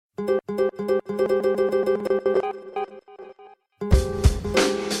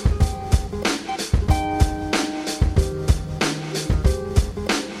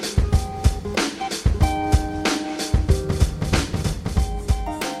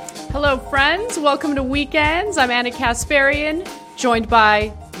Hello, friends. Welcome to Weekends. I'm Anna Kasparian, joined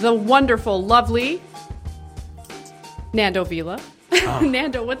by the wonderful, lovely Nando Vila. Oh.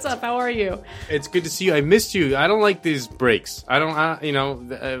 Nando, what's up? How are you? It's good to see you. I missed you. I don't like these breaks. I don't,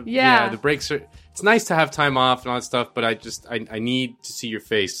 the breaks are, it's nice to have time off and all that stuff, but I need to see your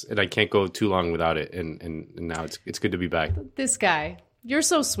face, and I can't go too long without it. And now it's good to be back. This guy. You're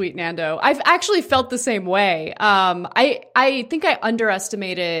so sweet, Nando. I've actually felt the same way. I think I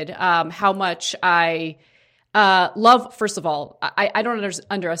underestimated how much I love. First of all, I don't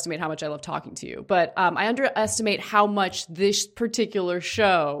underestimate how much I love talking to you, but I underestimate how much this particular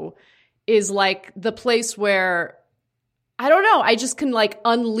show is like the place where, I don't know, I just can like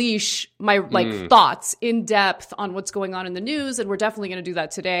unleash my thoughts in depth on what's going on in the news. And we're definitely going to do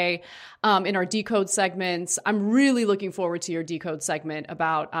that today in our Decode segments. I'm really looking forward to your Decode segment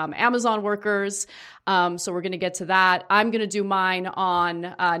about Amazon workers. So we're going to get to that. I'm going to do mine on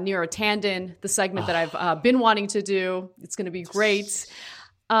Neera Tanden, the segment that I've been wanting to do. It's going to be great.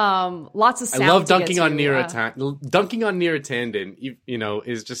 Lots of sound. I love dunking on Neera Tanden. Dunking on Neera Tanden,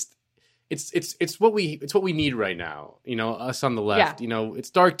 is just... It's what we need right now. Us on the left. Yeah. It's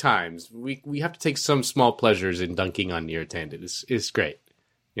dark times. We have to take some small pleasures in dunking on Neera Tanden. It's great.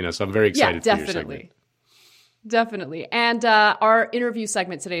 So I'm very excited for your segment. Definitely. And our interview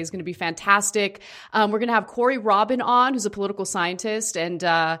segment today is going to be fantastic. We're going to have Corey Robin on, who's a political scientist, and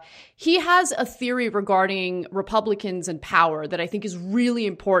he has a theory regarding Republicans and power that I think is really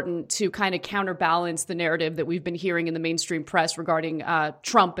important to kind of counterbalance the narrative that we've been hearing in the mainstream press regarding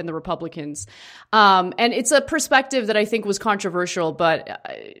Trump and the Republicans. And it's a perspective that I think was controversial,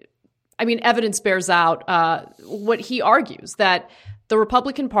 but evidence bears out what he argues, that the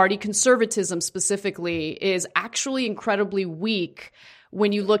Republican Party, conservatism specifically, is actually incredibly weak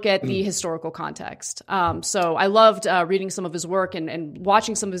when you look at the historical context. So I loved reading some of his work and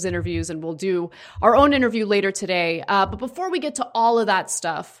watching some of his interviews, and we'll do our own interview later today. But before we get to all of that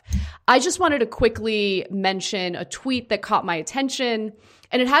stuff, I just wanted to quickly mention a tweet that caught my attention,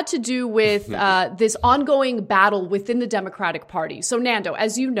 and it had to do with this ongoing battle within the Democratic Party. So Nando,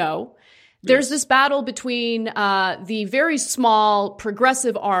 as you know, there's this battle between the very small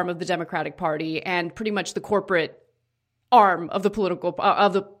progressive arm of the Democratic Party and pretty much the corporate arm of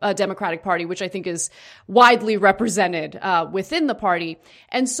the Democratic Party, which I think is widely represented within the party.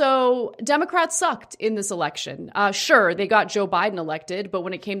 And so Democrats sucked in this election. Sure, they got Joe Biden elected, but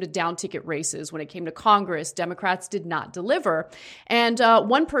when it came to down ticket races, when it came to Congress, Democrats did not deliver. And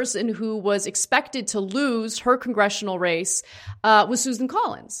one person who was expected to lose her congressional race was Susan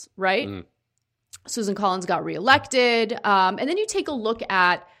Collins, right? Susan Collins got reelected. And then you take a look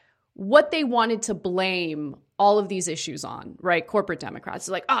at what they wanted to blame all of these issues on, right? Corporate Democrats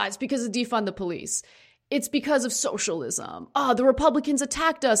are like, it's because of defund the police. It's because of socialism. The Republicans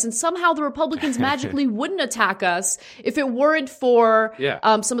attacked us, and somehow the Republicans magically wouldn't attack us if it weren't for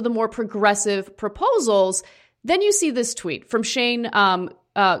some of the more progressive proposals. Then you see this tweet from Shane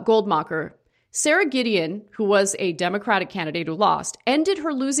Goldmacher. Sarah Gideon, who was a Democratic candidate who lost, ended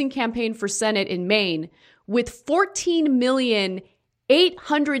her losing campaign for Senate in Maine with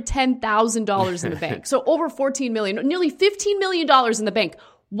 $14,810,000 in the bank. So over $14 million, nearly $15 million in the bank.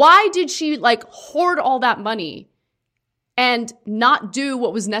 Why did she hoard all that money and not do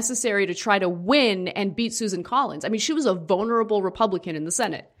what was necessary to try to win and beat Susan Collins? I mean, she was a vulnerable Republican in the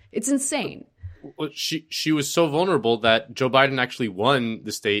Senate. It's insane. Well, she was so vulnerable that Joe Biden actually won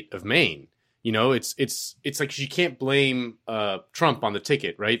the state of Maine. It's like you can't blame Trump on the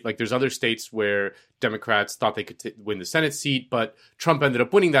ticket, right? Like there's other states where Democrats thought they could win the Senate seat, but Trump ended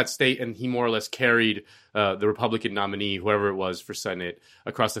up winning that state, and he more or less carried the Republican nominee, whoever it was, for Senate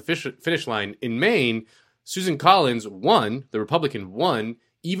across the finish line. In Maine, Susan Collins won, the Republican won,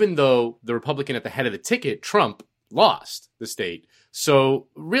 even though the Republican at the head of the ticket, Trump, lost the state. So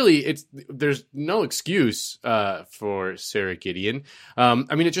really, there's no excuse for Sarah Gideon.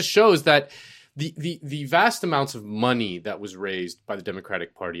 It just shows that the vast amounts of money that was raised by the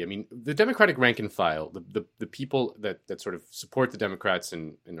Democratic Party. I mean, the Democratic rank and file, the people that sort of support the Democrats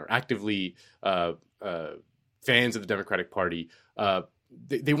and are actively fans of the Democratic Party,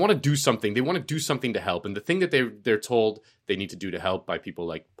 they want to do something. They want to do something to help. And the thing that they're told they need to do to help by people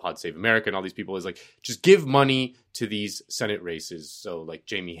like Pod Save America and all these people is just give money to these Senate races. So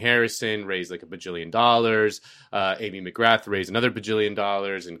Jamie Harrison raised $1 bajillion. Amy McGrath raised another $1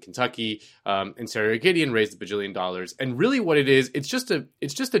 bajillion in Kentucky. And Sarah Gideon raised $1 bajillion. And really what it is, it's just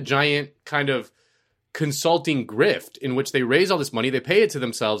a giant kind of consulting grift in which they raise all this money, they pay it to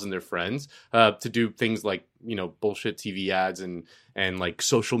themselves and their friends to do things like, bullshit TV ads and like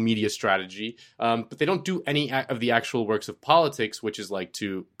social media strategy. But they don't do any of the actual works of politics, which is like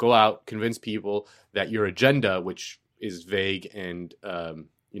to go out, convince people that your agenda, which is vague and,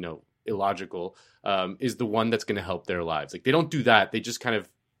 illogical, is the one that's going to help their lives. Like they don't do that. They just kind of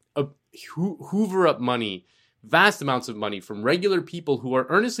hoover up money, vast amounts of money from regular people who are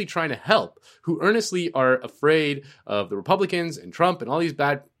earnestly trying to help, who earnestly are afraid of the Republicans and Trump and all these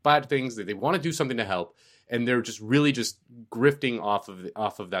bad things, that they want to do something to help. And they're just really just grifting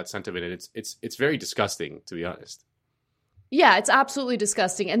off of that sentiment. And it's very disgusting, to be honest. Yeah, it's absolutely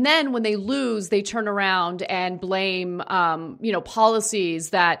disgusting. And then when they lose, they turn around and blame,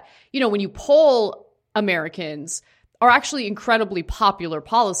 policies that, when you poll Americans, are actually incredibly popular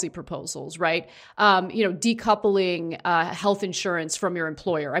policy proposals, right? Decoupling health insurance from your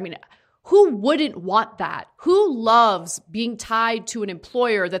employer. I mean, who wouldn't want that? Who loves being tied to an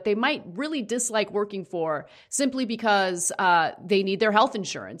employer that they might really dislike working for simply because they need their health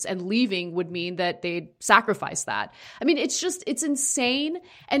insurance, and leaving would mean that they'd sacrifice that? I mean, it's insane.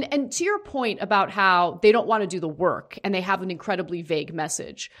 And to your point about how they don't want to do the work and they have an incredibly vague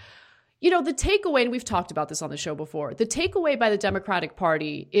message. The takeaway, and we've talked about this on the show before, the takeaway by the Democratic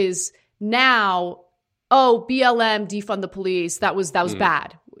Party is now, BLM, defund the police, that was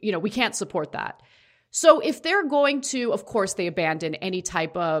bad. We can't support that. So if they're going to, of course, they abandon any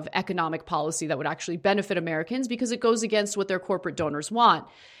type of economic policy that would actually benefit Americans because it goes against what their corporate donors want.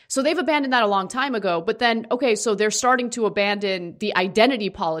 So they've abandoned that a long time ago. But then, so they're starting to abandon the identity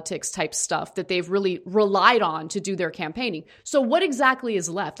politics type stuff that they've really relied on to do their campaigning. So what exactly is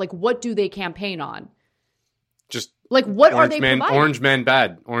left? Like, what do they campaign on? Just like, what are they providing? Orange man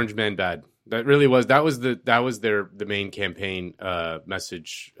bad. That was the main campaign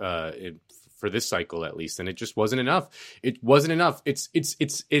message for this cycle, at least, and it just wasn't enough. It wasn't enough.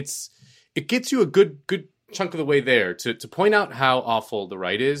 It gets you a good chunk of the way there to point out how awful the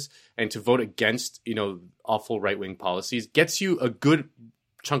right is, and to vote against awful right-wing policies gets you a good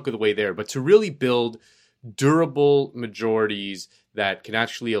chunk of the way there. But to really build durable majorities that can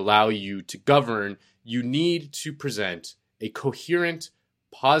actually allow you to govern, you need to present a coherent,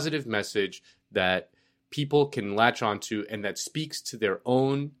 positive message that people can latch onto and that speaks to their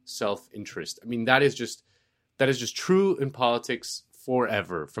own self-interest. I mean, that is just true in politics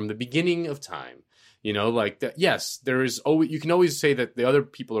forever, from the beginning of time. Yes, there is always, you can always say that the other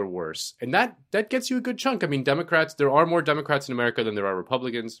people are worse, and that gets you a good chunk. I mean, there are more Democrats in America than there are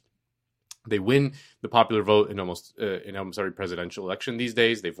Republicans. They win the popular vote in almost every presidential election these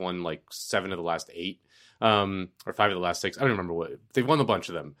days. They've won like 7 of the last 8. Or 5 of the last 6. I don't remember what. They've won a bunch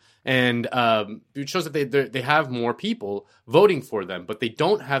of them. And it shows that they have more people voting for them, but they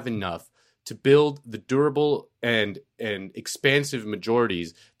don't have enough to build the durable and expansive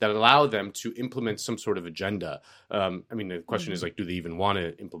majorities that allow them to implement some sort of agenda. The question is, like, do they even want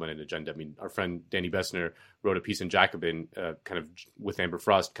to implement an agenda? I mean, our friend Danny Bessner wrote a piece in Jacobin, kind of with Amber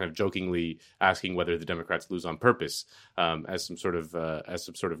Frost, kind of jokingly asking whether the Democrats lose on purpose, as some sort of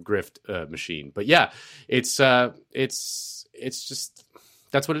grift machine. But yeah, it's just,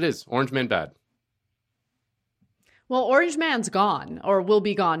 that's what it is. Orange man bad. Well, Orange Man's gone, or will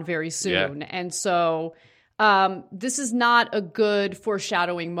be gone very soon. Yeah. And so this is not a good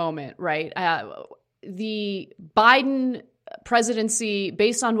foreshadowing moment, right? The Biden presidency,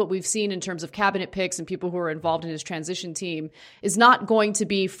 based on what we've seen in terms of cabinet picks and people who are involved in his transition team, is not going to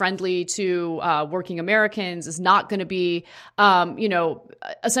be friendly to working Americans, is not going to be,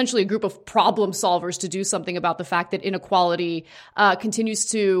 essentially a group of problem solvers to do something about the fact that inequality continues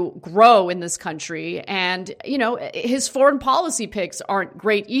to grow in this country. And, his foreign policy picks aren't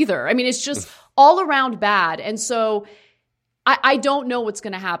great either. I mean, it's just all around bad. And so I don't know what's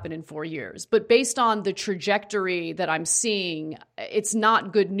going to happen in 4 years, but based on the trajectory that I'm seeing, it's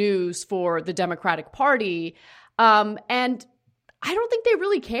not good news for the Democratic Party. And I don't think they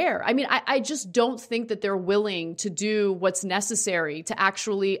really care. I mean, I just don't think that they're willing to do what's necessary to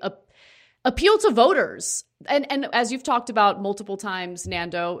actually appeal to voters. And as you've talked about multiple times,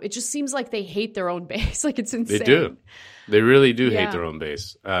 Nando, it just seems like they hate their own base. Like, it's insane. They do. They really do hate their own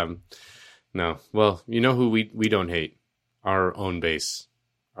base. No. Well, you know who we don't hate? Our own base,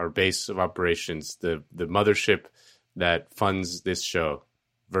 our base of operations, the mothership that funds this show,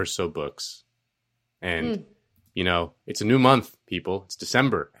 Verso Books. And, it's a new month, people. It's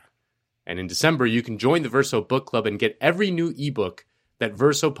December. And in December, you can join the Verso Book Club and get every new ebook that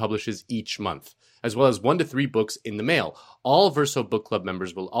Verso publishes each month, as well as 1 to 3 books in the mail. All Verso Book Club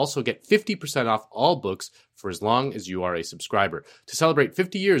members will also get 50% off all books for as long as you are a subscriber. To celebrate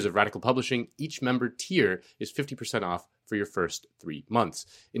 50 years of Radical Publishing, each member tier is 50% off for your first 3 months.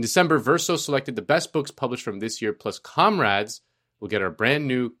 In December, Verso selected the best books published from this year, plus Comrades will get our brand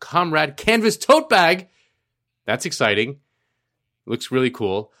new Comrade Canvas tote bag. That's exciting. Looks really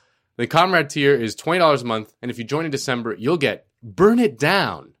cool. The Comrade tier is $20 a month, and if you join in December, you'll get Burn It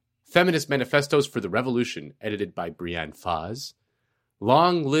Down, Feminist Manifestos for the Revolution, edited by Brianne Faz.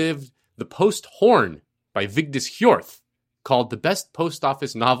 Long Live the Post Horn by Vigdis Hjorth, called the best post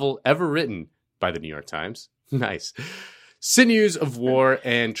office novel ever written by the New York Times. Nice. Sinews of War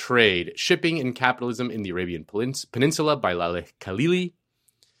and Trade, Shipping and Capitalism in the Arabian Peninsula by Laleh Khalili.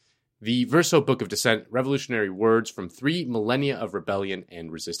 The Verso Book of Dissent, Revolutionary Words from 3 Millennia of Rebellion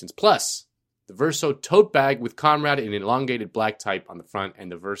and Resistance. Plus, the Verso tote bag with Comrade in elongated black type on the front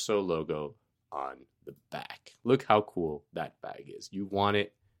and the Verso logo on the back. Look how cool that bag is. You want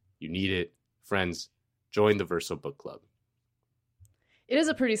it. You need it. Friends, join the Verso Book Club. It is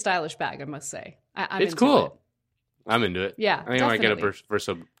a pretty stylish bag, I must say. It's cool. I'm into it. Yeah, I think I might get a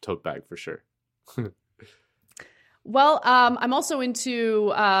Verso tote bag for sure. Well, I'm also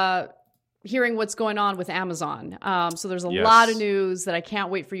into hearing what's going on with Amazon. So there's a lot of news that I can't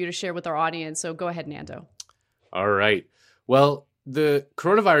wait for you to share with our audience. So go ahead, Nando. All right. Well, the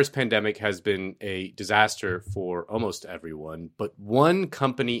coronavirus pandemic has been a disaster for almost everyone, but one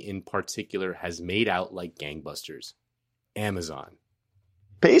company in particular has made out like gangbusters: Amazon.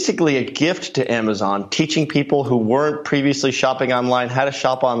 Basically a gift to Amazon, teaching people who weren't previously shopping online how to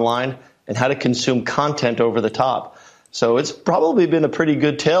shop online and how to consume content over the top. So it's probably been a pretty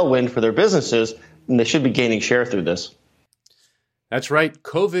good tailwind for their businesses, and they should be gaining share through this. That's right.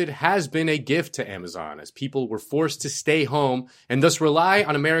 COVID has been a gift to Amazon as people were forced to stay home and thus rely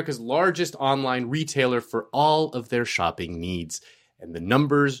on America's largest online retailer for all of their shopping needs. And the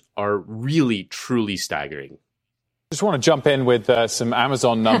numbers are really, truly staggering. Just want to jump in with some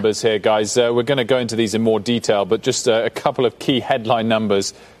Amazon numbers here, guys. We're going to go into these in more detail, but just a couple of key headline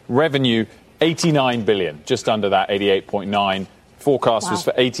numbers. Revenue, $89 billion, just under that, 88.9. Forecast was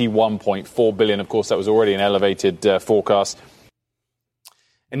for $81.4 billion. Of course, that was already an elevated forecast.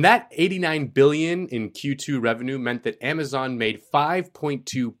 And that $89 billion in Q2 revenue meant that Amazon made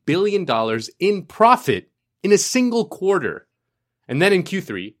 $5.2 billion in profit in a single quarter. And then in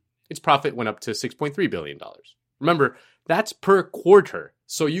Q3, its profit went up to $6.3 billion. Remember, that's per quarter.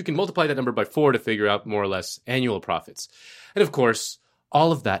 So you can multiply that number by 4 to figure out more or less annual profits. And of course,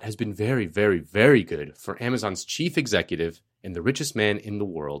 all of that has been very, very, very good for Amazon's chief executive and the richest man in the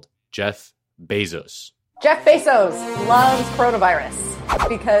world, Jeff Bezos. Jeff Bezos loves coronavirus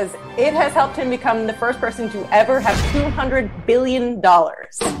because it has helped him become the first person to ever have $200 billion. Oh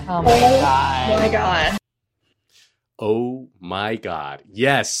my God. Oh my God. Oh my God.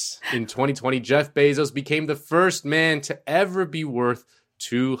 Yes. In 2020, Jeff Bezos became the first man to ever be worth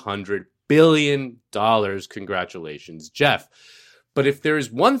 $200 billion. Congratulations, Jeff. But if there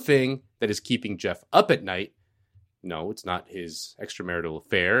is one thing that is keeping Jeff up at night, no, it's not his extramarital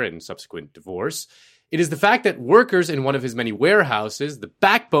affair and subsequent divorce. It is the fact that workers in one of his many warehouses, the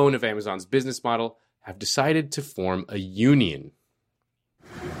backbone of Amazon's business model, have decided to form a union.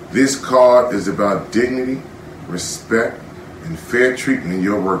 This card is about dignity, respect, and fair treatment in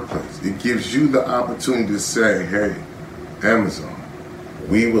your workplace. It gives you the opportunity to say, hey, Amazon,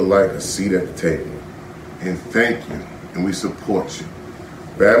 we would like a seat at the table. And thank you, and we support you.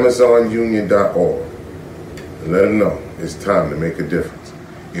 AmazonUnion.org. And let them know it's time to make a difference.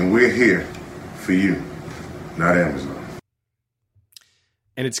 And we're here for you, not Amazon.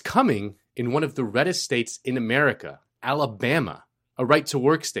 And it's coming in one of the reddest states in America, Alabama, a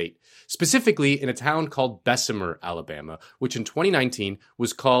right-to-work state, specifically in a town called Bessemer, Alabama, which in 2019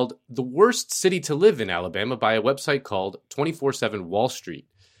 was called the worst city to live in Alabama by a website called 24/7 Wall Street.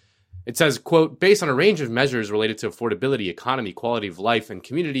 It says, quote, based on a range of measures related to affordability, economy, quality of life, and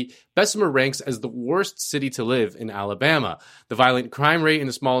community, Bessemer ranks as the worst city to live in Alabama. The violent crime rate in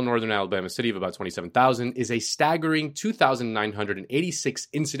the small northern Alabama city of about 27,000 is a staggering 2,986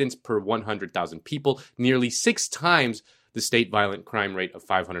 incidents per 100,000 people, nearly 6 times the state violent crime rate of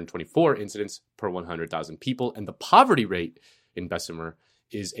 524 incidents per 100,000 people. And the poverty rate in Bessemer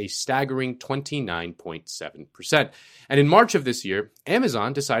is a staggering 29.7%. And in March of this year,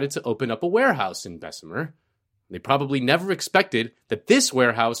 Amazon decided to open up a warehouse in Bessemer. They probably never expected that this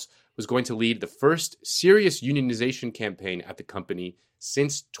warehouse was going to lead the first serious unionization campaign at the company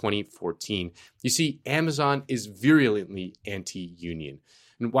since 2014. You see, Amazon is virulently anti-union.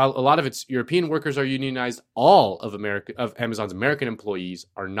 And while a lot of its European workers are unionized, all of Amazon's American employees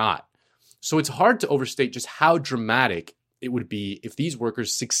are not. So it's hard to overstate just how dramatic it would be if these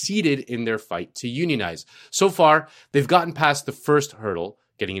workers succeeded in their fight to unionize. So far, they've gotten past the first hurdle,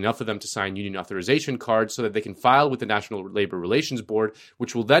 getting enough of them to sign union authorization cards so that they can file with the National Labor Relations Board,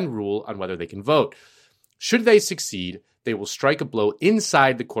 which will then rule on whether they can vote. Should they succeed, they will strike a blow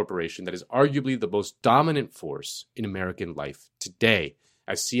inside the corporation that is arguably the most dominant force in American life today.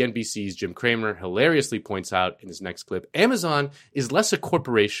 As CNBC's Jim Cramer hilariously points out in his next clip, Amazon is less a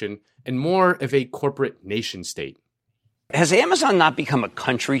corporation and more of a corporate nation state. Has Amazon not become a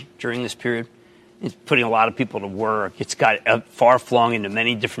country during this period? It's putting a lot of people to work. It's got far-flung into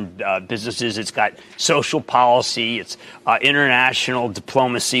many different businesses. It's got social policy. It's international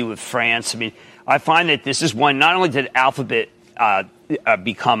diplomacy with France. I mean, I find that this is one, not only did Alphabet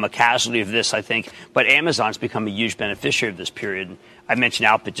become a casualty of this, I think, but Amazon's become a huge beneficiary of this period. I mentioned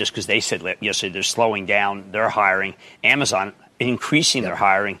Alphabet just because they said yesterday they're slowing down their hiring. Amazon increasing their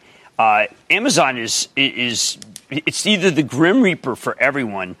hiring. Amazon is it's either the Grim Reaper for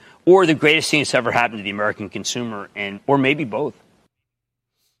everyone or the greatest thing that's ever happened to the American consumer, or maybe both.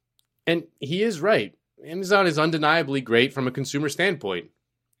 And he is right. Amazon is undeniably great from a consumer standpoint.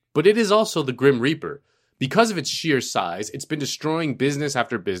 But it is also the Grim Reaper. Because of its sheer size, it's been destroying business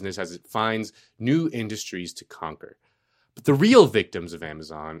after business as it finds new industries to conquer. But the real victims of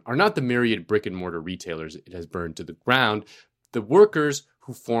Amazon are not the myriad brick-and-mortar retailers it has burned to the ground, the workers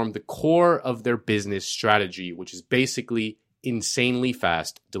who form the core of their business strategy, which is basically insanely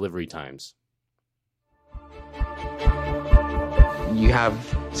fast delivery times. You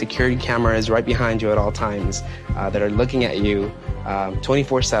have security cameras right behind you at all times that are looking at you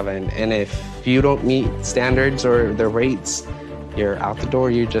 24/7. And if you don't meet standards or the rates, you're out the door.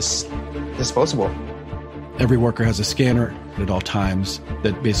 You're just disposable. Every worker has a scanner at all times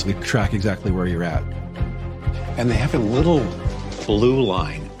that basically track exactly where you're at. And they have a little blue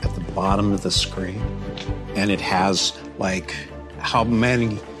line at the bottom of the screen. And it has like how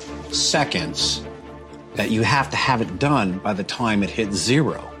many seconds that you have to have it done by the time it hits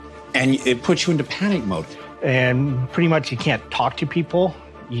 0. And it puts you into panic mode. And pretty much you can't talk to people.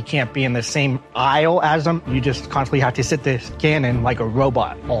 You can't be in the same aisle as them. You just constantly have to sit there scanning like a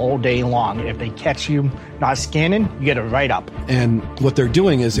robot all day long. If they catch you not scanning, you get a write-up. And what they're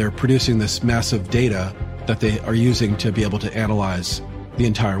doing is they're producing this massive data that they are using to be able to analyze the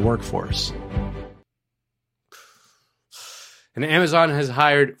entire workforce. And Amazon has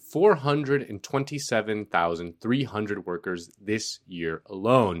hired 427,300 workers this year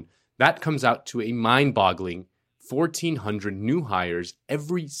alone. That comes out to a mind-boggling 1,400 new hires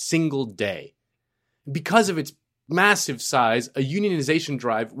every single day. Because of its massive size, a unionization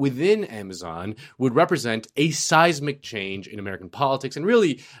drive within Amazon would represent a seismic change in American politics and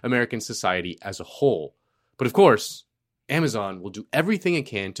really American society as a whole. But of course, Amazon will do everything it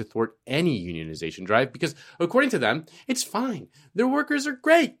can to thwart any unionization drive because, according to them, it's fine. Their workers are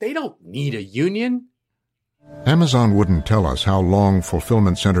great. They don't need a union. Amazon wouldn't tell us how long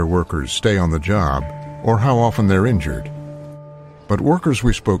fulfillment center workers stay on the job or how often they're injured. But workers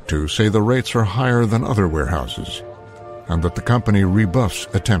we spoke to say the rates are higher than other warehouses and that the company rebuffs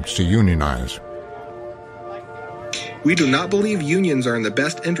attempts to unionize. We do not believe unions are in the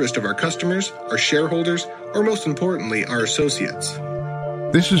best interest of our customers, our shareholders, or most importantly, our associates.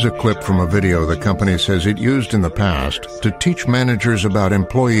 This is a clip from a video the company says it used in the past to teach managers about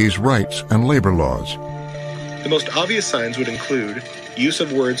employees' rights and labor laws. The most obvious signs would include use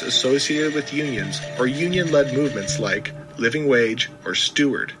of words associated with unions or union-led movements like living wage or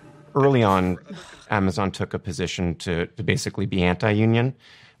steward. Early on, Amazon took a position to basically be anti-union.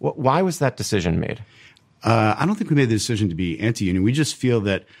 Why was that decision made? I don't think we made the decision to be anti-union. We just feel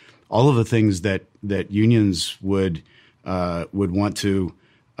that all of the things that unions would want to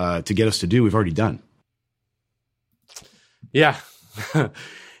get us to do, we've already done. Yeah,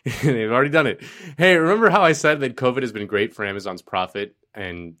 they've already done it. Hey, remember how I said that COVID has been great for Amazon's profit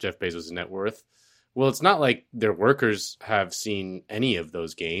and Jeff Bezos' net worth? Well, it's not like their workers have seen any of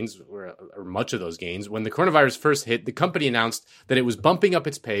those gains or much of those gains. When the coronavirus first hit, the company announced that it was bumping up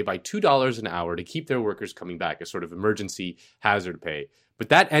its pay by $2 an hour to keep their workers coming back, a sort of emergency hazard pay. But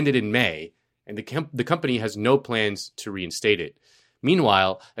that ended in May, and the company has no plans to reinstate it.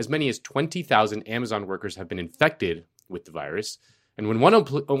 Meanwhile, as many as 20,000 Amazon workers have been infected with the virus. And when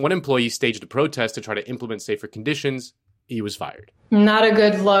one employee staged a protest to try to implement safer conditions, he was fired. Not a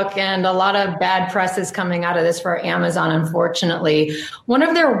good look, and a lot of bad press is coming out of this for Amazon, unfortunately. One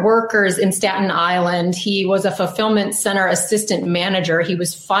of their workers in Staten Island, he was a fulfillment center assistant manager. He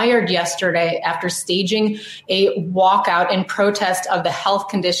was fired yesterday after staging a walkout in protest of the health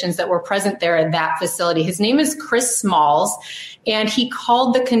conditions that were present there at that facility. His name is Chris Smalls, and he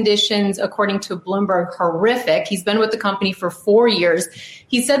called the conditions, according to Bloomberg, horrific. He's been with the company for 4 years.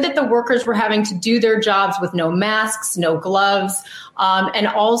 He said that the workers were having to do their jobs with no masks, no gloves, and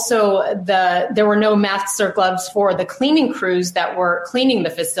also there were no masks or gloves for the cleaning crews that were cleaning the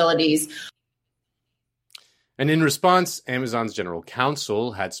facilities. And in response, Amazon's general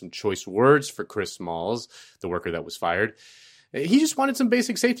counsel had some choice words for Chris Smalls, the worker that was fired. He just wanted some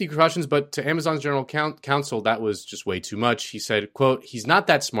basic safety precautions, but to Amazon's general counsel, that was just way too much. He said, quote, "He's not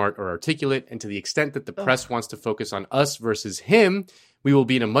that smart or articulate, and to the extent that the press wants to focus on us versus him, we will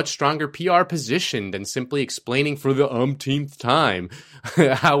be in a much stronger PR position than simply explaining for the umpteenth time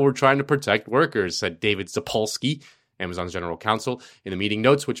how we're trying to protect workers," said David Zapolsky, Amazon's general counsel, in the meeting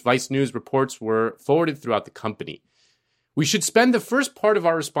notes, which Vice News reports were forwarded throughout the company. "We should spend the first part of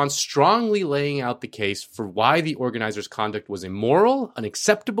our response strongly laying out the case for why the organizers' conduct was immoral,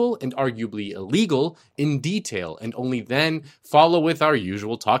 unacceptable, and arguably illegal in detail, and only then follow with our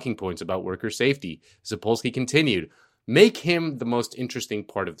usual talking points about worker safety," Zapolsky continued. "Make him the most interesting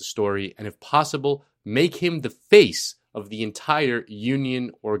part of the story, and if possible, make him the face of the entire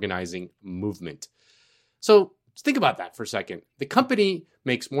union organizing movement." So think about that for a second. The company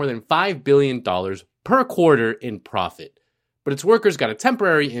makes more than $5 billion per quarter in profit, but its workers got a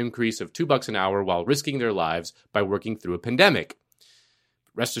temporary increase of $2 an hour while risking their lives by working through a pandemic.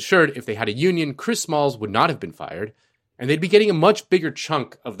 Rest assured, if they had a union, Chris Smalls would not have been fired, and they'd be getting a much bigger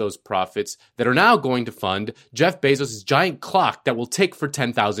chunk of those profits that are now going to fund Jeff Bezos' giant clock that will tick for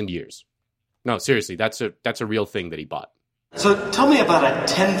 10,000 years. No, seriously, that's a real thing that he bought. So tell me about a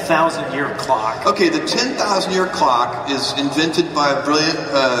 10,000-year clock. Okay, the 10,000-year clock is invented by a brilliant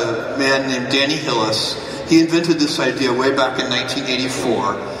man named Danny Hillis. He invented this idea way back in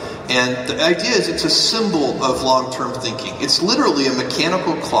 1984. And the idea is it's a symbol of long-term thinking. It's literally a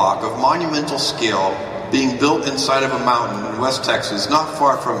mechanical clock of monumental scale being built inside of a mountain in West Texas, not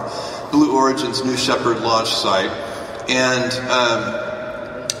far from Blue Origin's New Shepard launch site. And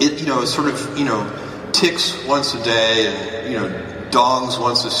it sort of, ticks once a day and, dongs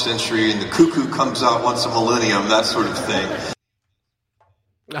once a century, and the cuckoo comes out once a millennium, that sort of thing.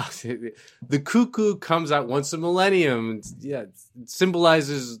 The cuckoo comes out once a millennium. Yeah, it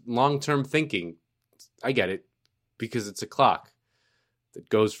symbolizes long-term thinking. I get it, because it's a clock that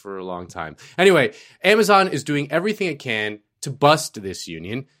goes for a long time. Anyway, Amazon is doing everything it can to bust this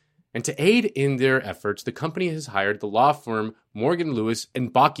union, and to aid in their efforts, the company has hired the law firm Morgan, Lewis &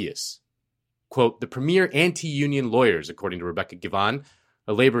 Bockius, quote, the premier anti-union lawyers, according to Rebecca Givon,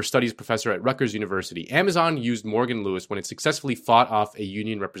 a labor studies professor at Rutgers University. Amazon used Morgan Lewis when it successfully fought off a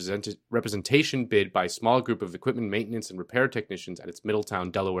union representation bid by a small group of equipment maintenance and repair technicians at its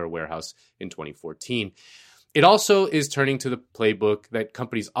Middletown, Delaware warehouse in 2014. It also is turning to the playbook that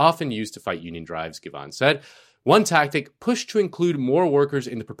companies often use to fight union drives, Givon said. One tactic, pushed to include more workers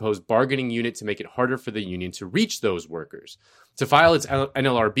in the proposed bargaining unit to make it harder for the union to reach those workers. To file its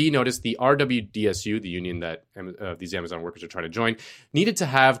NLRB notice, the RWDSU, the union that these Amazon workers are trying to join, needed to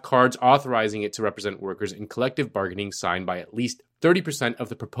have cards authorizing it to represent workers in collective bargaining signed by at least 30% of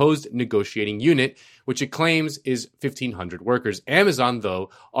the proposed negotiating unit, which it claims is 1,500 workers. Amazon,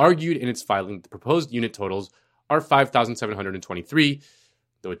 though, argued in its filing that the proposed unit totals are 5,723,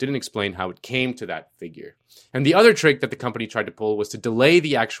 though it didn't explain how it came to that figure. And the other trick that the company tried to pull was to delay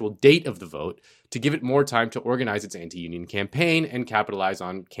the actual date of the vote to give it more time to organize its anti-union campaign and capitalize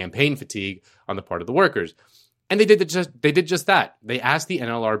on campaign fatigue on the part of the workers. And they did just that. They asked the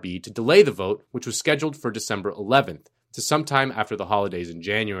NLRB to delay the vote, which was scheduled for December 11th, to sometime after the holidays in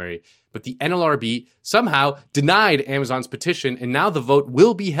January. But the NLRB somehow denied Amazon's petition, and now the vote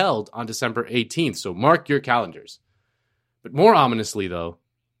will be held on December 18th, so mark your calendars. But more ominously, though,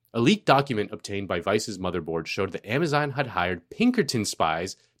 a leaked document obtained by Vice's motherboard showed that Amazon had hired Pinkerton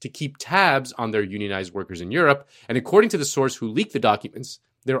spies to keep tabs on their unionized workers in Europe, and according to the source who leaked the documents,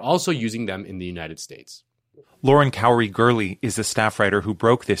 they're also using them in the United States. Lauren Cowrie-Gurley is the staff writer who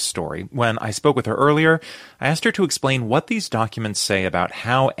broke this story. When I spoke with her earlier, I asked her to explain what these documents say about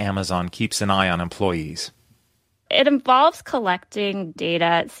how Amazon keeps an eye on employees. It involves collecting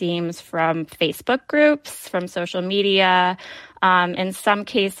data, it seems, from Facebook groups, from social media, In some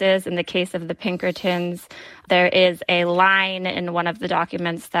cases, in the case of the Pinkertons, there is a line in one of the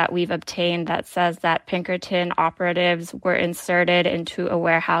documents that we've obtained that says that Pinkerton operatives were inserted into a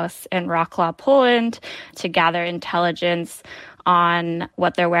warehouse in Wrocław, Poland, to gather intelligence on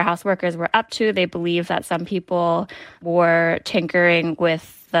what their warehouse workers were up to. They believe that some people were tinkering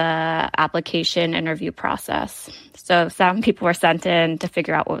with the application interview process. So some people were sent in to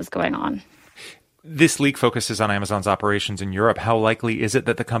figure out what was going on. This leak focuses on Amazon's operations in Europe. How likely is it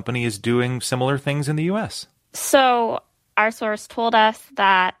that the company is doing similar things in the U.S.? So our source told us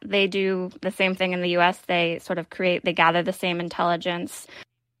that they do the same thing in the U.S. They gather the same intelligence.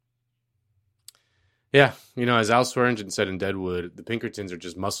 Yeah, as Al Swearingen said in Deadwood, the Pinkertons are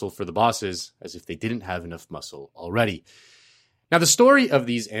just muscle for the bosses, as if they didn't have enough muscle already. Now, the story of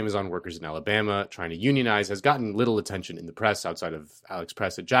these Amazon workers in Alabama trying to unionize has gotten little attention in the press outside of Alex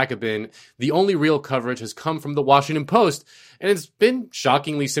Press at Jacobin. The only real coverage has come from the Washington Post, and it's been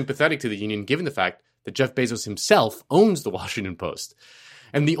shockingly sympathetic to the union given the fact that Jeff Bezos himself owns the Washington Post.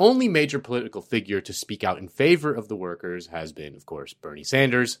 And the only major political figure to speak out in favor of the workers has been, of course, Bernie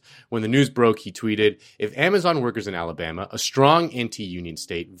Sanders. When the news broke, he tweeted, "If Amazon workers in Alabama, a strong anti-union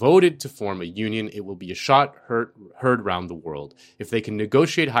state, voted to form a union, it will be a shot heard round the world. If they can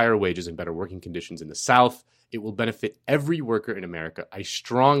negotiate higher wages and better working conditions in the South, it will benefit every worker in America. I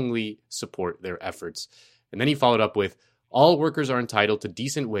strongly support their efforts." And then he followed up with, "All workers are entitled to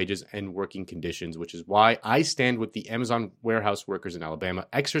decent wages and working conditions, which is why I stand with the Amazon warehouse workers in Alabama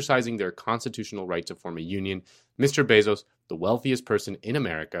exercising their constitutional right to form a union. Mr. Bezos, the wealthiest person in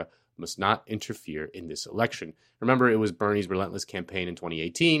America, must not interfere in this election." Remember, it was Bernie's relentless campaign in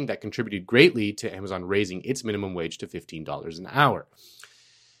 2018 that contributed greatly to Amazon raising its minimum wage to $15 an hour.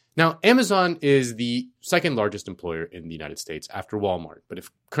 Now, Amazon is the second largest employer in the United States after Walmart, but if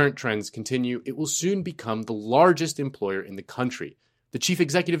current trends continue, it will soon become the largest employer in the country. The chief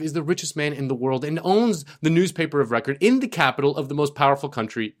executive is the richest man in the world and owns the newspaper of record in the capital of the most powerful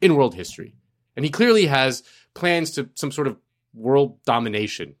country in world history. And he clearly has plans to some sort of world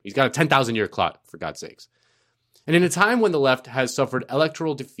domination. He's got a 10,000-year clock, for God's sakes. And in a time when the left has suffered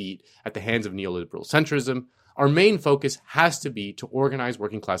electoral defeat at the hands of neoliberal centrism, our main focus has to be to organize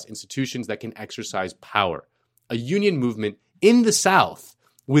working-class institutions that can exercise power. A union movement in the South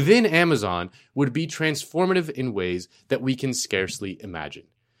within Amazon would be transformative in ways that we can scarcely imagine.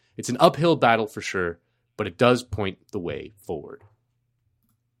 It's an uphill battle for sure, but it does point the way forward.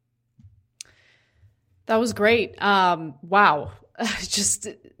 That was great. Wow.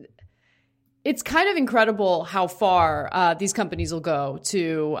 It's kind of incredible how far these companies will go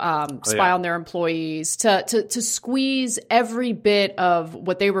to spy on their employees, to squeeze every bit of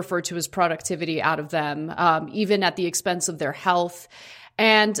what they refer to as productivity out of them, even at the expense of their health.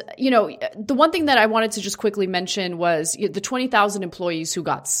 And, the one thing that I wanted to just quickly mention was the 20,000 employees who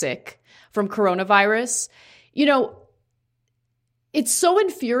got sick from coronavirus. It's so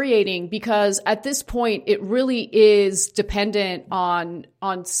infuriating because at this point, it really is dependent on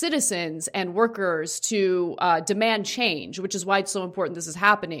citizens and workers to demand change, which is why it's so important this is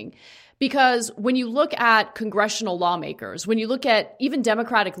happening. Because when you look at congressional lawmakers, when you look at even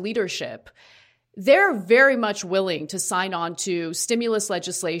Democratic leadership, they're very much willing to sign on to stimulus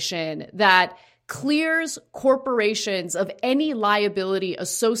legislation that clears corporations of any liability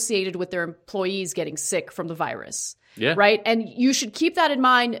associated with their employees getting sick from the virus. Yeah. Right. And you should keep that in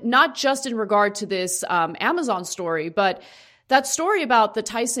mind, not just in regard to this Amazon story, but that story about the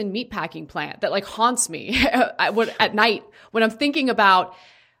Tyson meatpacking plant that haunts me at night when I'm thinking about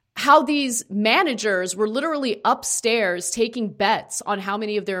how these managers were literally upstairs taking bets on how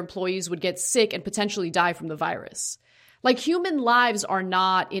many of their employees would get sick and potentially die from the virus. Human lives are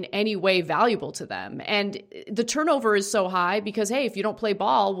not in any way valuable to them. And the turnover is so high because, hey, if you don't play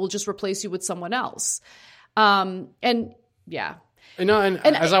ball, we'll just replace you with someone else. Yeah. Go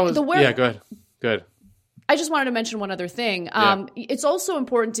ahead. I just wanted to mention one other thing. It's also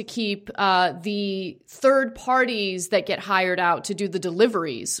important to keep the third parties that get hired out to do the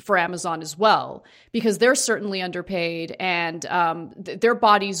deliveries for Amazon as well, because they're certainly underpaid and their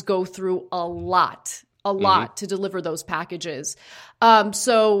bodies go through a lot to deliver those packages.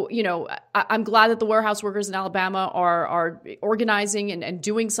 So, I'm glad that the warehouse workers in Alabama are organizing and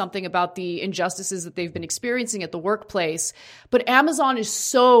doing something about the injustices that they've been experiencing at the workplace. But Amazon is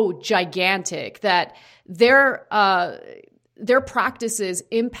so gigantic that their practices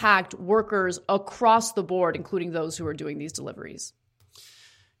impact workers across the board, including those who are doing these deliveries.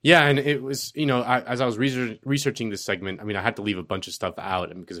 Yeah, and it was, as I was researching this segment, I had to leave a bunch of stuff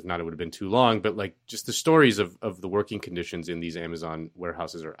out because if not, it would have been too long. But just the stories of the working conditions in these Amazon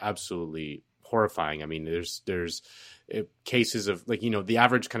warehouses are absolutely horrifying. I mean, there's cases of like, the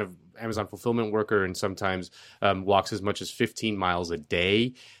average kind of Amazon fulfillment worker and sometimes walks as much as 15 miles a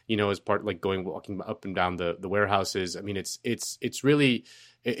day, as part like walking up and down the warehouses. I mean, it's really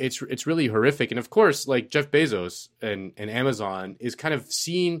horrific. And of course, like Jeff Bezos and Amazon is kind of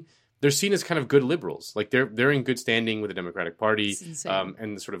they're seen as kind of good liberals. Like they're in good standing with the Democratic Party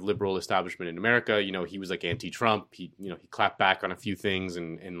and the sort of liberal establishment in America. He was like anti-Trump. He clapped back on a few things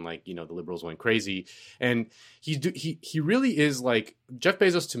and like, the liberals went crazy. And he really is like, Jeff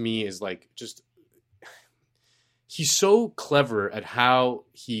Bezos to me is like he's so clever at how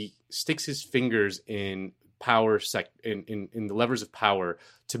he sticks his fingers in power in the levers of power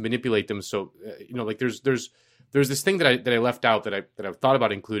to manipulate them. So, like there's this thing that I left out that I've thought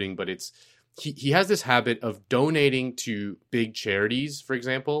about including, but it's he has this habit of donating to big charities, for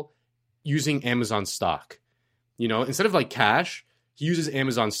example, using Amazon stock. Instead of like cash, he uses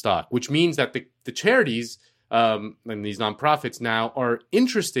Amazon stock, which means that the charities and these nonprofits now are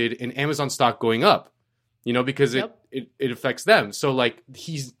interested in Amazon stock going up, because it affects them. So like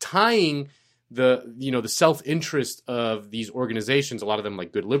he's tying the self-interest of these organizations, a lot of them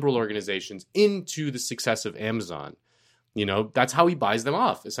like good liberal organizations, into the success of Amazon. That's how he buys them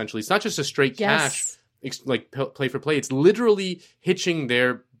off, essentially. It's not just a straight cash, like play for play. It's literally hitching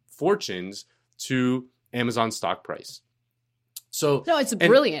their fortunes to Amazon stock price. So no, it's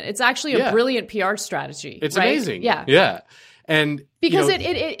brilliant. It's actually a brilliant PR strategy. It's right? amazing. Yeah. Yeah. And because it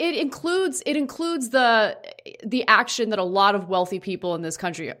includes the action that a lot of wealthy people in this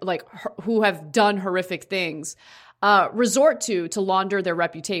country, like who have done horrific things, resort to launder their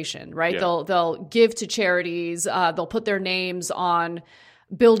reputation. Right? Yeah. They'll give to charities. They'll put their names on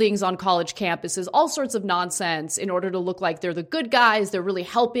buildings on college campuses, all sorts of nonsense in order to look like they're the good guys. They're really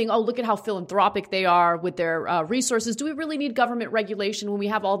helping. Oh, look at how philanthropic they are with their resources. Do we really need government regulation when we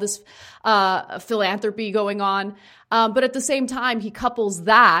have all this philanthropy going on? But at the same time, he couples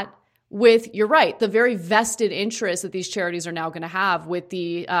that with, you're right, the very vested interest that these charities are now going to have with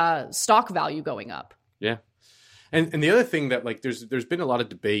the stock value going up. Yeah. And the other thing that like there's been a lot of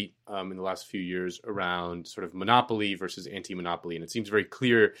debate in the last few years around sort of monopoly versus anti-monopoly, and it seems very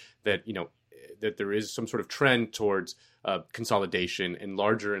clear that that there is some sort of trend towards consolidation and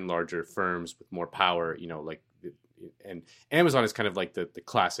larger firms with more power. And Amazon is kind of like the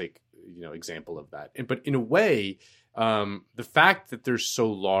classic example of that. But in a way, the fact that they're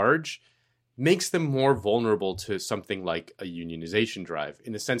so large makes them more vulnerable to something like a unionization drive,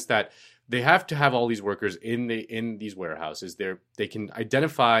 in the sense that they have to have all these workers in these warehouses. They can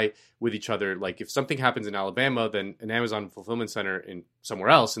identify with each other. Like if something happens in Alabama, then an Amazon fulfillment center in somewhere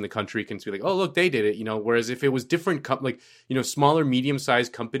else in the country can be like, oh, look, they did it. Whereas if it was different, smaller,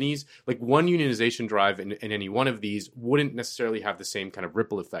 medium-sized companies, like one unionization drive in any one of these wouldn't necessarily have the same kind of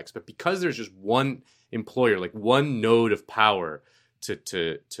ripple effects. But because there's just one employer, like one node of power to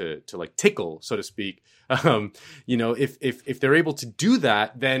like tickle, so to speak, if they're able to do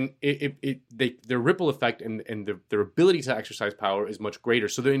that, then their ripple effect and their ability to exercise power is much greater.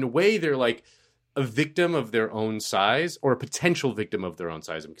 So in a way, they're like a victim of their own size, or a potential victim of their own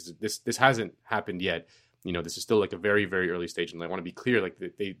size, because this hasn't happened yet. This is still like a very, very early stage. And I want to be clear, like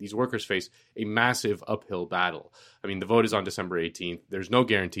these workers face a massive uphill battle. I mean, the vote is on December 18th. There's no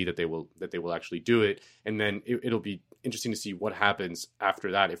guarantee that they will actually do it. And then it'll be interesting to see what happens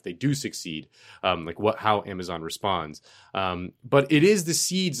after that if they do succeed, how Amazon responds. But it is the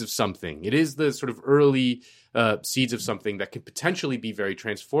seeds of something. It is the sort of early seeds of something that could potentially be very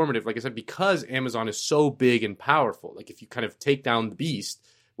transformative. Like I said, because Amazon is so big and powerful. Like if you kind of take down the beast,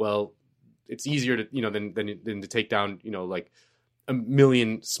 well, it's easier to than to take down like a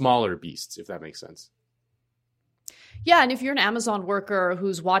million smaller beasts, if that makes sense. Yeah, and if you're an Amazon worker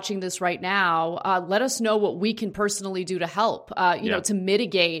who's watching this right now, let us know what we can personally do to help, to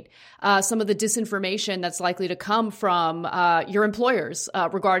mitigate some of the disinformation that's likely to come from your employers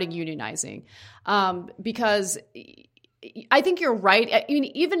regarding unionizing. Because I think you're right. I mean,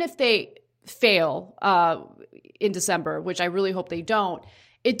 even if they fail in December, which I really hope they don't,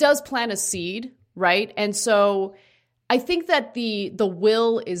 it does plant a seed, right? And so I think that the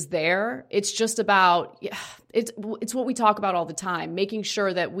will is there. It's just about it's what we talk about all the time, making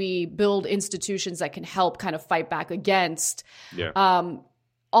sure that we build institutions that can help kind of fight back against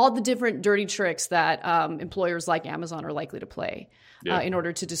all the different dirty tricks that employers like Amazon are likely to play in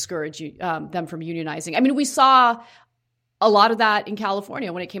order to discourage them from unionizing. I mean, we saw a lot of that in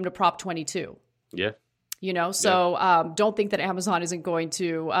California when it came to Prop 22. Yeah. Don't think that Amazon isn't going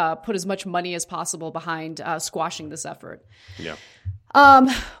to put as much money as possible behind squashing this effort. Yeah.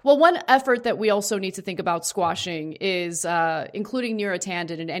 Well, one effort that we also need to think about squashing is including Neera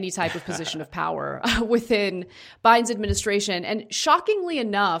Tanden in any type of position of power within Biden's administration. And shockingly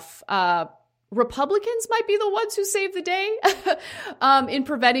enough, Republicans might be the ones who saved the day in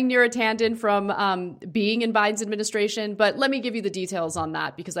preventing Neera Tanden from being in Biden's administration. But let me give you the details on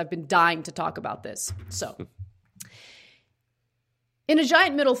that because I've been dying to talk about this. So, in a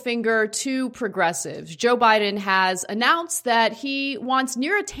giant middle finger to progressives, Joe Biden has announced that he wants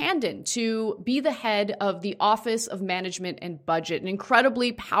Neera Tanden to be the head of the Office of Management and Budget, an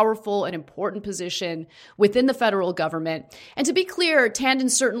incredibly powerful and important position within the federal government. And to be clear, Tanden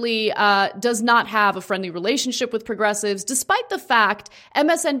certainly does not have a friendly relationship with progressives, despite the fact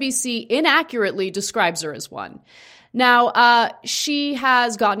MSNBC inaccurately describes her as one. Now, she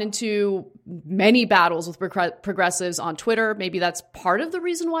has gotten into many battles with progressives on Twitter. Maybe that's part of the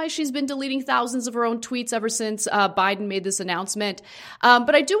reason why she's been deleting thousands of her own tweets ever since Biden made this announcement.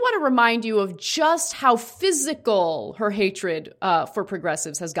 But I do want to remind you of just how physical her hatred for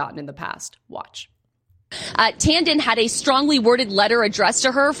progressives has gotten in the past. Watch. Tanden had a strongly worded letter addressed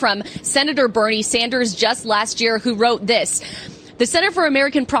to her from Senator Bernie Sanders just last year, who wrote this. The Center for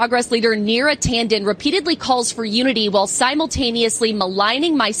American Progress leader Neera Tanden repeatedly calls for unity while simultaneously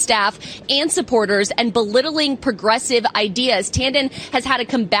maligning my staff and supporters and belittling progressive ideas. Tanden has had a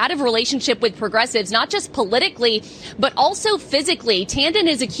combative relationship with progressives, not just politically, but also physically. Tanden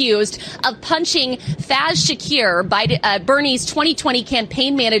is accused of punching Faz Shakir, Bernie's 2020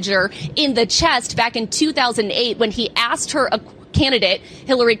 campaign manager, in the chest back in 2008 when he asked her candidate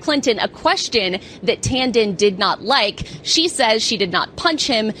Hillary Clinton a question that Tanden did not like. She says she did not punch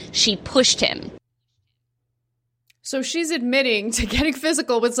him, she pushed him. So she's admitting to getting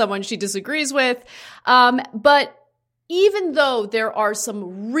physical with someone she disagrees with. But even though there are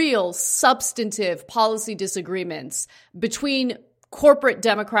some real substantive policy disagreements between corporate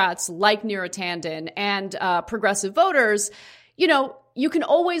Democrats like Neera Tanden and progressive voters, you know, you can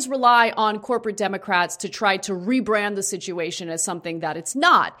always rely on corporate Democrats to try to rebrand the situation as something that it's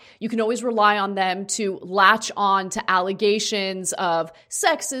not. You can always rely on them to latch on to allegations of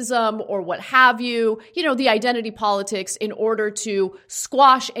sexism or what have you, you know, the identity politics, in order to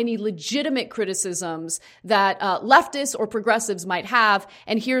squash any legitimate criticisms that leftists or progressives might have.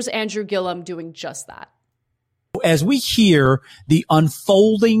 And here's Andrew Gillum doing just that. As we hear the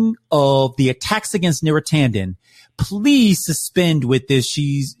unfolding of the attacks against Neera Tanden, please suspend with this.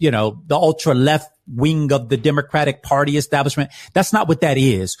 She's, you know, the ultra left wing of the Democratic Party establishment. That's not what that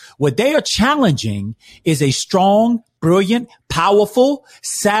is. What they are challenging is a strong, brilliant, powerful,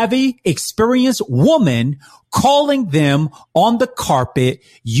 savvy, experienced woman calling them on the carpet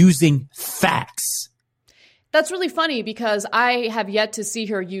using facts. That's really funny because I have yet to see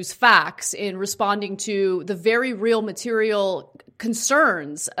her use facts in responding to the very real material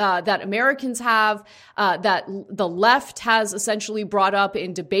concerns that Americans have, that the left has essentially brought up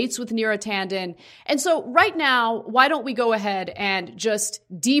in debates with Neera Tanden. And so right now, why don't we go ahead and just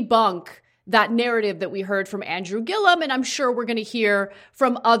debunk that narrative that we heard from Andrew Gillum, and I'm sure we're going to hear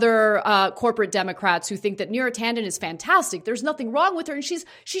from other corporate Democrats who think that Neera Tanden is fantastic. There's nothing wrong with her, and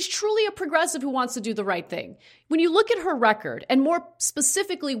she's truly a progressive who wants to do the right thing. When you look at her record, and more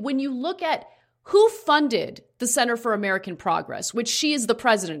specifically, when you look at who funded the Center for American Progress, which she is the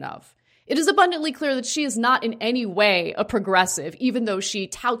president of, it is abundantly clear that she is not in any way a progressive, even though she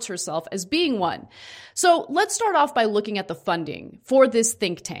touts herself as being one. So let's start off by looking at the funding for this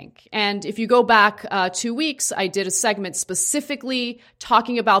think tank. And if you go back 2 weeks, I did a segment specifically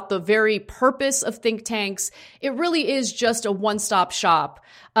talking about the very purpose of think tanks. It really is just a one-stop shop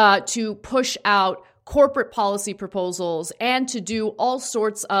to push out corporate policy proposals and to do all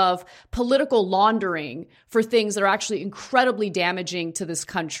sorts of political laundering for things that are actually incredibly damaging to this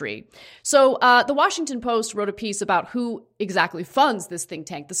country. So the Washington Post wrote a piece about who exactly funds this think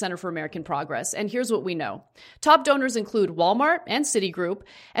tank, the Center for American Progress. And here's what we know. Top donors include Walmart and Citigroup,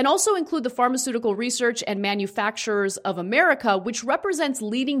 and also include the Pharmaceutical Research and Manufacturers of America, which represents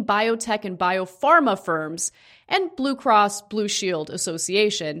leading biotech and biopharma firms, and Blue Cross Blue Shield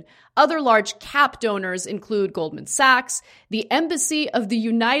Association. Other large cap donors include Goldman Sachs, the Embassy of the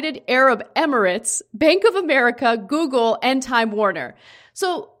United Arab Emirates, Bank of America, Google, and Time Warner.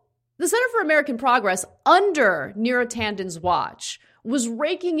 So the Center for American Progress, under Neera Tanden's watch, was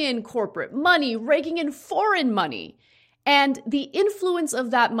raking in corporate money, raking in foreign money. And the influence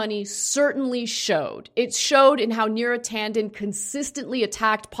of that money certainly showed. It showed in how Neera Tanden consistently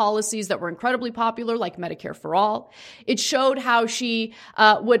attacked policies that were incredibly popular, like Medicare for All. It showed how she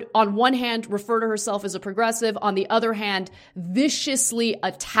would, on one hand, refer to herself as a progressive, on the other hand, viciously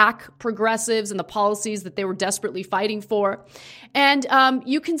attack progressives and the policies that they were desperately fighting for. And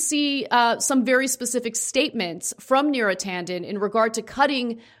you can see some very specific statements from Neera Tanden in regard to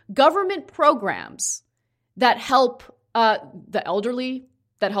cutting government programs that help the elderly,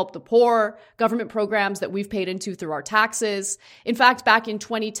 that help the poor, government programs that we've paid into through our taxes. In fact, back in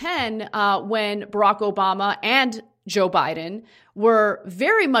 2010, when Barack Obama and Joe Biden were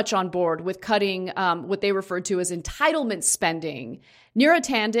very much on board with cutting what they referred to as entitlement spending, Neera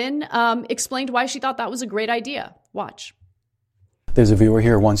Tanden explained why she thought that was a great idea. Watch. There's a viewer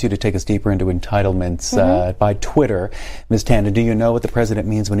here who wants you to take us deeper into entitlements by Twitter. Ms. Tanden, do you know what the president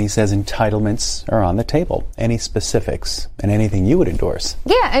means when he says entitlements are on the table? Any specifics and anything you would endorse?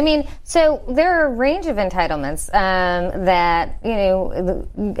 Yeah, I mean, so there are a range of entitlements that, you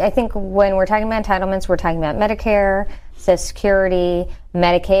know, I think when we're talking about entitlements, we're talking about Medicare, Social Security,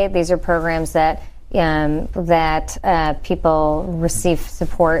 Medicaid. These are programs that people receive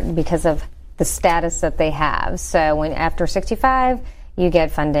support because of the status that they have. So when after 65, you get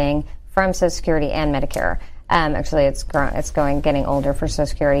funding from Social Security and Medicare. Actually, it's getting older for Social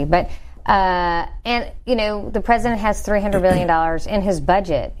Security. But and you know, the president has $300 billion in his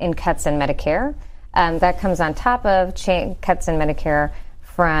budget in cuts in Medicare. That comes on top of cuts in Medicare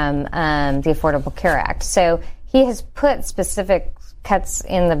from the Affordable Care Act. So he has put specific cuts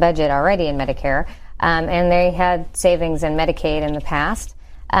in the budget already in Medicare, and they had savings in Medicaid in the past.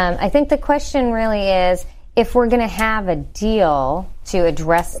 I think the question really is, if we're going to have a deal to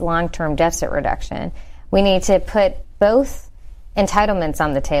address long-term deficit reduction, we need to put both entitlements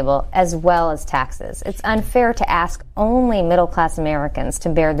on the table as well as taxes. It's unfair to ask only middle-class Americans to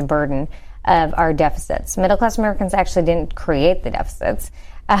bear the burden of our deficits. Middle-class Americans actually didn't create the deficits.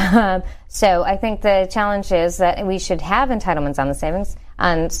 So I think the challenge is that we should have entitlements on the savings,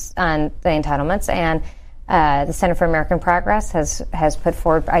 on the entitlements, and the Center for American Progress has put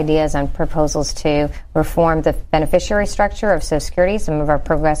forward ideas on proposals to reform the beneficiary structure of Social Security. Some of our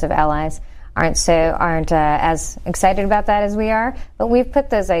progressive allies aren't as excited about that as we are, but we've put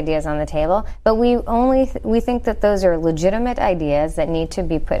those ideas on the table. But we think that those are legitimate ideas that need to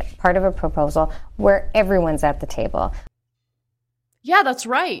be put part of a proposal where everyone's at the table. Yeah, that's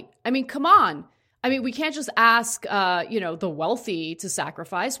right. I mean, come on. I mean, we can't just ask, the wealthy to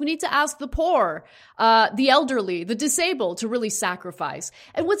sacrifice. We need to ask the poor, the elderly, the disabled to really sacrifice.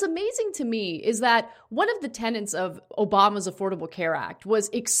 And what's amazing to me is that one of the tenets of Obama's Affordable Care Act was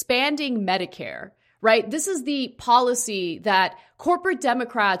expanding Medicare, right? This is the policy that corporate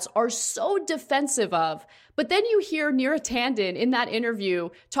Democrats are so defensive of. But then you hear Neera Tanden in that interview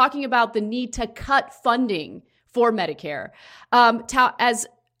talking about the need to cut funding for Medicare.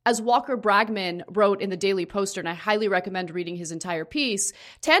 As Walker Bragman wrote in the Daily Poster, and I highly recommend reading his entire piece,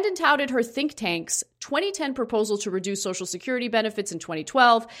 Tanden touted her think tank's 2010 proposal to reduce Social Security benefits in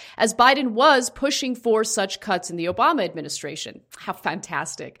 2012, as Biden was pushing for such cuts in the Obama administration. How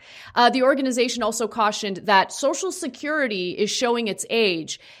fantastic. The organization also cautioned that Social Security is showing its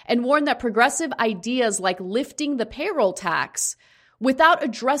age and warned that progressive ideas like lifting the payroll tax without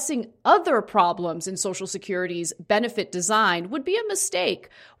addressing other problems in Social Security's benefit design would be a mistake.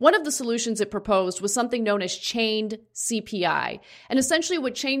 One of the solutions it proposed was something known as chained CPI. And essentially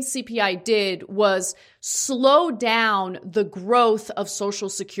what chained CPI did was slow down the growth of Social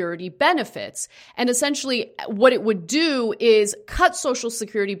Security benefits. And essentially what it would do is cut Social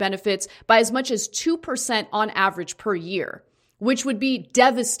Security benefits by as much as 2% on average per year, which would be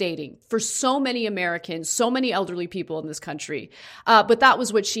devastating for so many Americans, so many elderly people in this country. But that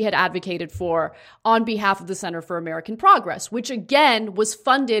was what she had advocated for on behalf of the Center for American Progress, which again was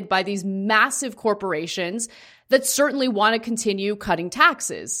funded by these massive corporations that certainly want to continue cutting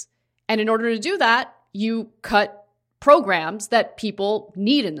taxes. And in order to do that, you cut programs that people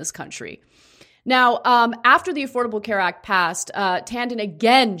need in this country. Now, after the Affordable Care Act passed, Tanden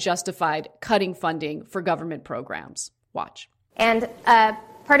again justified cutting funding for government programs. Watch. And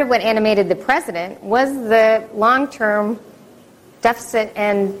part of what animated the president was the long-term deficit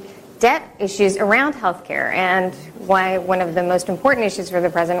and debt issues around healthcare, and why one of the most important issues for the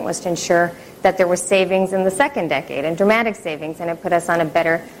president was to ensure that there was savings in the second decade, and dramatic savings, and it put us on a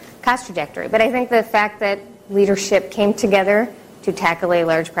better cost trajectory. But I think the fact that leadership came together to tackle a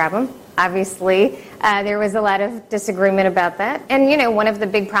large problem, obviously there was a lot of disagreement about that. And, one of the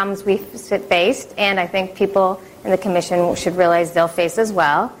big problems we faced, and I think people in the commission should realize they'll face as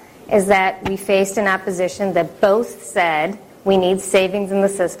well, is that we faced an opposition that both said we need savings in the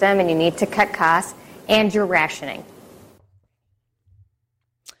system and you need to cut costs, and you're rationing.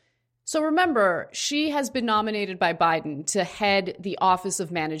 So remember, she has been nominated by Biden to head the Office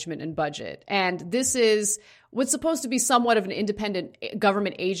of Management and Budget. And this is what's supposed to be somewhat of an independent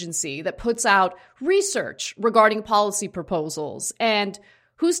government agency that puts out research regarding policy proposals. And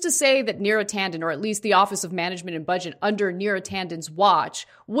who's to say that Neera Tanden, or at least the Office of Management and Budget under Neera Tanden's watch,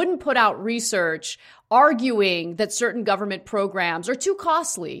 wouldn't put out research arguing that certain government programs are too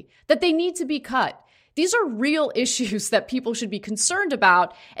costly, that they need to be cut? These are real issues that people should be concerned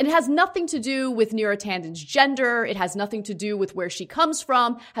about, and it has nothing to do with Neera Tanden's gender. It has nothing to do with where she comes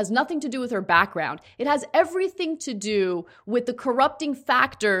from, has nothing to do with her background. It has everything to do with the corrupting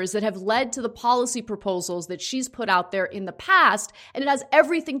factors that have led to the policy proposals that she's put out there in the past, and it has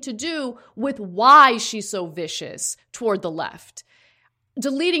everything to do with why she's so vicious toward the left.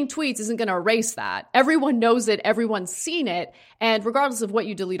 Deleting tweets isn't going to erase that. Everyone knows it. Everyone's seen it. And regardless of what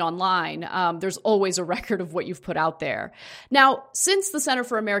you delete online, there's always a record of what you've put out there. Now, since the Center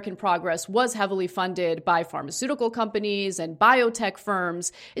for American Progress was heavily funded by pharmaceutical companies and biotech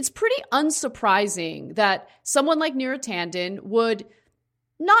firms, it's pretty unsurprising that someone like Neera Tanden would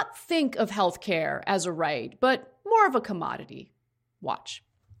not think of healthcare as a right, but more of a commodity. Watch.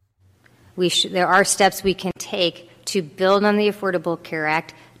 There are steps we can take to build on the Affordable Care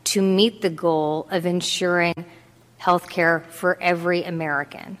Act to meet the goal of ensuring health care for every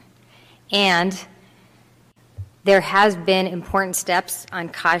American. And there has been important steps on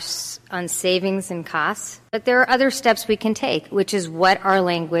costs, on savings and costs, but there are other steps we can take, which is what the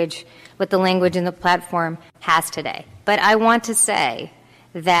language in the platform has today. But I want to say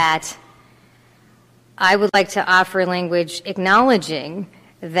that I would like to offer language acknowledging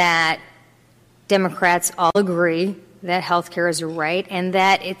that Democrats all agree that health care is a right and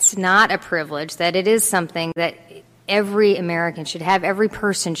that it's not a privilege, that it is something that every American should have, every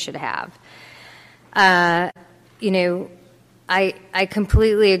person should have. I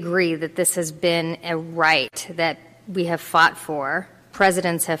completely agree that this has been a right that we have fought for,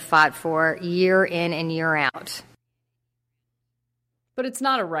 presidents have fought for year in and year out. But it's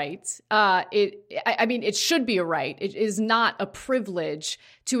not a right. It should be a right. It is not a privilege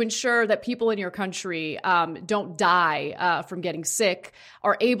to ensure that people in your country don't die from getting sick,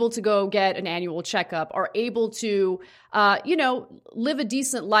 are able to go get an annual checkup, are able to, live a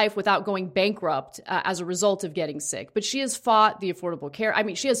decent life without going bankrupt as a result of getting sick. But she has fought the Affordable Care.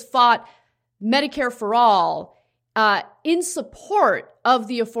 She has fought Medicare for All in support of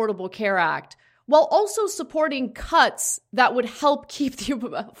the Affordable Care Act, while also supporting cuts that would help keep the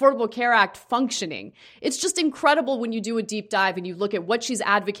Affordable Care Act functioning. It's just incredible when you do a deep dive and you look at what she's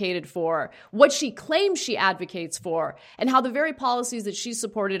advocated for, what she claims she advocates for, and how the very policies that she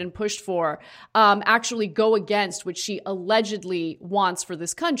supported and pushed for actually go against what she allegedly wants for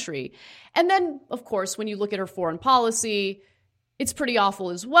this country. And then, of course, when you look at her foreign policy, it's pretty awful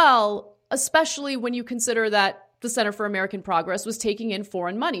as well, especially when you consider that the Center for American Progress was taking in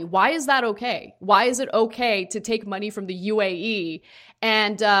foreign money. Why is that okay? Why is it okay to take money from the UAE?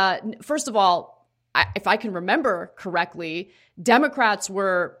 And first of all, if I can remember correctly, Democrats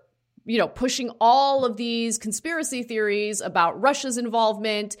were, pushing all of these conspiracy theories about Russia's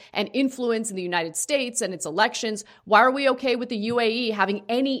involvement and influence in the United States and its elections. Why are we okay with the UAE having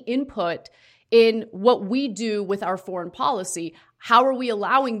any input in what we do with our foreign policy? How are we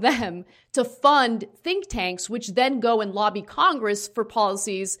allowing them to fund think tanks, which then go and lobby Congress for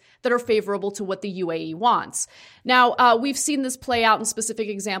policies that are favorable to what the UAE wants? Now, we've seen this play out in specific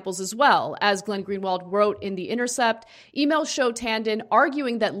examples as well. As Glenn Greenwald wrote in The Intercept, emails show Tanden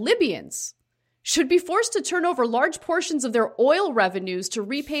arguing that Libyans should be forced to turn over large portions of their oil revenues to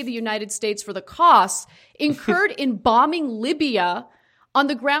repay the United States for the costs incurred in bombing Libya, on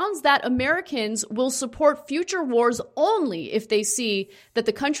the grounds that Americans will support future wars only if they see that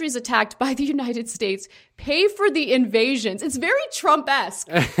the countries attacked by the United States pay for the invasions. It's very Trump-esque.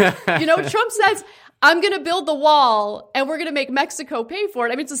 Trump says, I'm going to build the wall and we're going to make Mexico pay for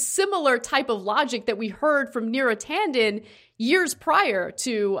it. It's a similar type of logic that we heard from Neera Tanden years prior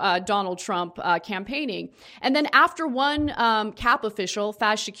to Donald Trump campaigning. And then after one CAP official,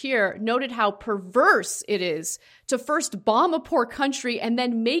 Faz Shakir, noted how perverse it is to first bomb a poor country and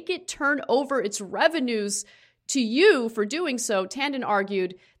then make it turn over its revenues to you for doing so, Tanden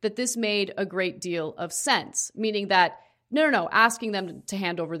argued that this made a great deal of sense, meaning that No, asking them to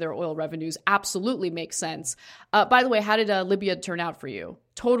hand over their oil revenues absolutely makes sense. By the way, how did Libya turn out for you?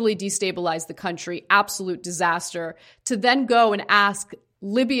 Totally destabilized the country, absolute disaster. To then go and ask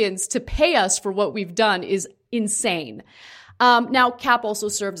Libyans to pay us for what we've done is insane. Now, CAP also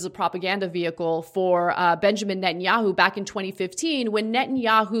served as a propaganda vehicle for Benjamin Netanyahu back in 2015 when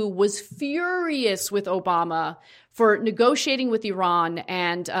Netanyahu was furious with Obama for negotiating with Iran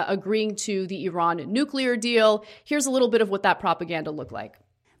and agreeing to the Iran nuclear deal. Here's a little bit of what that propaganda looked like.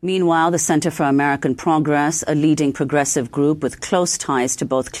 Meanwhile, the Center for American Progress, a leading progressive group with close ties to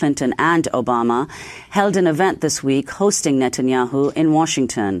both Clinton and Obama, held an event this week hosting Netanyahu in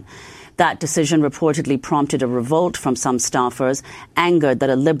Washington. That decision reportedly prompted a revolt from some staffers, angered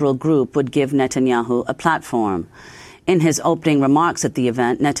that a liberal group would give Netanyahu a platform. In his opening remarks at the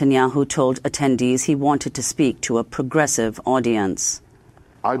event, Netanyahu told attendees he wanted to speak to a progressive audience.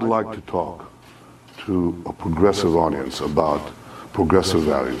 I'd like to talk to a progressive audience about progressive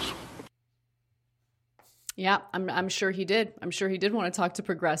values. Yeah, I'm sure he did. I'm sure he did want to talk to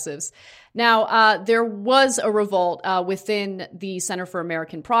progressives. Now, there was a revolt within the Center for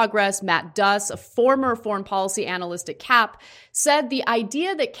American Progress. Matt Duss, a former foreign policy analyst at CAP, said the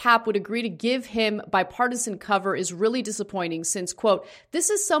idea that CAP would agree to give him bipartisan cover is really disappointing since, quote,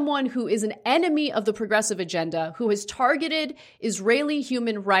 this is someone who is an enemy of the progressive agenda, who has targeted Israeli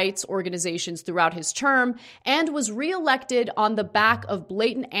human rights organizations throughout his term and was reelected on the back of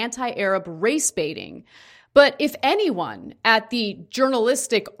blatant anti-Arab race baiting. But if anyone at the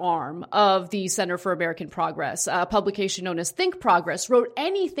journalistic arm of the Center for American Progress, a publication known as Think Progress, wrote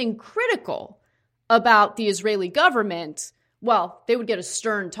anything critical about the Israeli government, well, they would get a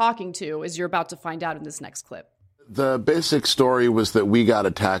stern talking to, as you're about to find out in this next clip. The basic story was that we got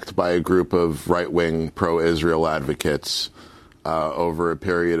attacked by a group of right-wing pro-Israel advocates over a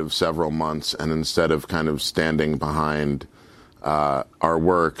period of several months, and instead of kind of standing behind our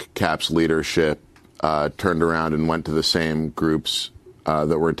work, CAP's leadership turned around and went to the same groups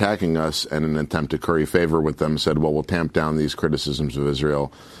that were attacking us, and in an attempt to curry favor with them, said, well, we'll tamp down these criticisms of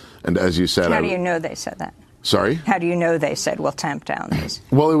Israel. And as you said... How do you know they said that? Sorry? How do you know they said, we'll tamp down these?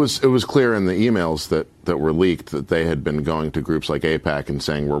 Well, it was clear in the emails that were leaked that they had been going to groups like AIPAC and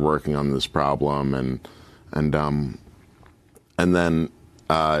saying, we're working on this problem. And then...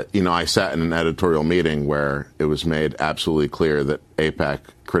 I sat in an editorial meeting where it was made absolutely clear that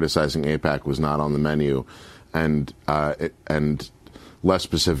criticizing AIPAC was not on the menu, and less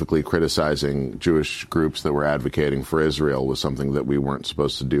specifically criticizing Jewish groups that were advocating for Israel was something that we weren't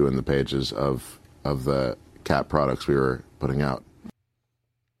supposed to do in the pages of the CAP products we were putting out.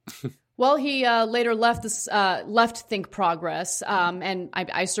 Well, he later left Think Progress, and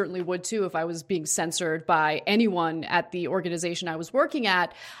I certainly would too if I was being censored by anyone at the organization I was working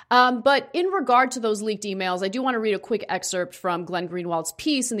at. But in regard to those leaked emails, I do want to read a quick excerpt from Glenn Greenwald's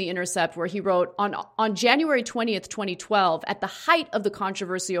piece in The Intercept, where he wrote, on January 20th, 2012, at the height of the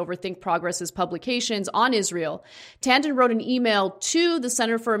controversy over Think Progress's publications on Israel, Tandon wrote an email to the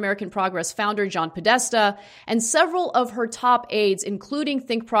Center for American Progress founder John Podesta and several of her top aides, including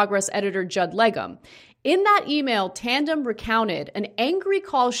Think Progress editor Judd Legum. In that email, Tandon recounted an angry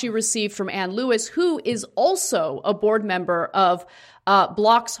call she received from Ann Lewis, who is also a board member of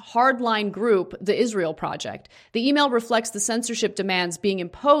Block's hardline group, the Israel Project. The email reflects the censorship demands being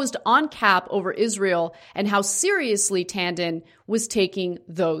imposed on CAP over Israel and how seriously Tandon was taking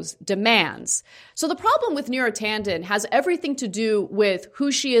those demands. So the problem with Neera Tandon has everything to do with who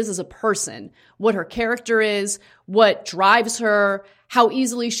she is as a person, what her character is, what drives her, how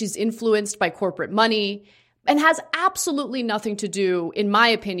easily she's influenced by corporate money, and has absolutely nothing to do, in my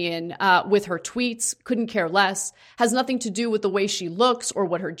opinion, with her tweets. Couldn't care less. Has nothing to do with the way she looks or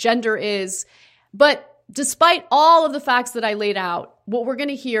what her gender is. But despite all of the facts that I laid out, what we're going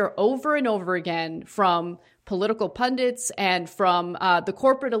to hear over and over again from political pundits and from the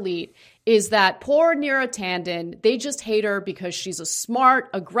corporate elite is that poor Neera Tandon, they just hate her because she's a smart,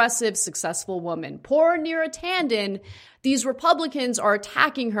 aggressive, successful woman. Poor Neera Tandon, these Republicans are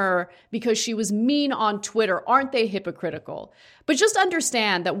attacking her because she was mean on Twitter. Aren't they hypocritical? But just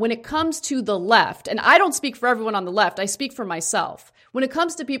understand that when it comes to the left, and I don't speak for everyone on the left, I speak for myself. When it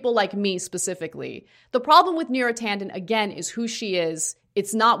comes to people like me specifically, the problem with Neera Tandon, again, is who she is.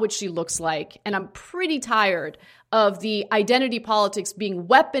 It's not what she looks like. And I'm pretty tired of the identity politics being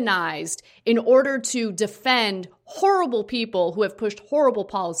weaponized in order to defend horrible people who have pushed horrible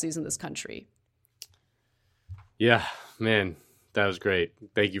policies in this country. Yeah, man, that was great.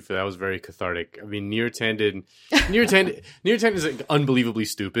 Thank you for that. That was very cathartic. I mean, Neera Tandon is like unbelievably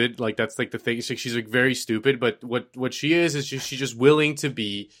stupid. Like that's like the thing. She's like very stupid, but what she is she's just willing to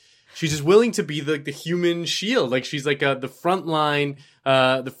be. She's just willing to be the human shield. Like she's like the front line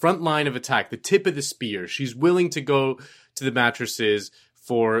of attack, the tip of the spear. She's willing to go to the mattresses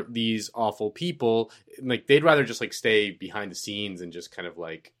for these awful people. Like they'd rather just like stay behind the scenes and just kind of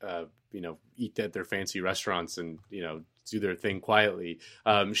like eat at their fancy restaurants and do their thing quietly.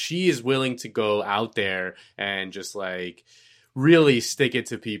 She is willing to go out there and just like really stick it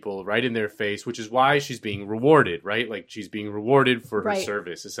to people right in their face, which is why she's being rewarded, right? Like she's being rewarded for her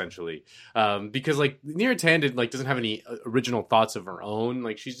service, essentially. Because like Neera Tanden like doesn't have any original thoughts of her own.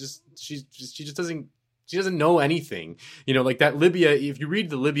 Like she just doesn't know anything, you know, like that Libya. If you read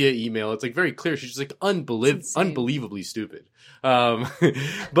the Libya email, it's like very clear. She's just like unbelievably stupid.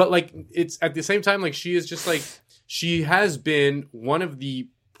 But like it's at the same time, like she is just like, she has been one of the,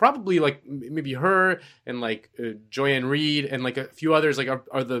 probably like maybe her and like Joyanne Reid and like a few others like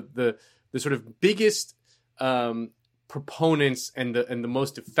are the sort of biggest proponents and the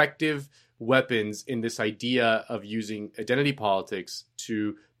most effective weapons in this idea of using identity politics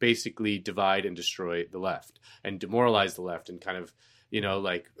to basically divide and destroy the left and demoralize the left and kind of, you know,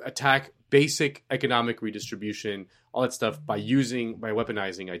 like attack basic economic redistribution, all that stuff by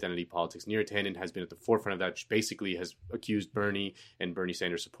weaponizing identity politics. Neera Tanden has been at the forefront of that. She basically has accused Bernie and Bernie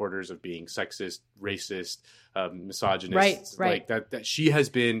Sanders supporters of being sexist, racist, misogynist. Right. Like that she has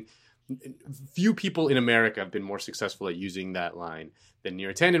been, few people in America have been more successful at using that line than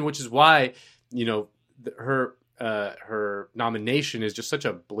Neera Tanden, which is why, you know, her nomination is just such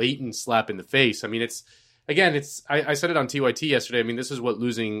a blatant slap in the face. I mean, I said it on TYT yesterday. I mean, this is what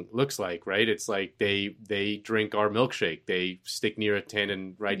losing looks like, right? It's like they drink our milkshake. They stick Neera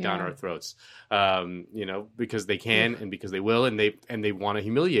Tanden right down our throats, you know, because they can and because they will, and they want to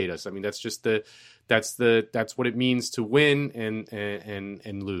humiliate us. I mean, that's what it means to win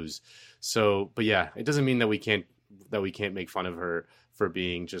and lose. So, but yeah, it doesn't mean that we can't make fun of her for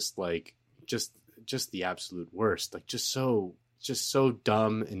being just the absolute worst, like just so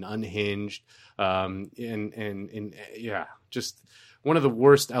dumb and unhinged, and just one of the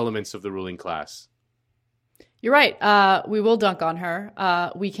worst elements of the ruling class. You're right. We will dunk on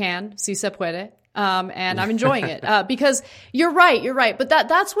her. We can. Si se puede. And I'm enjoying it because you're right. But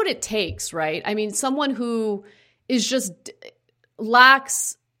that's what it takes, right? I mean, someone who is just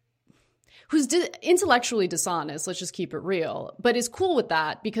who's intellectually dishonest, let's just keep it real, but is cool with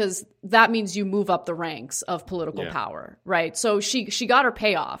that because that means you move up the ranks of political power, right? So she got her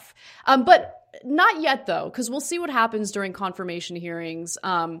payoff. But not yet, though, because we'll see what happens during confirmation hearings.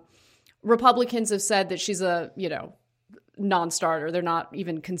 Republicans have said that she's a, you know, non-starter. They're not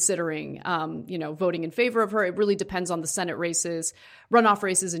even considering, voting in favor of her. It really depends on the Senate races, runoff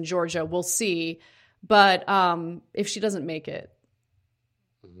races in Georgia. We'll see. But if she doesn't make it,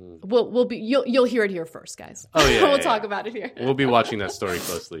 you'll hear it here first, guys. Oh yeah, we'll talk about it here. We'll be watching that story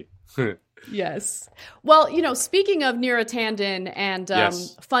closely. Yes. Well, you know, speaking of Neera Tanden and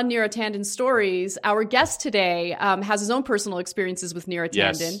fun Neera Tanden stories, our guest today has his own personal experiences with Neera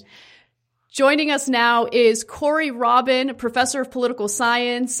Tanden. Yes. Joining us now is Corey Robin, professor of political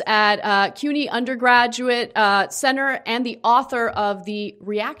science at CUNY Undergraduate Center and the author of The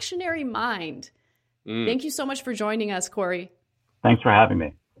Reactionary Mind. Thank you so much for joining us, Corey. Thanks for having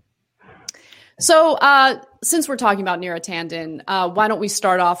me. So since we're talking about Neera Tanden, why don't we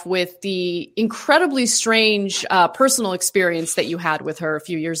start off with the incredibly strange personal experience that you had with her a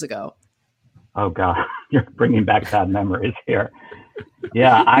few years ago? Oh, God, you're bringing back bad memories here.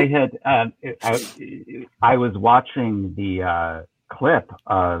 Yeah, I was watching the clip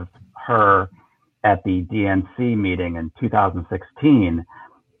of her at the DNC meeting in 2016,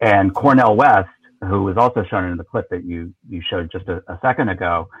 and Cornel West, who was also shown in the clip that you showed just a second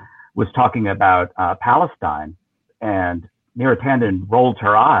ago, was talking about Palestine, and Neera Tanden rolled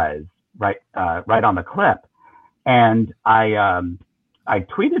her eyes right on the clip, and I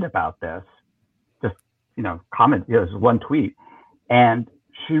tweeted about this, just comment. It was one tweet, and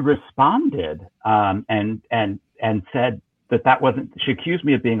she responded and said that wasn't. She accused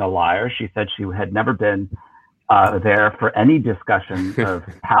me of being a liar. She said she had never been there for any discussion of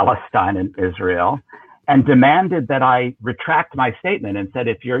Palestine and Israel, and demanded that I retract my statement and said,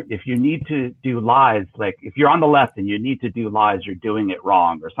 if you need to do lies, like if you're on the left and you need to do lies, you're doing it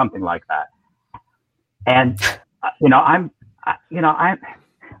wrong, or something like that. And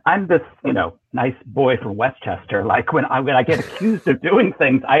I'm this nice boy from Westchester. Like when I get accused of doing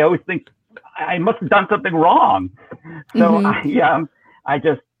things, I always think I must have done something wrong. So I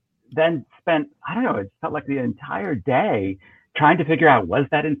just then spent, I don't know, it felt like the entire day trying to figure out, was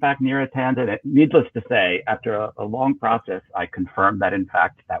that in fact Neera Tanden? Needless to say, after a long process, I confirmed that in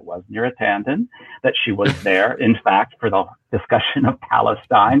fact that was Neera Tanden, that she was there in fact for the discussion of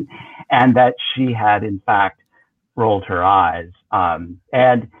Palestine, and that she had in fact rolled her eyes.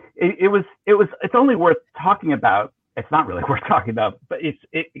 And it's only worth talking about it's not really worth talking about, but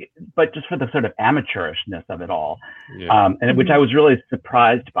but just for the sort of amateurishness of it all, and which I was really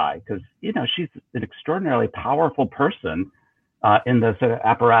surprised by, because she's an extraordinarily powerful person in the sort of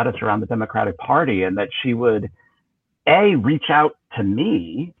apparatus around the Democratic Party, and that she would reach out to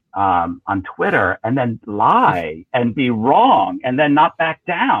me on Twitter and then lie and be wrong and then not back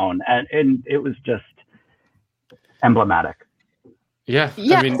down, and it was just emblematic. Yeah.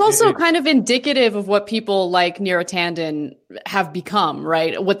 It's also kind of indicative of what people like Neera Tanden have become,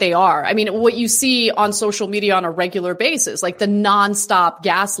 right? What they are. I mean, what you see on social media on a regular basis, like the nonstop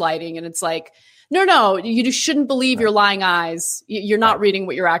gaslighting. And it's like, no, you just shouldn't believe your lying eyes. You're not reading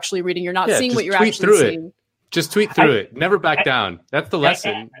what you're actually reading. You're not seeing what you're actually seeing. Just tweet through it. Never back down. That's the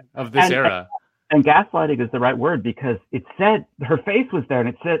lesson of this era. And gaslighting is the right word, because it said her face was there, and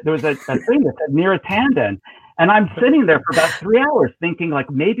it said there was a thing that said Neera Tanden. And I'm sitting there for about 3 hours thinking, like,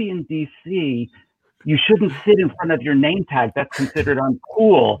 maybe in DC, you shouldn't sit in front of your name tag. That's considered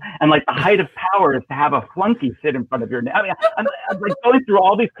uncool. And like the height of power is to have a flunky sit in front of your name. I mean, I'm like going through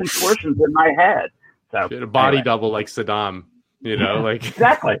all these contortions in my head. So a body double like Saddam, like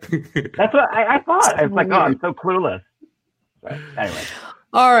exactly. That's what I thought. I was like, oh, I'm so clueless. But anyway.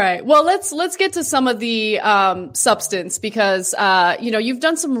 All right. Well, let's get to some of the substance, because you've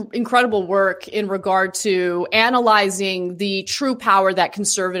done some incredible work in regard to analyzing the true power that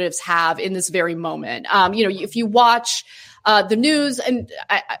conservatives have in this very moment. If you watch the news, and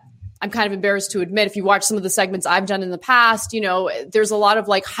I'm kind of embarrassed to admit, if you watch some of the segments I've done in the past, there's a lot of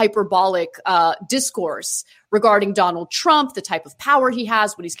like hyperbolic discourse regarding Donald Trump, the type of power he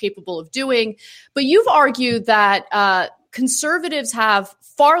has, what he's capable of doing. But you've argued that conservatives have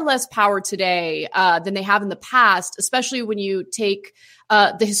far less power today than they have in the past, especially when you take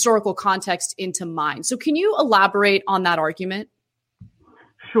the historical context into mind. So can you elaborate on that argument?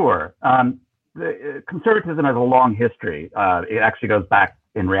 Sure. The conservatism has a long history. It actually goes back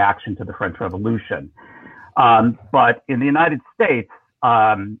in reaction to the French Revolution. But in the United States,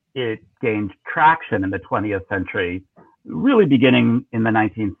 it gained traction in the 20th century, really beginning in the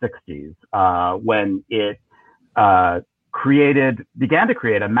 1960s, when it began to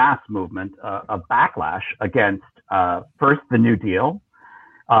create a mass movement of backlash against first the New Deal,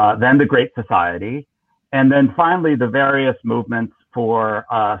 then the Great Society, and then finally the various movements for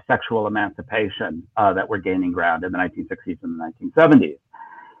sexual emancipation that were gaining ground in the 1960s and the 1970s.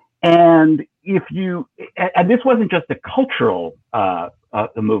 And and this wasn't just a cultural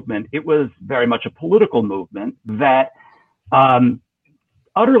movement, it was very much a political movement that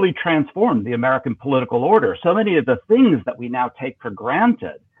utterly transformed the American political order. So many of the things that we now take for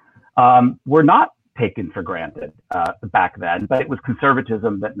granted were not taken for granted back then, but it was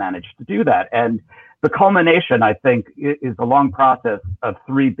conservatism that managed to do that. And the culmination, I think, is a long process of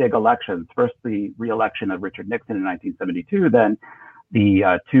three big elections. First, the re-election of Richard Nixon in 1972, then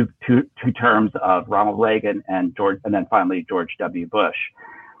the two terms of Ronald Reagan and then finally George W. Bush.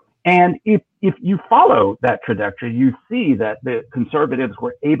 And if you follow that trajectory, you see that the conservatives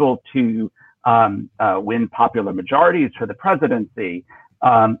were able to win popular majorities for the presidency,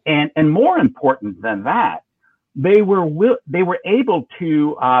 and more important than that, they were able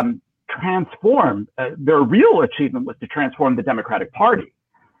to transform. Their real achievement was to transform the Democratic Party.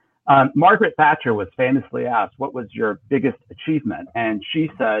 Margaret Thatcher was famously asked, "What was your biggest achievement?" And she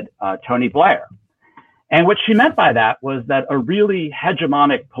said, "Tony Blair." And what she meant by that was that a really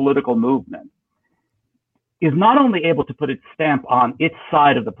hegemonic political movement is not only able to put its stamp on its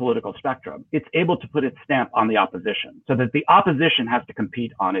side of the political spectrum, it's able to put its stamp on the opposition, so that the opposition has to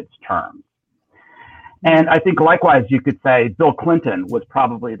compete on its terms. And I think likewise, you could say Bill Clinton was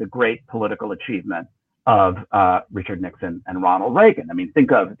probably the great political achievement of Richard Nixon and Ronald Reagan. I mean,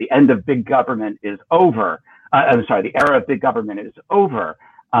 think of the end of big government is over. The era of big government is over.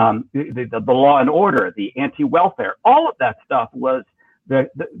 The law and order, the anti-welfare, all of that stuff was the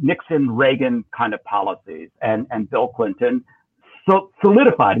Nixon-Reagan kind of policies, and Bill Clinton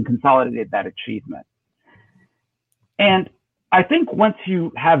solidified and consolidated that achievement. And I think once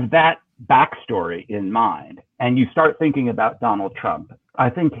you have that backstory in mind and you start thinking about Donald Trump, I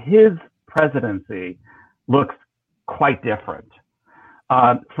think his presidency looks quite different.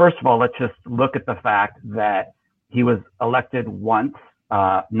 First of all, let's just look at the fact that he was elected once,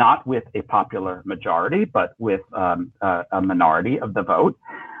 not with a popular majority, but with a minority of the vote.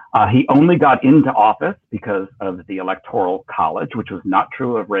 He only got into office because of the Electoral College, which was not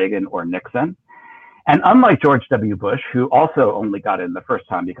true of Reagan or Nixon. And unlike George W. Bush, who also only got in the first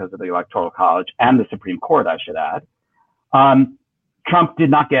time because of the Electoral College and the Supreme Court, I should add, Trump did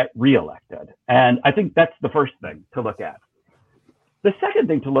not get reelected. And I think that's the first thing to look at. The second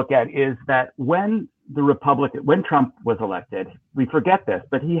thing to look at is that when when Trump was elected, we forget this,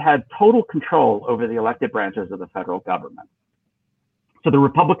 but he had total control over the elected branches of the federal government. So the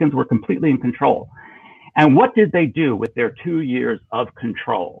Republicans were completely in control. And what did they do with their 2 years of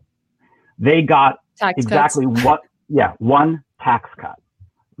control? They got exactly one tax cut.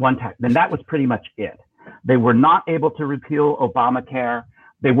 Then that was pretty much it. They were not able to repeal Obamacare.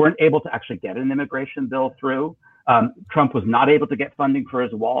 They weren't able to actually get an immigration bill through. Trump was not able to get funding for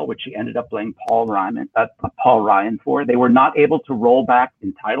his wall, which he ended up blaming Paul Ryan for. They were not able to roll back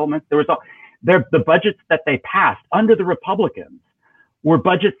entitlements. The budgets that they passed under the Republicans were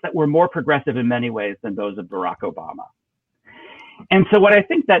budgets that were more progressive in many ways than those of Barack Obama. And so what I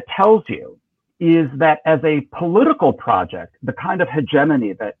think that tells you is that as a political project, the kind of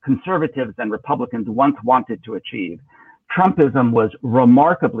hegemony that conservatives and Republicans once wanted to achieve, Trumpism was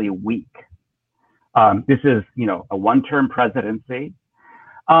remarkably weak. This is, a one-term presidency.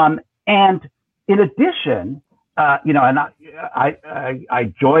 And in addition, and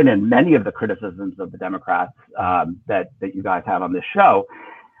I join in many of the criticisms of the Democrats that you guys have on this show.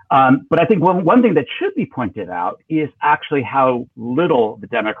 But I think one thing that should be pointed out is actually how little the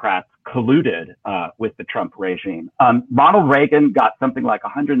Democrats colluded with the Trump regime. Ronald Reagan got something like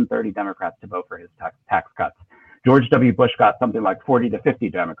 130 Democrats to vote for his tax cuts. George W. Bush got something like 40 to 50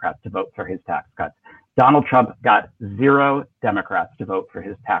 Democrats to vote for his tax cuts. Donald Trump got 0 Democrats to vote for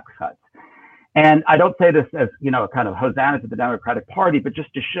his tax cuts. And I don't say this as, a kind of hosanna to the Democratic Party, but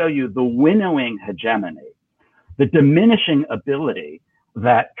just to show you the winnowing hegemony, the diminishing ability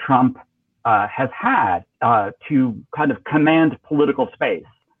that Trump has had to kind of command political space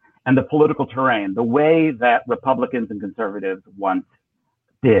and the political terrain, the way that Republicans and conservatives once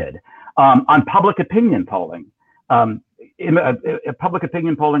did. On public opinion polling, public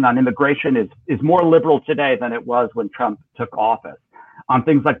opinion polling on immigration is more liberal today than it was when Trump took office. On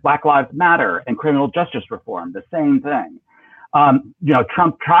things like Black Lives Matter and criminal justice reform, the same thing.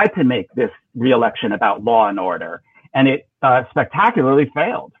 Trump tried to make this re-election about law and order, and it spectacularly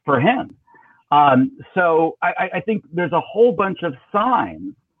failed for him. So I think there's a whole bunch of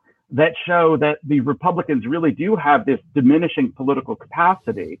signs that show that the Republicans really do have this diminishing political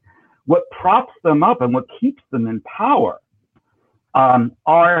capacity. What props them up and what keeps them in power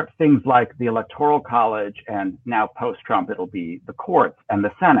are things like the Electoral College, and now post-Trump, it'll be the courts and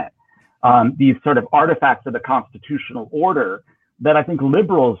the Senate. These sort of artifacts of the constitutional order that I think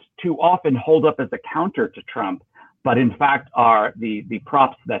liberals too often hold up as a counter to Trump, but in fact are the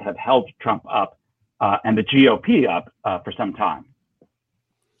props that have held Trump up and the GOP up for some time.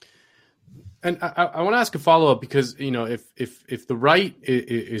 And I want to ask a follow-up because, if the right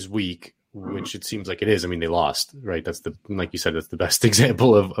is weak, which it seems like it is, I mean, they lost, right? That's like you said, that's the best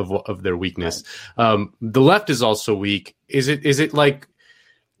example of their weakness. Right. The left is also weak. Is it like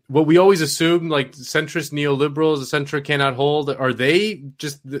what we always assume, like centrist neoliberals, the center cannot hold? Are they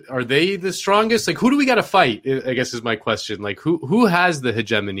the strongest? Like, who do we got to fight? I guess is my question. Like, who has the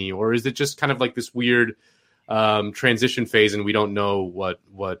hegemony, or is it just kind of like this weird transition phase, and we don't know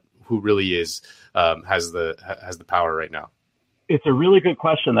who really has the power right now? It's a really good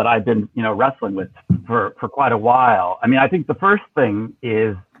question that I've been, wrestling with for quite a while. I mean, I think the first thing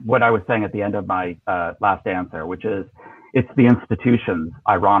is what I was saying at the end of my last answer, which is it's the institutions,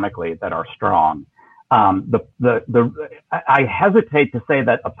 ironically, that are strong. I hesitate to say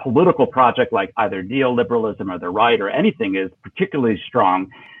that a political project like either neoliberalism or the right or anything is particularly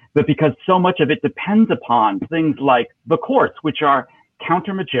strong, but because so much of it depends upon things like the courts, which are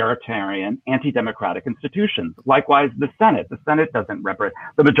counter-majoritarian, anti-democratic institutions. Likewise, the Senate. The Senate doesn't represent,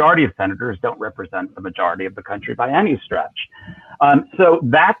 the majority of senators don't represent the majority of the country by any stretch. So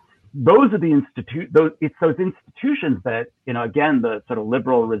those are it's those institutions that, again, the sort of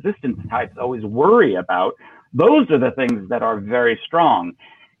liberal resistance types always worry about. Those are the things that are very strong.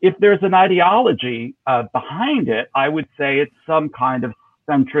 If there's an ideology behind it, I would say it's some kind of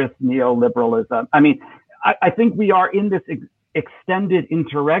centrist neoliberalism. I mean, I think we are in this extended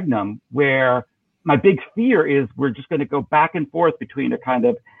interregnum where my big fear is we're just going to go back and forth between a kind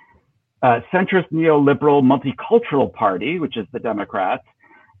of centrist neoliberal multicultural party, which is the Democrats,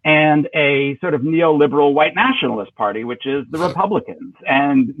 and a sort of neoliberal white nationalist party, which is the Republicans.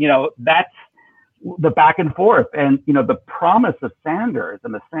 And, that's the back and forth. And, the promise of Sanders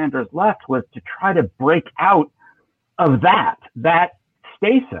and the Sanders left was to try to break out of that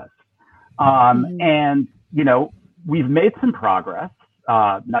stasis. And, we've made some progress,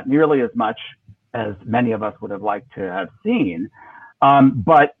 not nearly as much as many of us would have liked to have seen.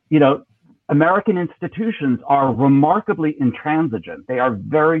 But, American institutions are remarkably intransigent. They are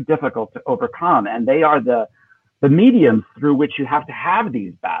very difficult to overcome, and they are the mediums through which you have to have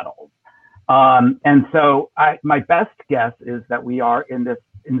these battles. And so my best guess is that we are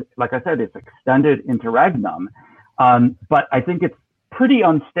like I said, it's extended interregnum. But I think it's pretty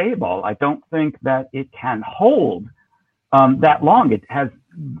unstable. I don't think that it can hold that long. It has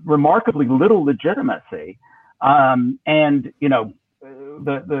remarkably little legitimacy. And, you know,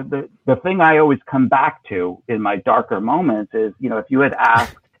 the thing I always come back to in my darker moments is, you know, if you had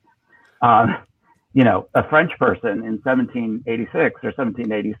asked, you know, a French person in 1786 or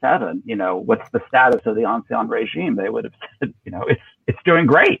 1787, you know, what's the status of the Ancien regime? They would have said, you know, it's doing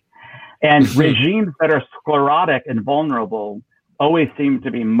great. And regimes that are sclerotic and vulnerable always seem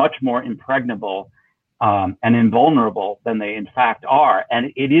to be much more impregnable and invulnerable than they in fact are.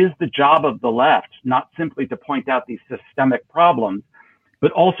 And it is the job of the left not simply to point out these systemic problems,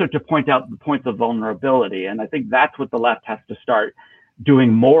 but also to point out the points of vulnerability. And I think that's what the left has to start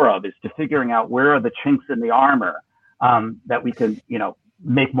doing more of, is to figuring out where are the chinks in the armor that we can, you know,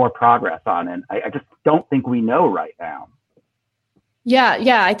 make more progress on. And I just don't think we know right now.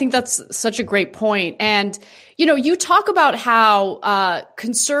 Yeah, I think that's such a great point. And, you know, you talk about how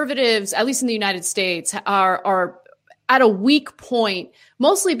conservatives, at least in the United States, are at a weak point,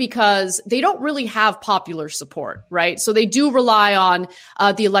 mostly because they don't really have popular support, right? So they do rely on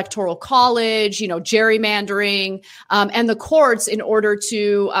the Electoral College, you know, gerrymandering, and the courts in order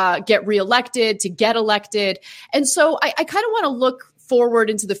to get reelected, to get elected. And so I kind of want to look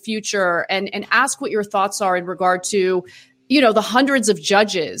forward into the future and ask what your thoughts are in regard to, you know, the hundreds of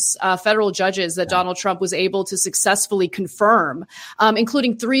judges, federal judges that Donald Trump was able to successfully confirm,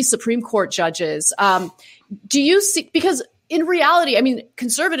 including 3 Supreme Court judges. Do you see, because in reality, I mean,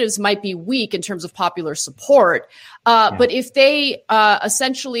 conservatives might be weak in terms of popular support, but if they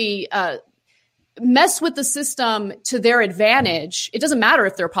essentially mess with the system to their advantage, it doesn't matter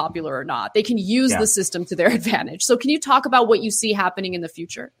if they're popular or not. They can use the system to their advantage. So can you talk about what you see happening in the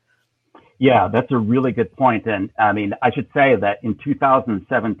future? Yeah, that's a really good point. And I mean, I should say that in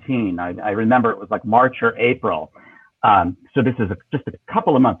 2017, I remember it was like March or April. So this is just a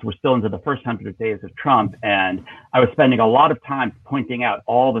couple of months. We're still into the first 100 days of Trump. And I was spending a lot of time pointing out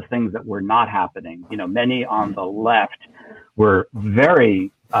all the things that were not happening. You know, many on the left were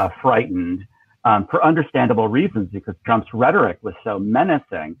very frightened for understandable reasons, because Trump's rhetoric was so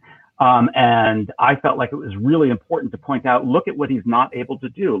menacing. And I felt like it was really important to point out, look at what he's not able to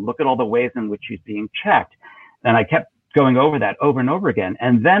do. Look at all the ways in which he's being checked. And I kept going over that over and over again.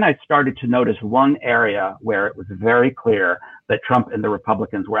 And then I started to notice one area where it was very clear that Trump and the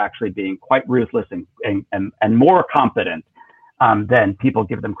Republicans were actually being quite ruthless and more competent than people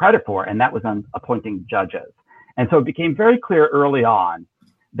give them credit for. And that was on appointing judges. And so it became very clear early on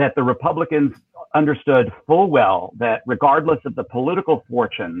that the Republicans understood full well that regardless of the political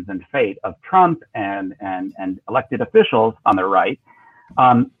fortunes and fate of Trump and elected officials on the right,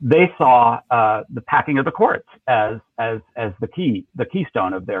 they saw the packing of the courts as the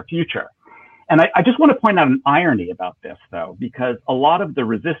keystone of their future. And I just want to point out an irony about this, though, because a lot of the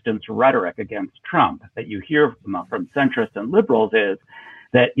resistance rhetoric against Trump that you hear from centrists and liberals is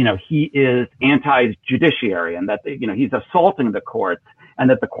that, you know, he is anti-judiciary and that, you know, he's assaulting the courts, and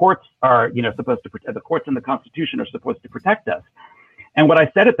that the courts are, you know, supposed to protect, the courts and the Constitution are supposed to protect us. And what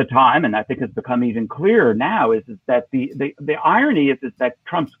I said at the time, and I think has become even clearer now, is that the irony is that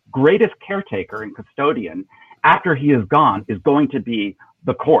Trump's greatest caretaker and custodian after he is gone is going to be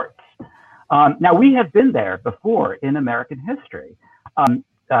the courts. Now, we have been there before in American history,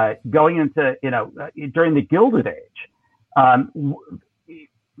 going into, you know, during the Gilded Age,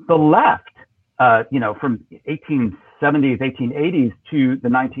 the left, you know, from 1870s, 1880s to the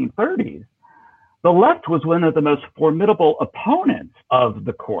 1930s, the left was one of the most formidable opponents of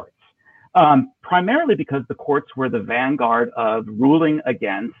the courts, primarily because the courts were the vanguard of ruling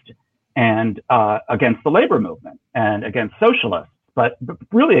against the labor movement and against socialists, but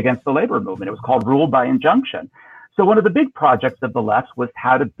really against the labor movement. It was called rule by injunction. So one of the big projects of the left was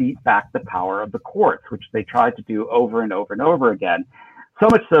how to beat back the power of the courts, which they tried to do over and over and over again. So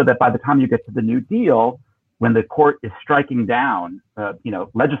much so that by the time you get to the New Deal, when the court is striking down, you know,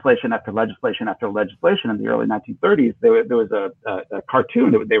 legislation after legislation after legislation in the early 1930s, there was a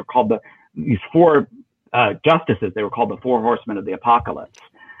cartoon that they were called these 4 justices. They were called the 4 Horsemen of the Apocalypse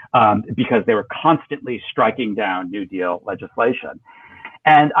because they were constantly striking down New Deal legislation.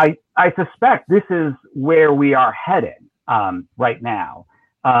 And I suspect this is where we are heading right now.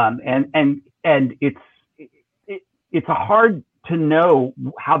 And it's a hard to know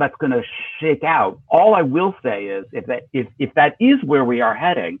how that's going to shake out. All I will say is if that is where we are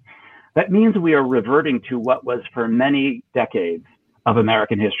heading, that means we are reverting to what was for many decades of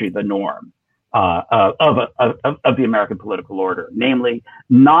American history the norm, of the American political order, namely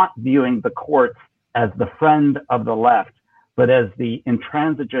not viewing the courts as the friend of the left, but as the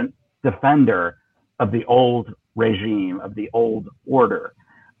intransigent defender of the old regime, of the old order.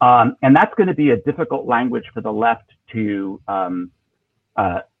 And that's going to be a difficult language for the left to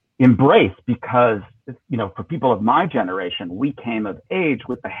embrace because, for people of my generation, we came of age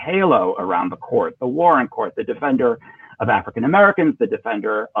with the halo around the court, the Warren Court, the defender of African Americans, the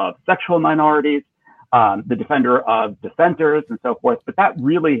defender of sexual minorities, the defender of dissenters and so forth. But that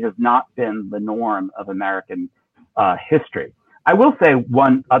really has not been the norm of American history. I will say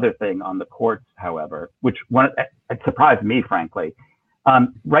one other thing on the courts, however, which it surprised me, frankly.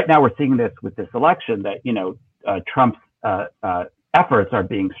 Right now we're seeing this with this election that, Trump's efforts are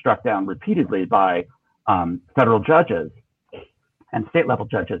being struck down repeatedly by federal judges and state level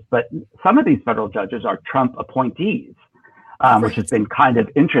judges. But some of these federal judges are Trump appointees, which has been kind of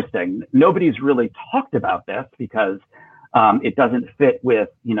interesting. Nobody's really talked about this because it doesn't fit with,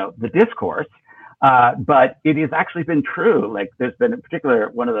 the discourse. But it has actually been true. Like there's been in particular,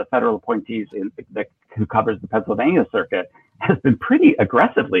 one of the federal appointees who covers the Pennsylvania circuit has been pretty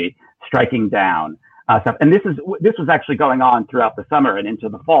aggressively striking down stuff. And this was actually going on throughout the summer and into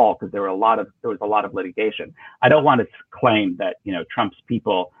the fall because there was a lot of litigation. I don't want to claim that, Trump's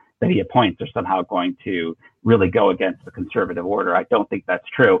people that he appoints are somehow going to really go against the conservative order. I don't think that's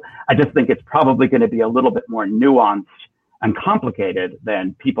true. I just think it's probably going to be a little bit more nuanced and complicated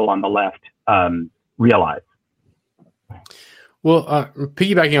than people on the left realize. Well,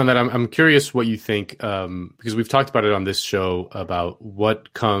 piggybacking on that, I'm curious what you think, because we've talked about it on this show about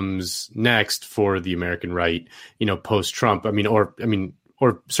what comes next for the American right, post-Trump.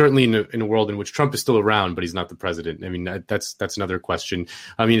 Or certainly in a world in which Trump is still around, but he's not the president. That's another question.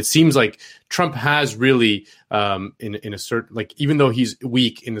 It seems like Trump has really, in a certain, even though he's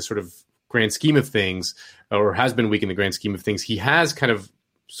weak in the sort of grand scheme of things, or has been weak in the grand scheme of things, he has kind of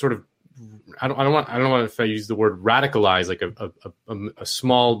sort of, I don't know if I use the word radicalize, like a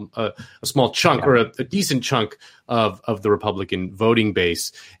small chunk or a decent chunk of the Republican voting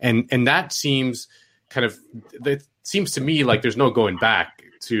base, and that seems it seems to me like there's no going back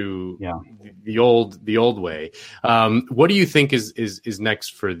to the old way. What do you think is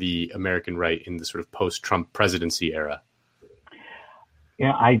next for the American right in the sort of post-Trump presidency era?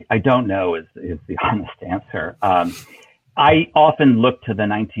 Yeah, I don't know is the honest answer. I often look to the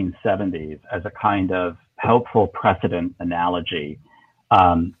 1970s as a kind of helpful precedent analogy,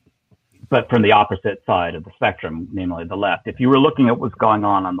 but from the opposite side of the spectrum, namely the left. If you were looking at what was going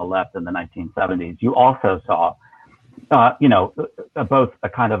on the left in the 1970s, you also saw, both a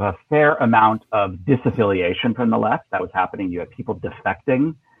kind of a fair amount of disaffiliation from the left that was happening. You had people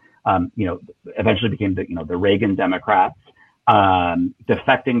defecting, eventually became the Reagan Democrats,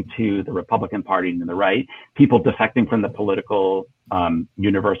 defecting to the Republican Party and the right, people defecting from the political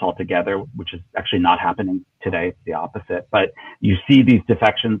universe altogether, which is actually not happening today. It's the opposite. But you see these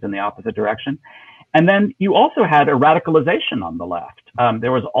defections in the opposite direction. And then you also had a radicalization on the left.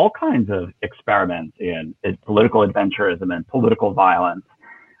 There was all kinds of experiments in political adventurism and political violence.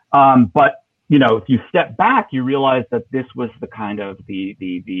 But if you step back, you realize that this was the kind of the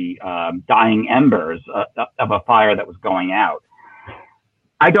dying embers of a fire that was going out.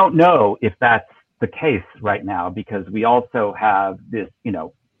 I don't know if that's the case right now, because we also have this,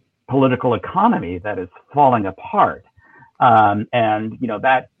 political economy that is falling apart.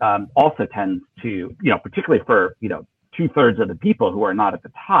 That also tends to, particularly for, 2/3 of the people who are not at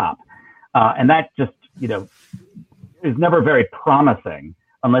the top. And that just, is never very promising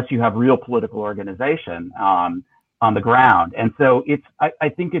unless you have real political organization on the ground. And so I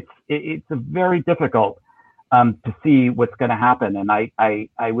think it's a very difficult to see what's going to happen. And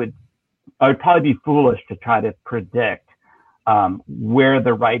I would probably be foolish to try to predict where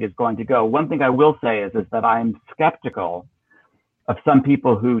the right is going to go. One thing I will say is that I'm skeptical of some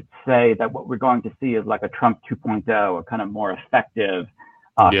people who say that what we're going to see is like a Trump 2.0, a kind of more effective,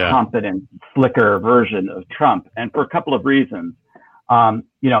 competent, slicker version of Trump. And for a couple of reasons.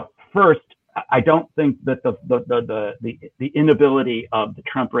 First, I don't think that the inability of the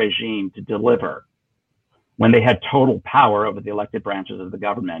Trump regime to deliver when they had total power over the elected branches of the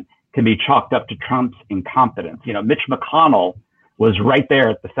government can be chalked up to Trump's incompetence. Mitch McConnell was right there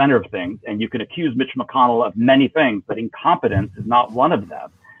at the center of things, and you can accuse Mitch McConnell of many things, but incompetence is not one of them.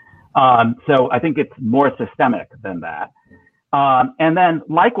 So I think it's more systemic than that. And then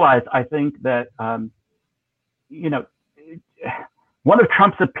likewise, I think that, one of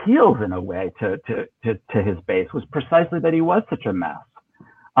Trump's appeals in a way to his base was precisely that he was such a mess,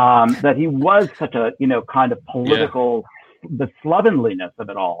 that he was such a, kind of political, the slovenliness of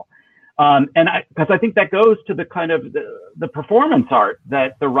it all. Because I think that goes to the kind of the performance art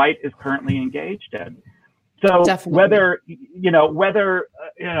that the right is currently engaged in. So definitely.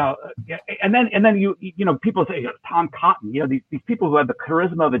 And then people say Tom Cotton, these people who have the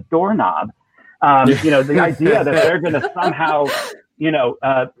charisma of a doorknob, the idea that they're going to somehow,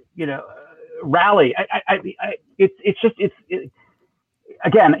 rally.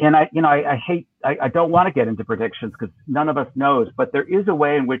 Again, and I don't want to get into predictions because none of us knows, but there is a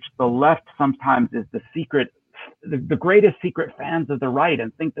way in which the left sometimes is the greatest secret fans of the right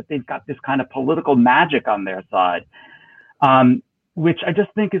and think that they've got this kind of political magic on their side, which I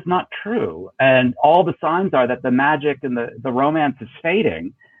just think is not true. And all the signs are that the magic and the romance is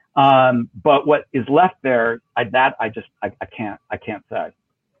fading. But what is left there, I can't say.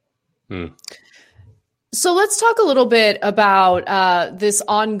 So let's talk a little bit about this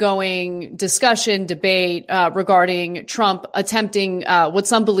ongoing discussion, debate regarding Trump attempting what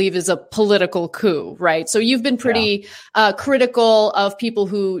some believe is a political coup, right? So you've been pretty critical of people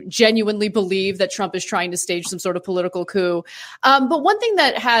who genuinely believe that Trump is trying to stage some sort of political coup. But one thing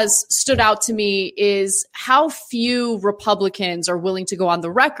that has stood out to me is how few Republicans are willing to go on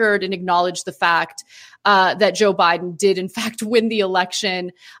the record and acknowledge the fact that Joe Biden did, in fact, win the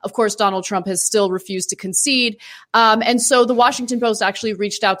election. Of course, Donald Trump has still refused to concede. And so the Washington Post actually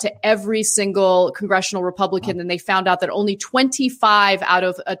reached out to every single congressional Republican, and they found out that only 25 out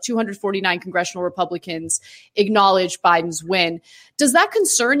of 249 congressional Republicans acknowledged Biden's win. Does that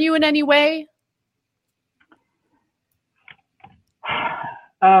concern you in any way?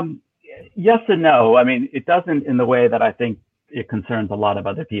 Yes and no. I mean, it doesn't in the way that I think it concerns a lot of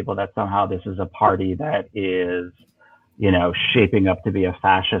other people that somehow this is a party that is, shaping up to be a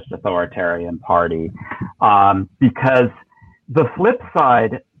fascist authoritarian party. Because the flip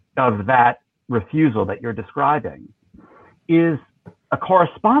side of that refusal that you're describing is a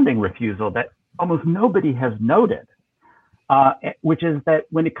corresponding refusal that almost nobody has noted, which is that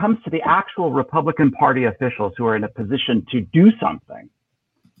when it comes to the actual Republican Party officials who are in a position to do something,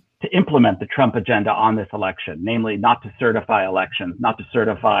 to implement the Trump agenda on this election, namely not to certify elections, not to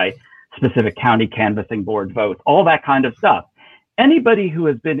certify specific county canvassing board votes, all that kind of stuff.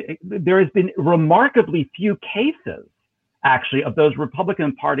 There has been remarkably few cases, actually, of those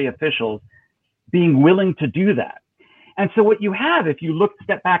Republican Party officials being willing to do that. And so what you have, if you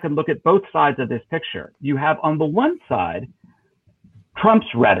step back and look at both sides of this picture, you have on the one side, Trump's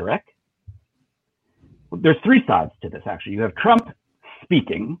rhetoric. There's three sides to this, actually. You have Trump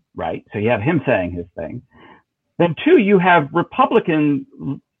speaking, right? So you have him saying his thing. Then two, you have Republican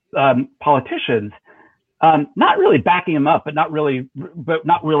politicians not really backing him up, but not really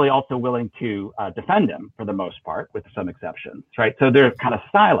also willing to defend him for the most part, with some exceptions, right? So they're kind of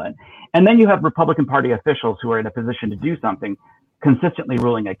silent. And then you have Republican Party officials who are in a position to do something, consistently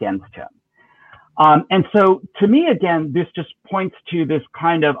ruling against him. And so to me, again, this just points to this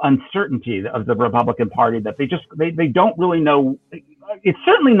kind of uncertainty of the Republican Party that they don't really know. It's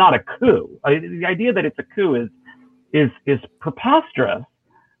certainly not a coup. The idea that it's a coup is preposterous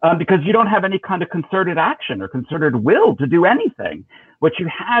because you don't have any kind of concerted action or concerted will to do anything. What you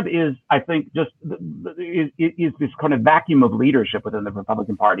have is, I think, just is this kind of vacuum of leadership within the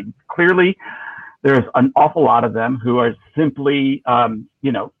Republican Party. Clearly, there's an awful lot of them who are simply,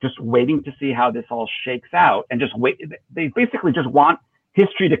 just waiting to see how this all shakes out and just wait. They basically just want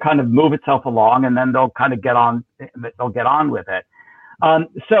history to kind of move itself along, and then they'll kind of get on with it.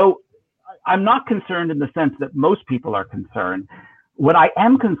 So I'm not concerned in the sense that most people are concerned. What I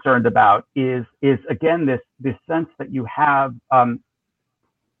am concerned about is again, this sense that you have,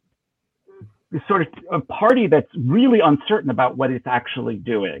 this sort of a party that's really uncertain about what it's actually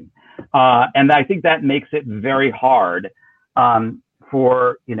doing. And I think that makes it very hard,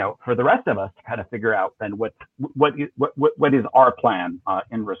 for the rest of us to kind of figure out then what is our plan,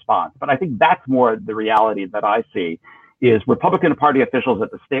 in response. But I think that's more the reality that I see is Republican Party officials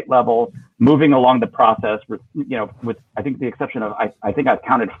at the state level moving along the process with I think the exception of, I think I've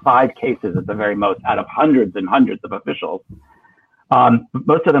counted 5 cases at the very most out of hundreds and hundreds of officials.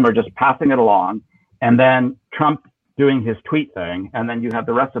 Most of them are just passing it along, and then Trump doing his tweet thing. And then you have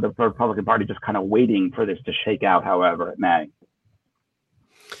the rest of the Republican Party just kind of waiting for this to shake out, however it may.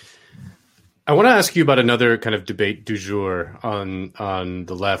 I want to ask you about another kind of debate du jour on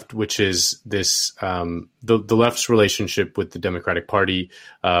the left, which is this the left's relationship with the Democratic Party.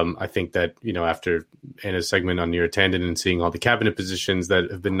 I think that, after Anna's segment on Neera Tanden and seeing all the cabinet positions that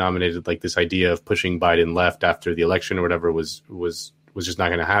have been nominated, like this idea of pushing Biden left after the election or whatever was just not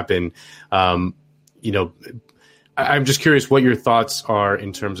going to happen. I'm just curious what your thoughts are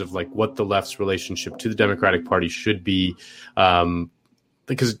in terms of like what the left's relationship to the Democratic Party should be,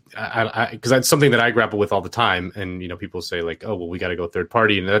 because that's something that I grapple with all the time. And, people say like, oh, well, we got to go third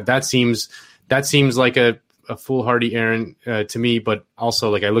party. And that seems like a foolhardy errand to me. But also,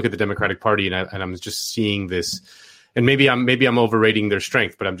 like, I look at the Democratic Party and I'm just seeing this, and maybe I'm overrating their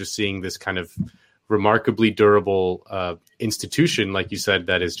strength, but I'm just seeing this kind of remarkably durable institution, like you said,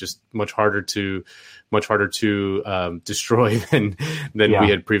 that is just much harder to destroy than we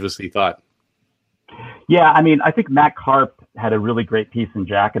had previously thought. Yeah, I mean, I think Matt Karp had a really great piece in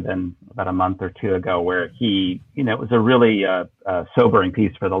Jacobin about a month or two ago where he, it was a really sobering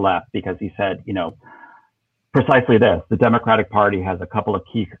piece for the left, because he said, precisely this: the Democratic Party has a couple of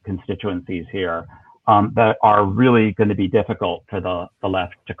key constituencies here that are really going to be difficult for the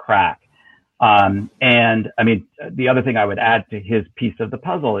left to crack. And I mean, the other thing I would add to his piece of the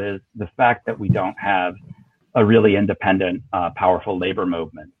puzzle is the fact that we don't have a really independent, powerful labor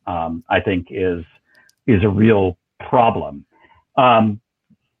movement, I think is a real problem. I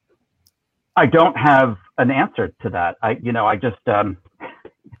don't have an answer to that. I just, I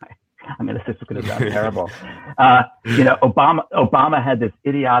mean, this is going to sound terrible. Obama had this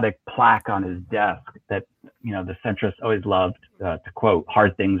idiotic plaque on his desk that, the centrists always loved to quote,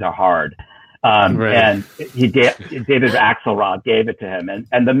 "Hard things are hard." Right. And David Axelrod gave it to him.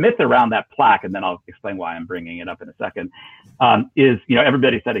 And the myth around that plaque, and then I'll explain why I'm bringing it up in a second, is,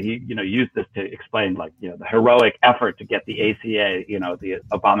 everybody said he, used this to explain, like, the heroic effort to get the ACA, the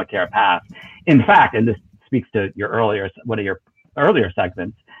Obamacare passed. In fact, and this speaks to one of your earlier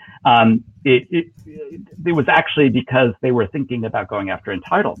segments, it was actually because they were thinking about going after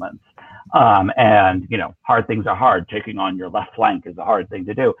entitlements. And hard things are hard. Taking on your left flank is a hard thing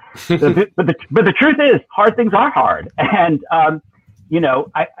to do. But the truth is, hard things are hard. And I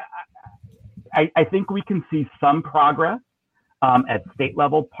think we can see some progress at state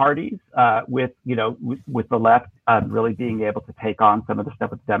level parties with the left really being able to take on some of the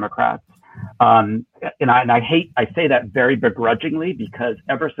stuff with Democrats. And I say that very begrudgingly, because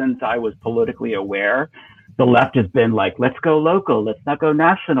ever since I was politically aware, the left has been like, let's go local, let's not go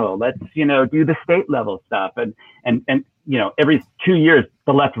national, let's, do the state level stuff. And every 2 years,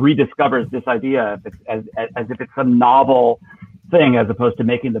 the left rediscovers this idea as if it's some novel thing, as opposed to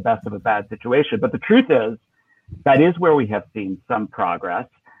making the best of a bad situation. But the truth is, that is where we have seen some progress.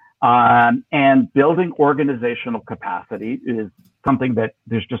 And building organizational capacity is something that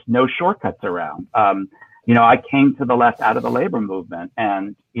there's just no shortcuts around. I came to the left out of the labor movement,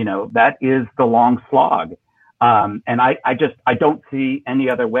 and, that is the long slog. And I don't see any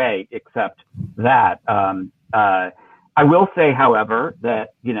other way except that. I will say, however,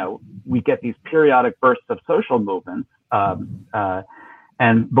 that, we get these periodic bursts of social movements.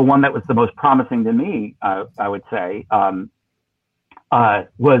 And the one that was the most promising to me, I would say, was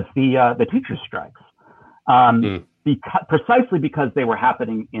the teacher strikes, precisely because they were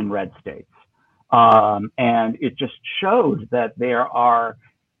happening in red states. And it just showed that there are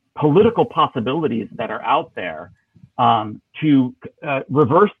political possibilities that are out there to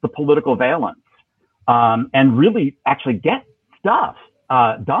reverse the political valence and really actually get stuff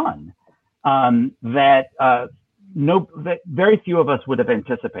done that very few of us would have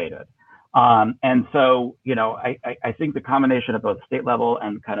anticipated. And so, I think the combination of both state level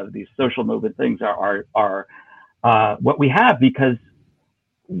and kind of these social movement things are what we have, because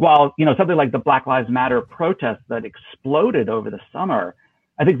while, something like the Black Lives Matter protests that exploded over the summer,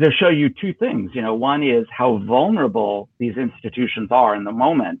 I think they show you two things. One is how vulnerable these institutions are in the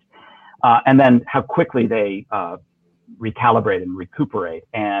moment, and then how quickly they recalibrate and recuperate.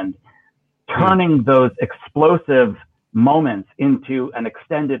 And turning those explosive moments into an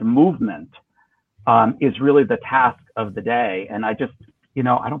extended movement is really the task of the day. And I just,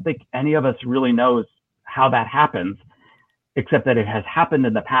 I don't think any of us really knows how that happens, except that it has happened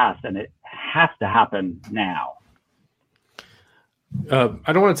in the past and it has to happen now.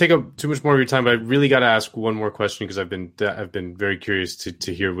 I don't want to take up too much more of your time, but I really got to ask one more question, because I've been very curious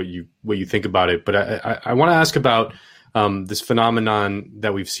to hear what you think about it. But I want to ask about this phenomenon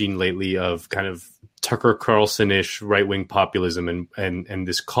that we've seen lately of kind of Tucker Carlson-ish right-wing populism, and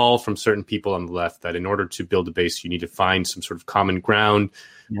this call from certain people on the left that in order to build a base, you need to find some sort of common ground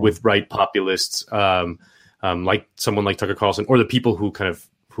with right populists, like someone like Tucker Carlson, or the people who kind of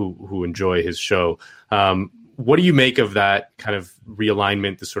who enjoy his show. What do you make of that kind of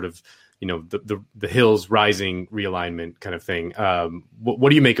realignment, the sort of, the hills rising realignment kind of thing? What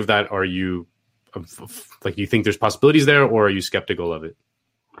do you make of that? Are you you think there's possibilities there, or are you skeptical of it?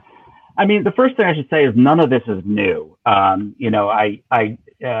 I mean, the first thing I should say is none of this is new.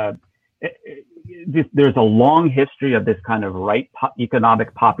 there's a long history of this kind of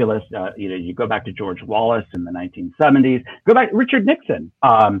economic populist. You go back to George Wallace in the 1970s. Go back, Richard Nixon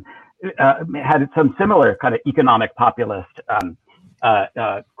had some similar kind of economic populist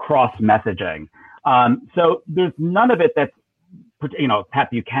cross messaging. So there's none of it that's,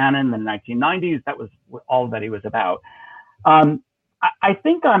 Pat Buchanan in the 1990s. That was all that he was about. I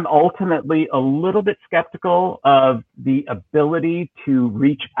think I'm ultimately a little bit skeptical of the ability to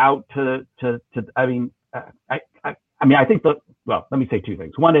reach out to I think let me say two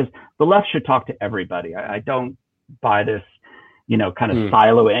things. One is the left should talk to everybody. I don't buy this, kind of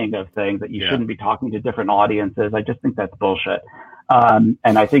siloing of things that you shouldn't be talking to different audiences. I just think that's bullshit. And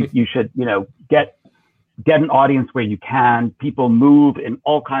I think you should, get an audience where you can. People move in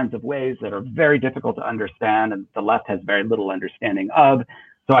all kinds of ways that are very difficult to understand, and the left has very little understanding of.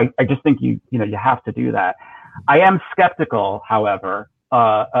 So I just think you have to do that. I am skeptical, however,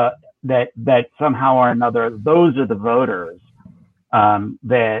 that somehow or another those are the voters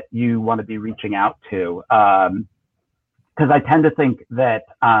that you want to be reaching out to, because I tend to think that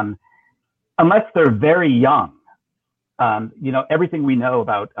unless they're very young. Everything we know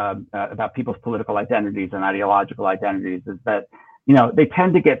about people's political identities and ideological identities is that, they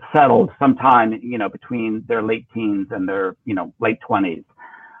tend to get settled sometime, between their late teens and their, late 20s.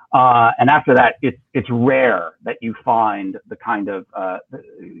 And after that, it's rare that you find the kind of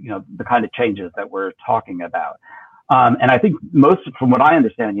changes that we're talking about. And I think from what I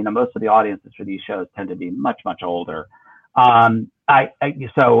understand, most of the audiences for these shows tend to be much, much older. I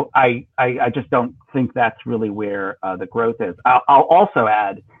just don't think that's really where the growth is. I'll also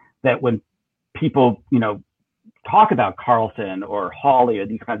add that when people, talk about Carlson or Hawley or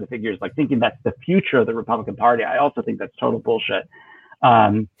these kinds of figures, like thinking that's the future of the Republican Party, I also think that's total bullshit.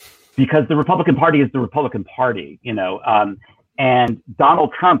 Because the Republican Party is the Republican Party, and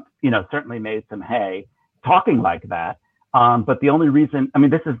Donald Trump, certainly made some hay talking like that. But the only reason,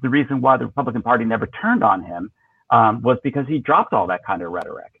 this is the reason why the Republican Party never turned on him. Was because he dropped all that kind of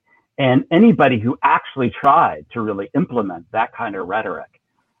rhetoric. And anybody who actually tried to really implement that kind of rhetoric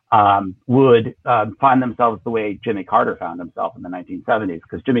would find themselves the way Jimmy Carter found himself in the 1970s,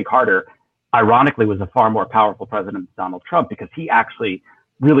 because Jimmy Carter, ironically, was a far more powerful president than Donald Trump, because he actually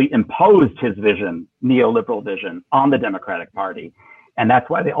really imposed his vision, neoliberal vision, on the Democratic Party. And that's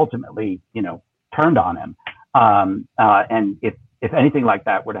why they ultimately, turned on him. And if anything like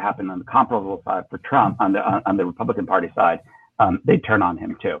that were to happen on the comparable side for Trump, on the Republican Party side, they'd turn on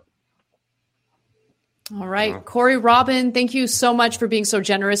him too. All right. Corey Robin, thank you so much for being so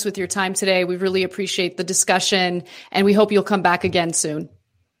generous with your time today. We really appreciate the discussion, and we hope you'll come back again soon.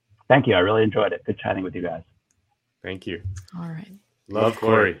 Thank you. I really enjoyed it. Good chatting with you guys. Thank you. All right. Love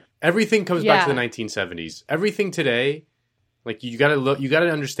Corey. Everything comes back to the 1970s. Everything today, like you got to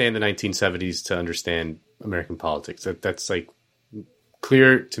understand the 1970s to understand American politics. That's like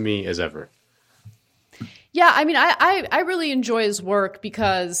clear to me as ever. Yeah, I really enjoy his work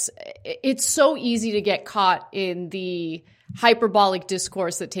because it's so easy to get caught in the hyperbolic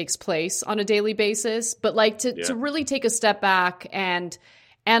discourse that takes place on a daily basis. But to really take a step back and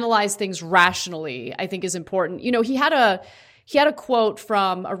analyze things rationally, I think is important. He had a quote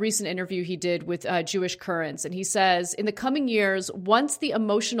from a recent interview he did with Jewish Currents, and he says, "In the coming years, once the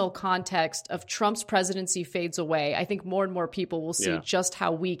emotional context of Trump's presidency fades away, I think more and more people will see just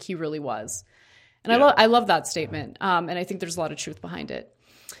how weak he really was." And I love that statement, and I think there's a lot of truth behind it.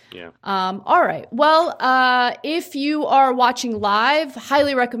 Yeah. All right. Well, if you are watching live,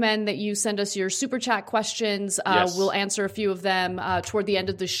 highly recommend that you send us your super chat questions. We'll answer a few of them toward the end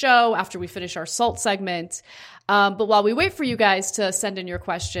of the show after we finish our SALT segment. But while we wait for you guys to send in your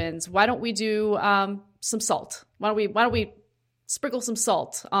questions, why don't we do some SALT? Why don't we sprinkle some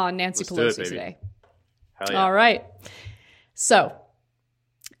salt on Nancy Pelosi today? Hell yeah. All right. So,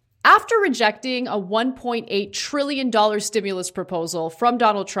 after rejecting a $1.8 trillion stimulus proposal from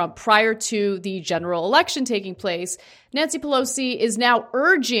Donald Trump prior to the general election taking place, Nancy Pelosi is now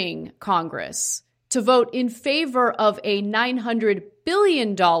urging Congress to vote in favor of a $900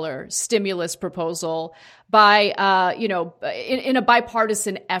 billion stimulus proposal by, in a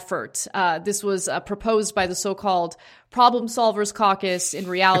bipartisan effort. This was proposed by the so-called Problem Solvers Caucus. In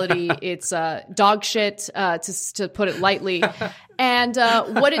reality, it's dog shit, to put it lightly. And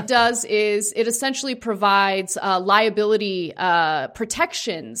what it does is it essentially provides liability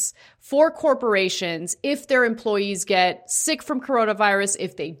protections for corporations if their employees get sick from coronavirus,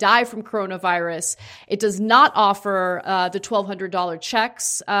 if they die from coronavirus. It does not offer the $1,200 of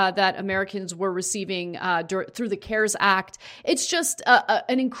checks that Americans were receiving through the CARES Act. It's just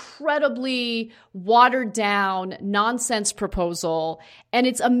an incredibly watered down nonsense proposal. And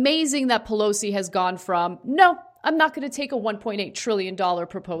it's amazing that Pelosi has gone from, no, I'm not going to take a $1.8 trillion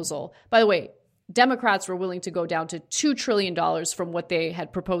proposal. By the way, Democrats were willing to go down to $2 trillion from what they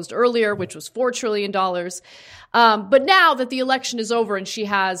had proposed earlier, which was $4 trillion. But now that the election is over and she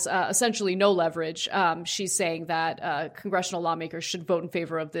has essentially no leverage, she's saying that congressional lawmakers should vote in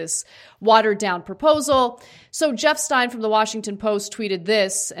favor of this watered down proposal. So Jeff Stein from the Washington Post tweeted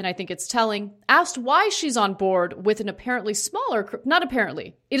this, and I think it's telling, asked why she's on board with an apparently smaller, not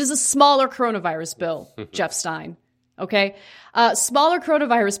apparently, it is a smaller coronavirus bill, Jeff Stein. Okay. Smaller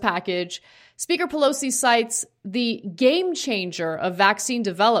coronavirus package. Speaker Pelosi cites the game changer of vaccine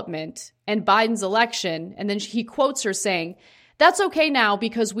development and Biden's election. And then he quotes her saying, that's okay now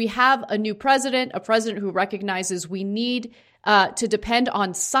because we have a new president, a president who recognizes we need to depend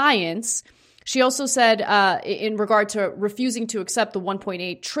on science. She also said in regard to refusing to accept the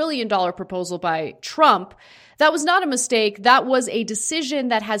 $1.8 trillion proposal by Trump, that was not a mistake. That was a decision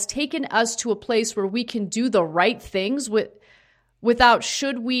that has taken us to a place where we can do the right things without,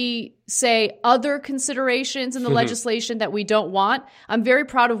 should we say, other considerations in the legislation that we don't want. I'm very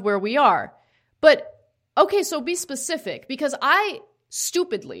proud of where we are. But, okay, so be specific, because I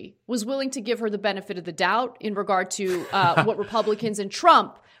stupidly was willing to give her the benefit of the doubt in regard to what Republicans and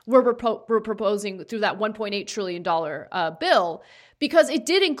Trump were proposing through that $1.8 trillion bill, because it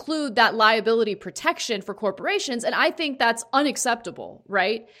did include that liability protection for corporations. And I think that's unacceptable,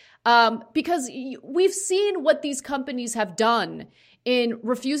 right? Because we've seen what these companies have done in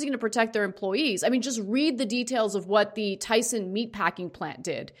refusing to protect their employees. I mean, just read the details of what the Tyson meatpacking plant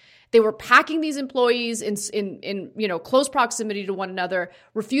did. They were packing these employees in close proximity to one another,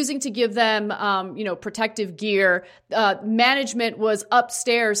 refusing to give them protective gear. Management was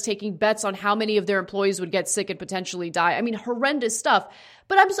upstairs taking bets on how many of their employees would get sick and potentially die. I mean, horrendous stuff.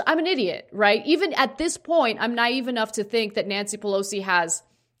 But I'm an idiot, right? Even at this point, I'm naive enough to think that Nancy Pelosi has,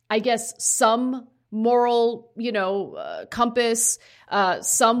 I guess, some moral, compass,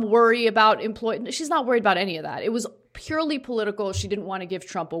 some worry about employee. She's not worried about any of that. It was purely political. She didn't want to give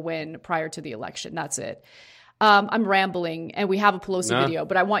Trump a win prior to the election. That's it. I'm rambling, and we have a Pelosi video,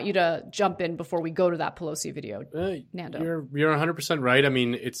 but I want you to jump in before we go to that Pelosi video, Nando. You're 100% right. I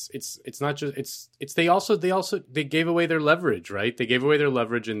mean, it's not just they gave away their leverage, right? They gave away their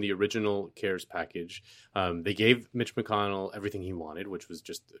leverage in the original CARES package. They gave Mitch McConnell everything he wanted, which was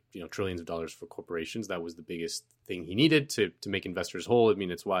just trillions of dollars for corporations. That was the biggest thing he needed to make investors whole. I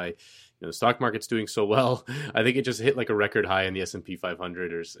mean, it's why the stock market's doing so well. I think it just hit like a record high in the S&P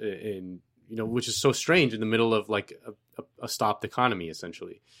 500 which is so strange in the middle of like a stopped economy,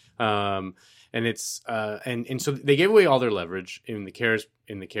 essentially. And so they gave away all their leverage in the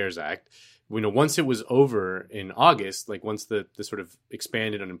CARES Act. Once it was over in August, like once the sort of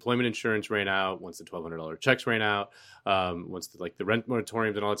expanded unemployment insurance ran out, once the $1,200 checks ran out, once the rent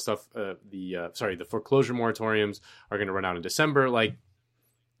moratoriums and all that stuff, the foreclosure moratoriums are going to run out in December. Like,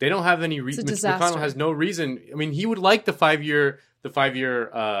 they don't have any reason. Mitch McConnell has no reason. I mean, he would like the five year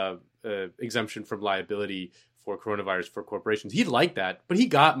exemption from liability for coronavirus for corporations. He'd like that, but he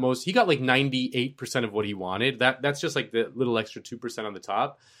got like 98% of what he wanted. That's just like the little extra 2% on the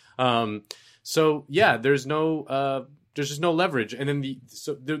top. So yeah, there's just no leverage. And then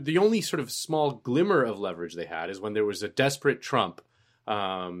the only sort of small glimmer of leverage they had is when there was a desperate Trump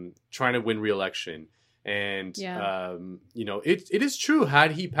trying to win re-election. And it is true,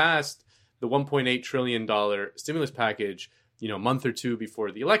 had he passed the $1.8 trillion stimulus package a month or two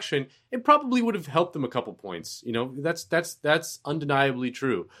before the election, it probably would have helped them a couple points. That's undeniably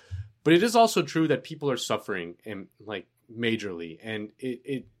true. But it is also true that people are suffering, and like majorly. And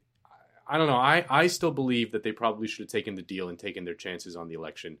I don't know. I still believe that they probably should have taken the deal and taken their chances on the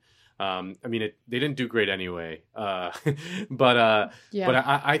election. I mean, they didn't do great anyway. But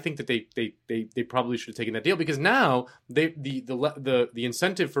I think that they probably should have taken that deal, because now the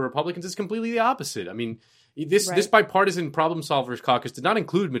incentive for Republicans is completely the opposite. I mean, this bipartisan problem solvers caucus did not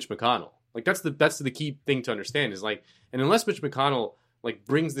include Mitch McConnell. Like, that's the key thing to understand is like, and unless Mitch McConnell like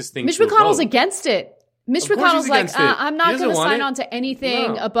brings this thing, Mitch McConnell's against it. Mitch McConnell's like, I'm not going to sign on to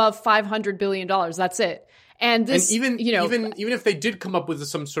anything above $500 billion. That's it. And this, even if they did come up with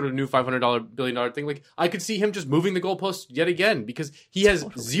some sort of new $500 billion thing, like, I could see him just moving the goalpost yet again, because he has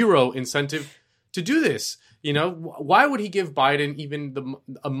zero incentive to do this. Why would he give Biden even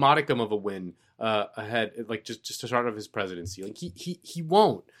a modicum of a win ahead, like just to start off his presidency? Like, he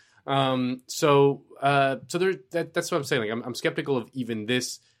won't. So that's what I'm saying. Like, I'm skeptical of even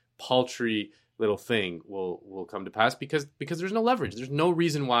this paltry little thing will come to pass because there's no leverage. There's no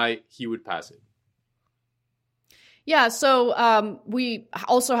reason why he would pass it. Yeah, so we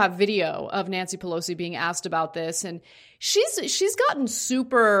also have video of Nancy Pelosi being asked about this, and she's gotten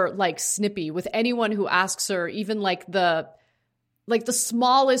super like snippy with anyone who asks her, even like the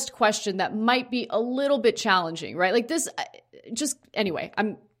smallest question that might be a little bit challenging, right? Like this. Just anyway,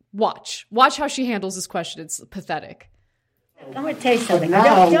 watch how she handles this question. It's pathetic. I'm going to tell you something.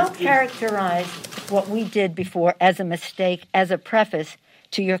 Don't characterize what we did before as a mistake, as a preface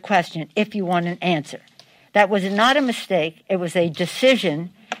to your question, if you want an answer. That was not a mistake. It was a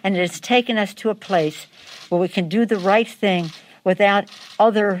decision, and it has taken us to a place where we can do the right thing without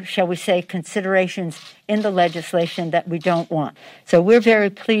other, shall we say, considerations in the legislation that we don't want. So we're very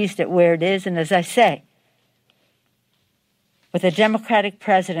pleased at where it is, and as I say, with a Democratic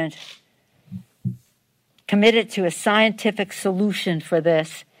president committed to a scientific solution for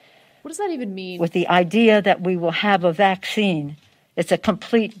this. What does that even mean? With the idea that we will have a vaccine, it's a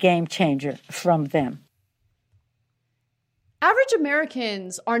complete game changer from them. Average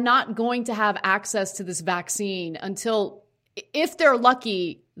Americans are not going to have access to this vaccine until, if they're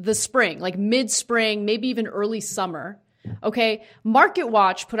lucky, the spring, like mid-spring, maybe even early summer. Okay.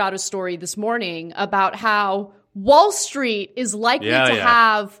 MarketWatch put out a story this morning about how Wall Street is likely to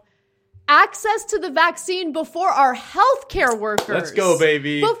have access to the vaccine before our healthcare workers. Let's go,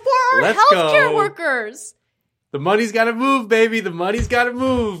 baby. Before our healthcare workers. The money's got to move, baby. The money's got to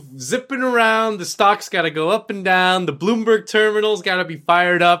move. Zipping around. The stock's got to go up and down. The Bloomberg terminal's got to be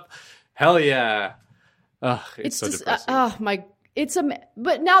fired up. Hell yeah. Ugh, it's so just, depressing.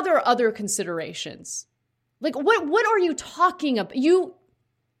 But now there are other considerations. Like, what are you talking about?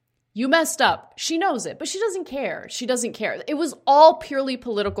 You messed up. She knows it, but she doesn't care. She doesn't care. It was all purely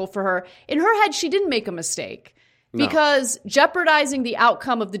political for her. In her head, she didn't make a mistake because jeopardizing the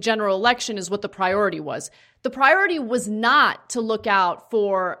outcome of the general election is what the priority was. The priority was not to look out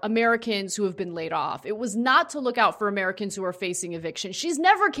for Americans who have been laid off. It was not to look out for Americans who are facing eviction. She's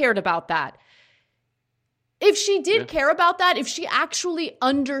never cared about that. If she did care about that, if she actually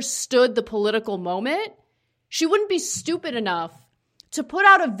understood the political moment, she wouldn't be stupid enough to put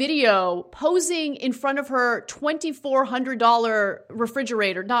out a video posing in front of her $2,400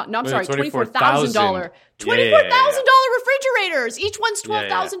 refrigerator. $24,000 refrigerators. Each one's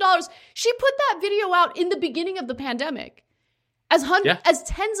 $12,000. She put that video out in the beginning of the pandemic as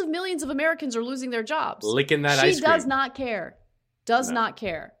tens of millions of Americans are losing their jobs. Licking that ice cream. She does not care. Not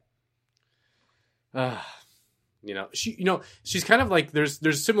care. She's kind of like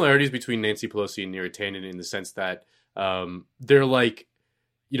there's similarities between Nancy Pelosi and Neera Tanden in the sense that they're like,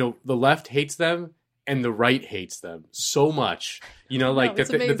 the left hates them and the right hates them so much,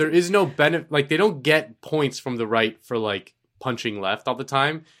 that there is no benefit. Like they don't get points from the right for like punching left all the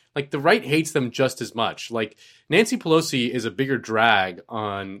time. Like the right hates them just as much. Like Nancy Pelosi is a bigger drag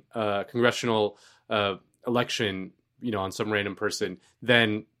on congressional election, on some random person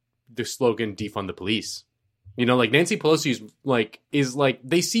than the slogan defund the police. Like Nancy Pelosi is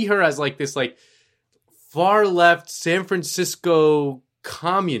they see her as like this like far left San Francisco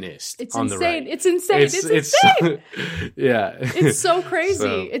communist. It's on insane. The right. It's insane. It's insane. Yeah. It's so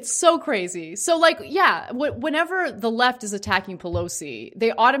crazy. It's so crazy. So whenever the left is attacking Pelosi,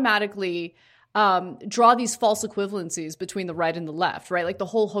 they automatically draw these false equivalencies between the right and the left, right? Like the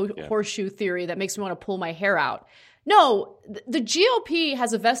whole horseshoe theory that makes me want to pull my hair out. No, the GOP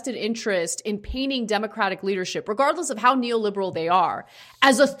has a vested interest in painting Democratic leadership, regardless of how neoliberal they are,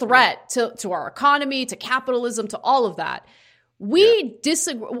 as a threat to our economy, to capitalism, to all of that. We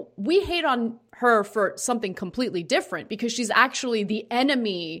disagree. We hate on her for something completely different because she's actually the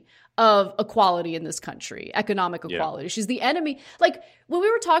enemy of equality in this country, economic equality. She's the enemy. Like when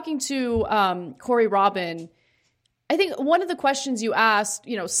we were talking to Corey Robin, I think one of the questions you asked,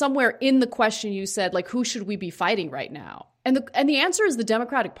 somewhere in the question you said, like, who should we be fighting right now? And the answer is the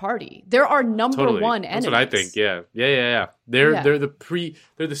Democratic Party. They're our number one enemy. That's what I think. Yeah. They're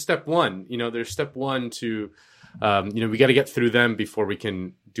the step one. They're step one to, we got to get through them before we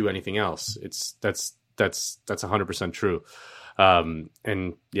can do anything else. That's 100% true.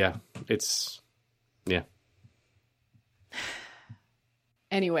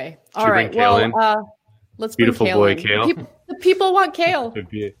 Anyway, all right. Well, let's beautiful bring boy in. Kale. The people want Kale.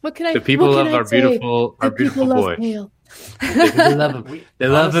 What can I? The people love our beautiful boy. Kale. They love him. They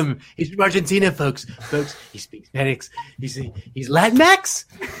love him. He's from Argentina, folks. He speaks Spanish. He's Latinx.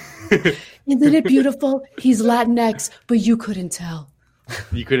 Isn't it beautiful? He's Latinx, but you couldn't tell.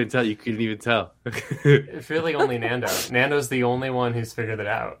 You couldn't tell. You couldn't even tell. I feel like only Nando. Nando's the only one who's figured it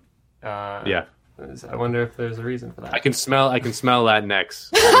out. I wonder if there's a reason for that. I can smell Latinx. I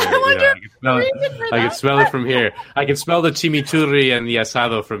can smell it from here. I can smell the chimichurri and the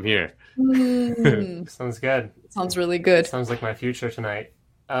asado from here. Sounds good. Sounds really good. Sounds like my future tonight.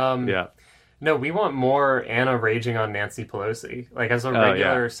 No, we want more Anna raging on Nancy Pelosi, like as a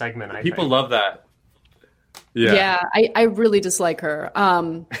regular segment. People love that. Yeah, I really dislike her.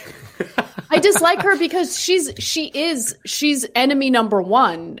 I dislike her because she's enemy number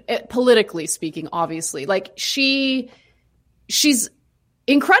one, politically speaking, obviously. Like she's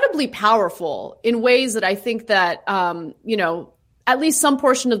incredibly powerful in ways that I think that, at least some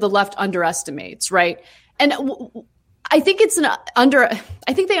portion of the left underestimates, right? And I think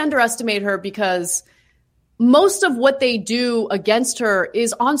I think they underestimate her because most of what they do against her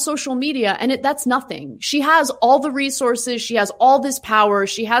is on social media, and that's nothing. She has all the resources. She has all this power.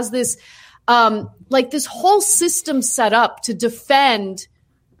 She has this, this whole system set up to defend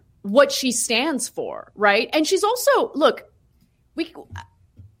what she stands for, right? And she's also, look,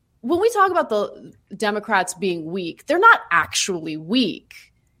 when we talk about the Democrats being weak, they're not actually weak.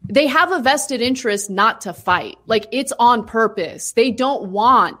 They have a vested interest not to fight. Like, it's on purpose. They don't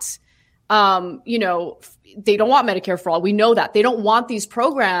want, they don't want Medicare for all. We know that. They don't want these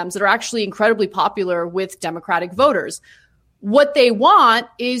programs that are actually incredibly popular with Democratic voters. What they want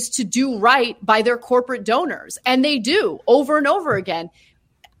is to do right by their corporate donors. And they do over and over again.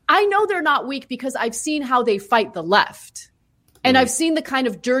 I know they're not weak because I've seen how they fight the left. And I've seen the kind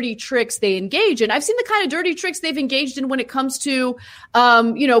of dirty tricks they engage in. I've seen the kind of dirty tricks they've engaged in when it comes to,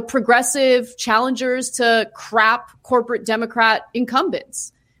 progressive challengers to crap corporate Democrat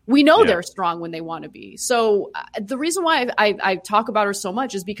incumbents. We know they're strong when they want to be. So the reason why I talk about her so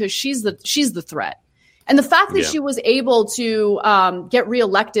much is because she's the threat. And the fact that she was able to get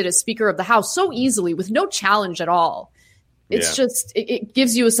reelected as Speaker of the House so easily with no challenge at all, it's just it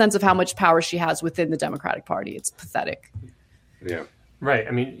gives you a sense of how much power she has within the Democratic Party. It's pathetic. Yeah. Right.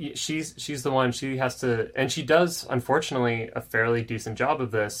 I mean, she's the one. She has to, and she does, unfortunately, a fairly decent job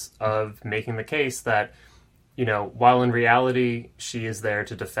of this, of making the case that, while in reality she is there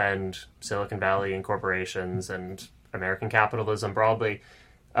to defend Silicon Valley and corporations and American capitalism broadly,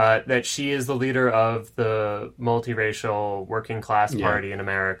 that she is the leader of the multiracial working class party in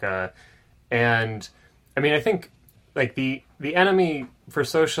America. And I mean, I think like the enemy for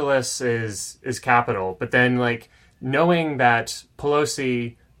socialists is capital, but then knowing that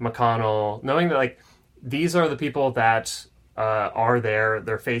Pelosi, McConnell, knowing that these are the people that are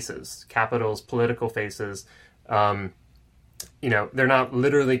their faces, Capitol's political faces. They're not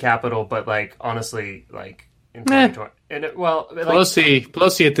literally capital, but honestly, in 2020. And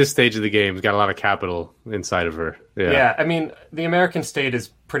Pelosi at this stage of the game has got a lot of capital inside of her. Yeah, I mean, the American state is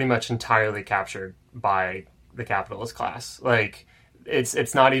pretty much entirely captured by the capitalist class.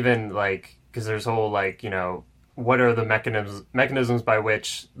 It's not even because there's whole what are the mechanisms by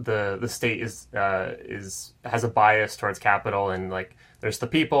which the state has a bias towards capital, and there's the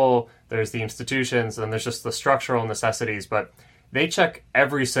people, there's the institutions, and there's just the structural necessities, but they check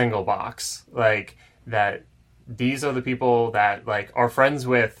every single box that these are the people that are friends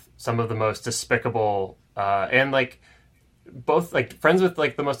with some of the most despicable and both friends with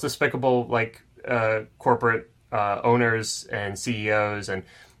the most despicable corporate owners and CEOs, and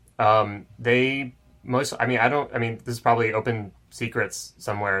this is probably open secrets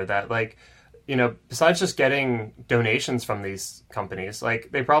somewhere that besides just getting donations from these companies,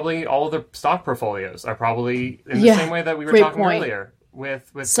 they probably, all of their stock portfolios are probably in the same way that we were talking earlier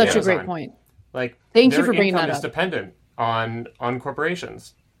with such Amazon. A great point. Thank you for bringing that up. Their income is dependent on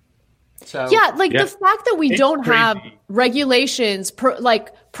corporations. So the fact that we don't have regulations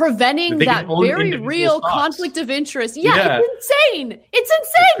preventing that very real conflict of interest. It's insane. It's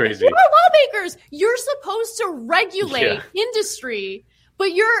insane. Crazy. You're lawmakers. You're supposed to regulate industry,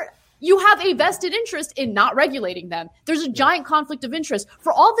 but you have a vested interest in not regulating them. There's a giant conflict of interest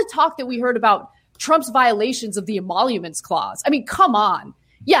for all the talk that we heard about Trump's violations of the emoluments clause. I mean, come on.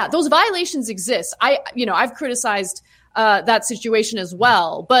 Yeah, those violations exist. I've criticized that situation as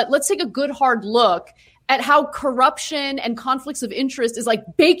well. But let's take a good hard look at how corruption and conflicts of interest is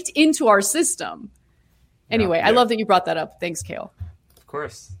baked into our system. Anyway, I love that you brought that up. Thanks, Kale. Of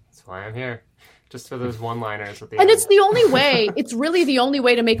course. That's why I'm here. Just for those one-liners at the end. And it's the only way, it's really the only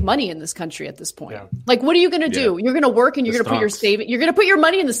way to make money in this country at this point. Yeah. What are you going to do? You're going to work and you're going to put your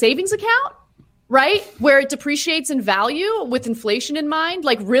money in the savings account, right? Where it depreciates in value with inflation in mind?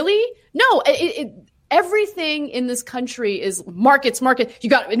 Really? No, everything in this country is market. You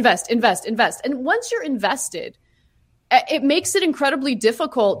got to invest. And once you're invested, it makes it incredibly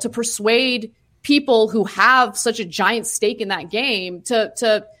difficult to persuade people who have such a giant stake in that game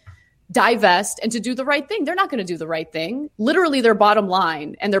to divest and to do the right thing. They're not going to do the right thing. Literally their bottom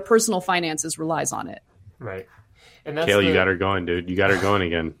line and their personal finances relies on it. Right. And that's Kale, you got her going, dude. You got her going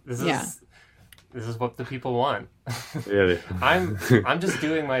again. This is what the people want. Yeah. I'm just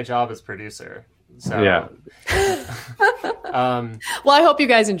doing my job as producer. So yeah. Well, I hope you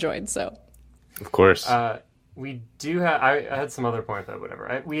guys enjoyed. So, of course, we do have. I had some other point, but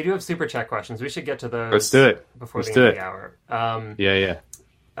whatever. We do have super chat questions. We should get to those. Let's do it before the end of the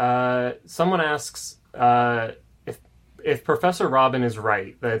hour. Someone asks if Professor Robin is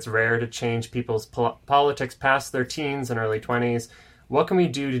right that it's rare to change people's politics past their teens and early 20s. What can we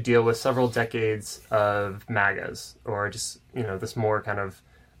do to deal with several decades of MAGAs, or just this more kind of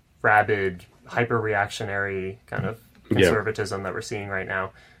rabid, hyper-reactionary kind of conservatism that we're seeing right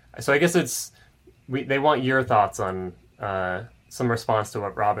now? So I guess they want your thoughts on some response to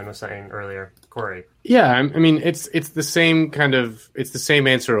what Robin was saying earlier. Corey. Yeah, I mean it's the same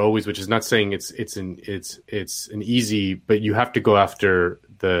answer always, which is not saying it's an easy, but you have to go after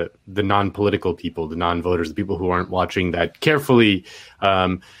the non-political people, the non-voters, the people who aren't watching that carefully.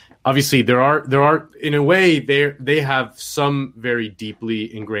 Obviously, there are in a way they have some very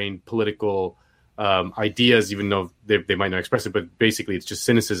deeply ingrained political ideas, even though they might not express it. But basically, it's just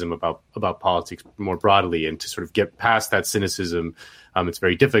cynicism about politics more broadly, and to sort of get past that cynicism, it's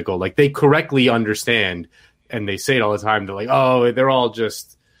very difficult. Like, they correctly understand, and they say it all the time. They're like, oh, they're all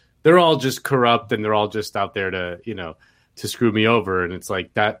just corrupt, and they're all just out there to screw me over. And it's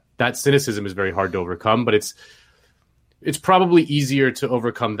like that cynicism is very hard to overcome, but it's probably easier to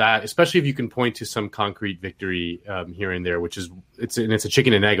overcome that, especially if you can point to some concrete victory here and there, which is it's a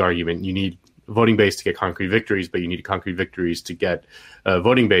chicken and egg argument. You need voting base to get concrete victories, but you need concrete victories to get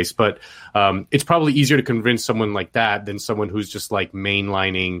voting base. But it's probably easier to convince someone like that than someone who's just like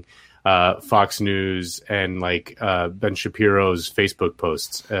mainlining Fox News and like Ben Shapiro's Facebook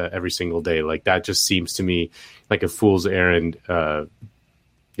posts every single day. Like, that just seems to me like a fool's errand. How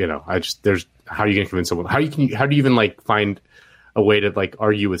are you going to convince someone? How do you even like find a way to like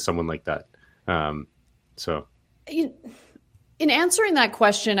argue with someone like that? In answering that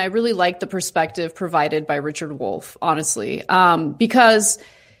question, I really like the perspective provided by Richard Wolff, honestly, because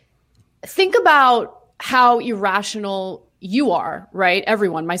think about how irrational you are, right?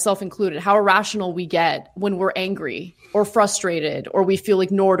 Everyone, myself included, how irrational we get when we're angry or frustrated or we feel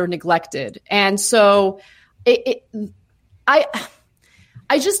ignored or neglected. And so I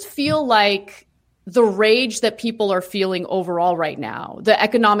just feel like the rage that people are feeling overall right now, the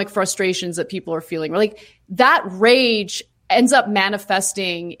economic frustrations that people are feeling, like that rage ends up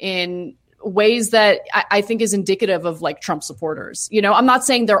manifesting in ways that I think is indicative of like Trump supporters. I'm not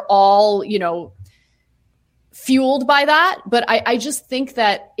saying they're all, fueled by that, but I just think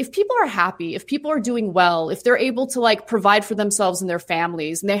that if people are happy, if people are doing well, if they're able to like provide for themselves and their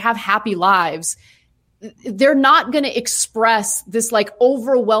families and they have happy lives, they're not going to express this like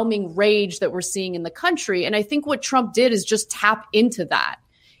overwhelming rage that we're seeing in the country. And I think what Trump did is just tap into that.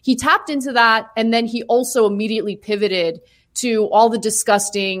 He tapped into that, and then he also immediately pivoted to all the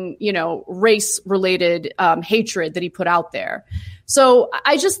disgusting, race-related hatred that he put out there. So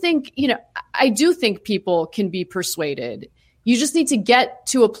I just think, I do think people can be persuaded. You just need to get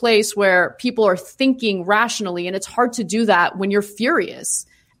to a place where people are thinking rationally, and it's hard to do that when you're furious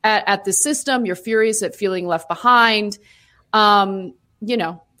at the system. You're furious at feeling left behind. That's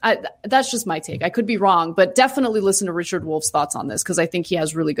just my take. I could be wrong, but definitely listen to Richard Wolff's thoughts on this, because I think he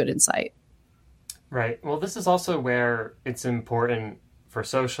has really good insight. Right. Well, this is also where it's important for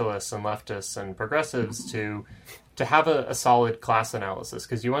socialists and leftists and progressives to have a solid class analysis,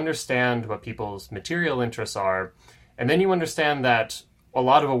 because you understand what people's material interests are, and then you understand that a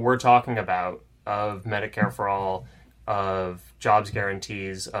lot of what we're talking about, of Medicare for all, of jobs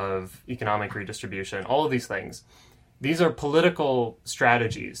guarantees, of economic redistribution, all of these things, these are political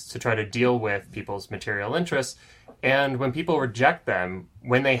strategies to try to deal with people's material interests. And when people reject them,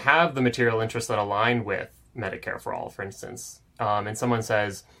 when they have the material interests that align with Medicare for all, for instance, and someone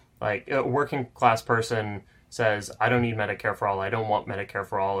says, like, a working class person says, I don't need Medicare for all, I don't want Medicare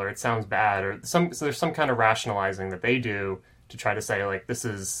for all, or it sounds bad, or so there's some kind of rationalizing that they do to try to say, like, this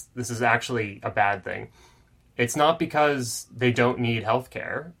is actually a bad thing. It's not because they don't need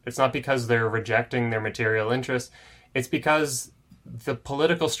healthcare. It's not because they're rejecting their material interests. It's because the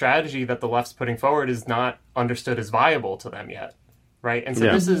political strategy that the left's putting forward is not understood as viable to them yet, right? And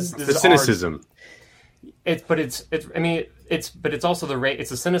so this is the cynicism. It's also it's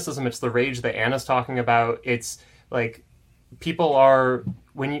the cynicism. It's the rage that Anna's talking about. It's like people are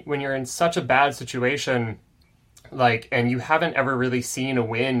when you're in such a bad situation, like, and you haven't ever really seen a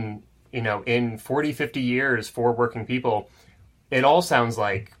win, in 40, 50 years for working people. it all sounds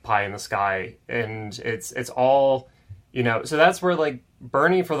like pie in the sky, and it's all, so that's where like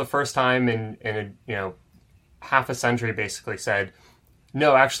Bernie for the first time in a, half a century basically said,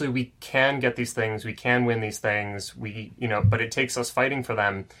 no, actually we can get these things, we can win these things, but it takes us fighting for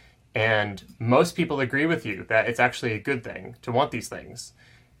them. And most people agree with you that it's actually a good thing to want these things.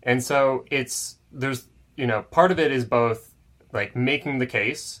 And so there's part of it is both like making the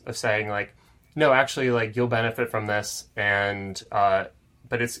case of saying like, no, actually like you'll benefit from this, and but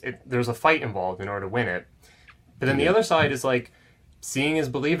there's a fight involved in order to win it. But then the other side is like seeing is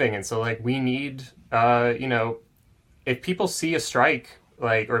believing, and so like we need if people see a strike,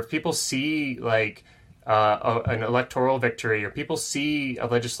 like, or if people see like an electoral victory, or people see a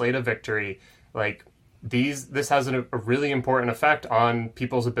legislative victory, like this has a really important effect on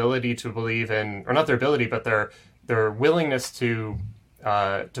people's ability to believe in, or not their ability, but their willingness to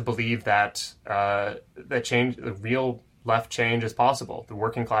believe that that change, the real left change is possible, the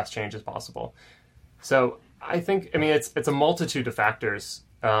working class change is possible. So I think, it's a multitude of factors,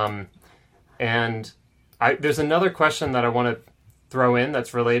 and there's another question that I want to throw in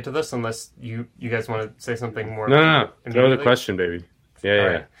that's related to this, unless you guys want to say something more. No. Throw the question, baby.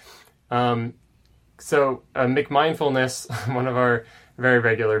 Yeah. So McMindfulness, one of our very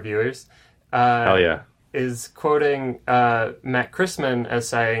regular viewers, hell yeah, is quoting Matt Christman as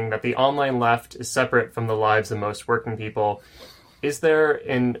saying that the online left is separate from the lives of most working people. Is there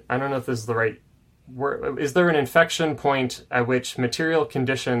I don't know if this is the right word, is there an inflection point at which material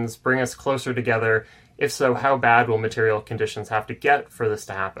conditions bring us closer together? If so, how bad will material conditions have to get for this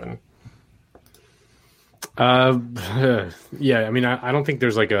to happen? Yeah, I don't think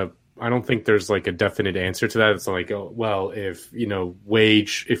there's like a definite answer to that. It's not like, oh, well, if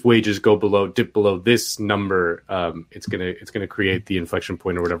wages dip below this number, it's gonna create the inflection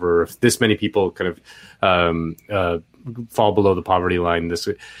point or whatever. Or if this many people kind of fall below the poverty line, that's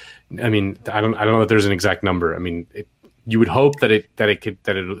going to there's an exact number. You would hope that it's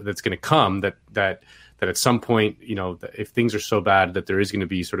going to come, that at some point, if things are so bad that there is going to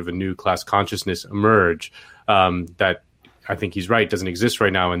be sort of a new class consciousness emerge, that I think he's right, doesn't exist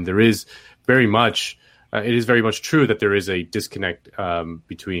right now. And there is very much, it is very much true that there is a disconnect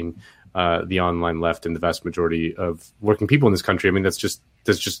between the online left and the vast majority of working people in this country. That's just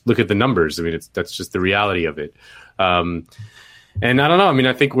look at the numbers. That's just the reality of it. And I don't know.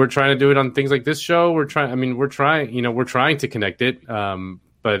 I think we're trying to do it on things like this show. We're trying to connect it.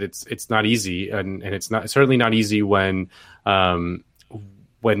 But it's not easy, and it's certainly not easy when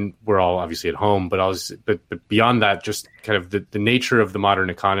we're all obviously at home, but beyond that, just kind of the nature of the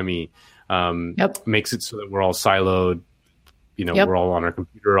modern economy makes it so that we're all siloed. We're all on our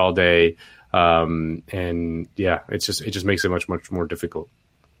computer all day, and yeah, it just makes it much more difficult.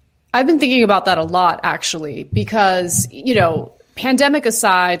 I've been thinking about that a lot, actually, because pandemic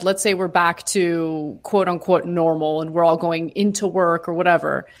aside, let's say we're back to quote unquote normal and we're all going into work or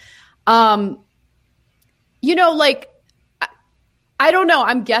whatever. I don't know.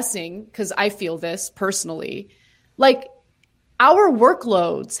 I'm guessing, because I feel this personally, like our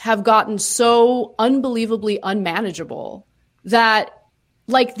workloads have gotten so unbelievably unmanageable that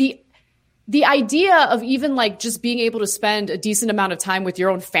like the idea of even like just being able to spend a decent amount of time with your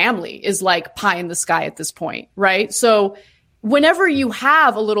own family is like pie in the sky at this point, right? So whenever you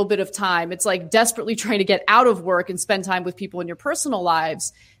have a little bit of time, it's like desperately trying to get out of work and spend time with people in your personal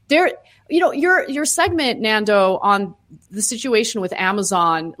lives. Your segment, Nando, on the situation with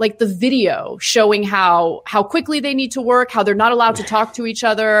Amazon, like the video showing how quickly they need to work, how they're not allowed to talk to each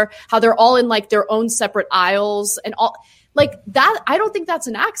other, how they're all in like their own separate aisles and all like that. I don't think that's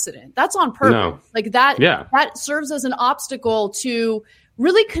an accident. That's on purpose. No. Like that, that serves as an obstacle to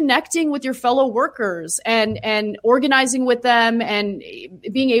really connecting with your fellow workers and organizing with them and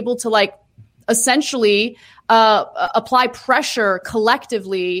being able to like essentially apply pressure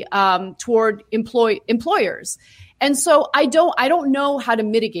collectively toward employers. And so I don't know how to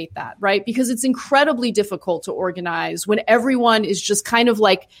mitigate that, right? Because it's incredibly difficult to organize when everyone is just kind of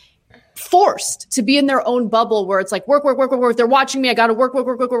like forced to be in their own bubble where it's like work. They're watching me. I got to work.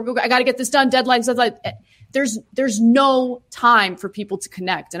 I got to get this done. Deadlines. There's no time for people to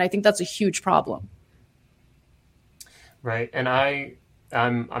connect. And I think that's a huge problem. Right. And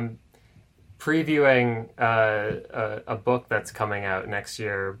I'm previewing a book that's coming out next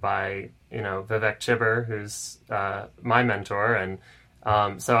year by, Vivek Chibber, who's my mentor. And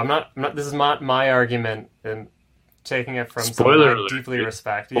so I'm not, this is not my argument and taking it from someone I deeply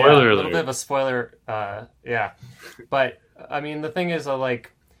respect. A little bit of a spoiler. Yeah. But I mean, the thing is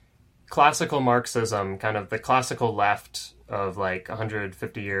like classical Marxism, kind of the classical left of like 100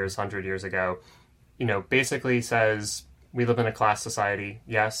 years ago, basically says we live in a class society.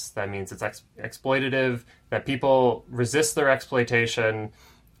 Yes, that means it's exploitative, that people resist their exploitation,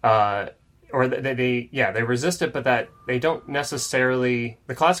 or they resist it, but that they don't necessarily,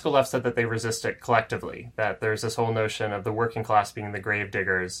 the classical left said that they resist it collectively, that there's this whole notion of the working class being the grave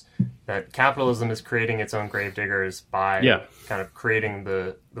diggers, that capitalism is creating its own grave diggers by kind of creating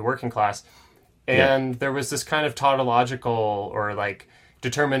the working class. And there was this kind of tautological or like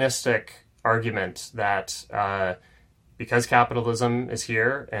deterministic argument that because capitalism is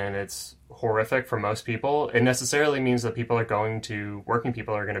here and it's horrific for most people, it necessarily means that working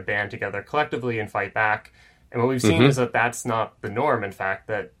people are going to band together collectively and fight back. And what we've seen is that that's not the norm. In fact,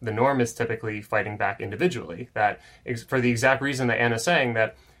 that the norm is typically fighting back individually. That for the exact reason that Anna's saying,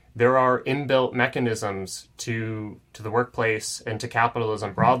 that there are inbuilt mechanisms to the workplace and to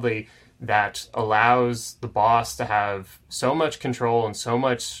capitalism broadly that allows the boss to have so much control and so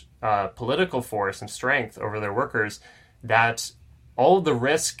much political force and strength over their workers that all of the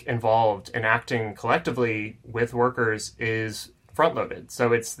risk involved in acting collectively with workers is front-loaded.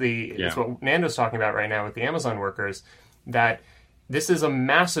 So it's what Nando's talking about right now with the Amazon workers, that this is a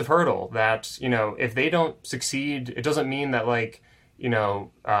massive hurdle that, if they don't succeed, it doesn't mean that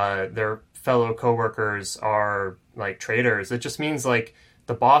their fellow coworkers are like traitors. It just means like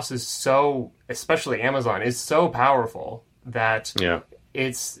the boss is so, especially Amazon, is so powerful that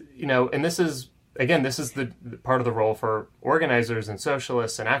it's, and this is the part of the role for organizers and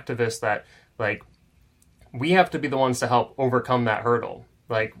socialists and activists, that like we have to be the ones to help overcome that hurdle.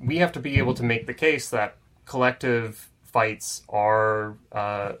 Like we have to be able to make the case that collective fights are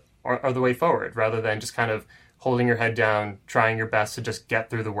the way forward, rather than just kind of holding your head down, trying your best to just get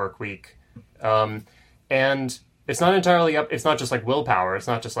through the work week. And it's not entirely it's not just like willpower. It's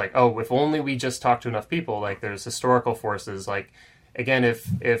not just like, oh, if only we just talk to enough people. Like there's historical forces. Like, again,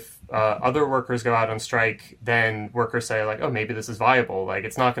 if other workers go out on strike, then workers say like, oh, maybe this is viable. Like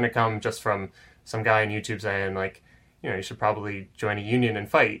it's not going to come just from some guy on YouTube saying like, you should probably join a union and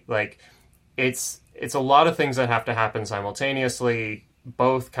fight. Like it's a lot of things that have to happen simultaneously,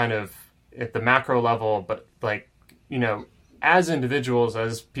 both kind of at the macro level, but like, as individuals,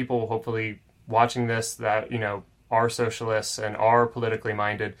 as people hopefully watching this that, are socialists and are politically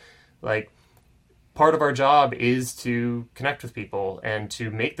minded, like part of our job is to connect with people and to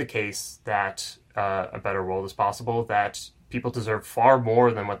make the case that a better world is possible, that people deserve far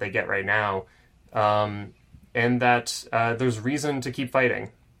more than what they get right now, and that there's reason to keep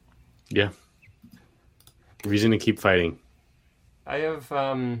fighting. Yeah. Reason to keep fighting. I have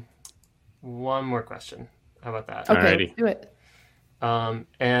one more question. How about that? Okay, let's do it.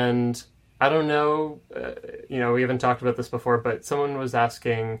 And I don't know, we haven't talked about this before, but someone was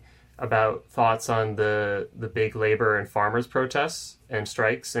asking about thoughts on the big labor and farmers protests and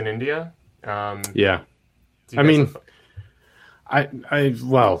strikes in India. I don't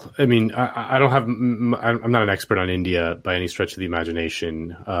have, I'm not an expert on India by any stretch of the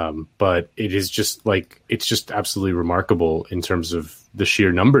imagination. But it is just like, it's just absolutely remarkable in terms of the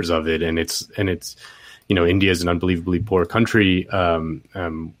sheer numbers of it. And it's, India is an unbelievably poor country,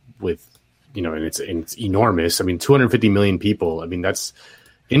 with, and it's enormous. 250 million people.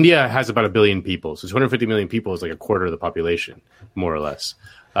 India has about 1 billion people. So 250 million people is like a quarter of the population, more or less.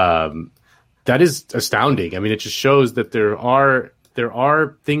 That is astounding. It just shows that there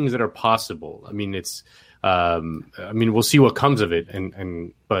are things that are possible. We'll see what comes of it.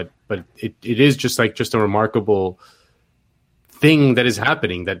 But it is just a remarkable thing that is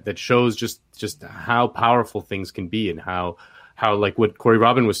happening that shows just how powerful things can be, and how like what Corey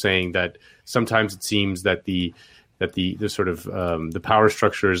Robin was saying, that sometimes it seems that the sort of the power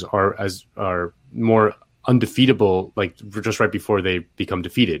structures are more undefeatable, like just right before they become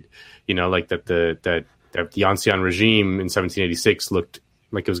defeated. Like that the Ancien regime in 1786 looked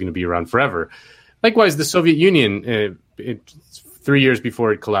like it was going to be around forever. Likewise, the Soviet Union, 3 years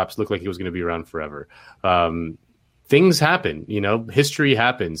before it collapsed, looked like it was going to be around forever. Things happen, history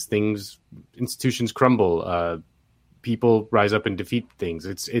happens. Institutions crumble. People rise up and defeat things.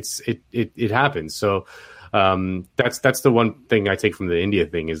 It happens. So that's the one thing I take from the India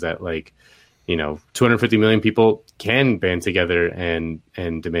thing, is that 250 million people can band together and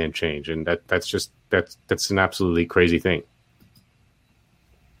demand change, and that's an absolutely crazy thing.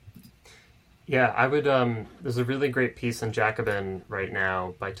 Yeah, I would. There's a really great piece in Jacobin right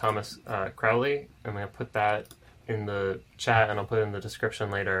now by Thomas Crowley. I'm going to put that in the chat, and I'll put it in the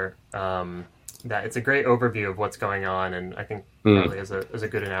description later. That it's a great overview of what's going on, and I think Crowley is a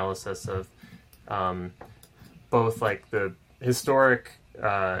good analysis of both like the historic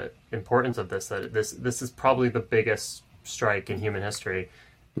importance of this. That this is probably the biggest strike in human history.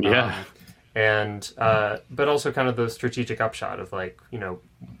 Yeah. and but also kind of the strategic upshot of like,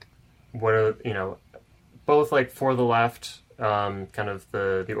 what are, both like for the left, kind of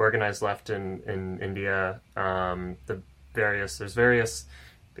the organized left in India, there's various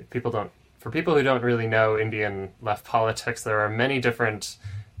people who don't really know Indian left politics, there are many different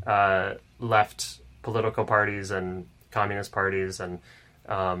left political parties and communist parties, and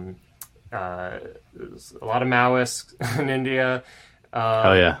there's a lot of Maoists in India.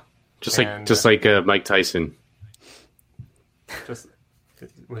 Oh yeah, just like Mike Tyson.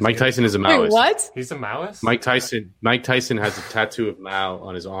 Mike Tyson is a Maoist. Wait, what? He's a Maoist? Mike Tyson has a tattoo of Mao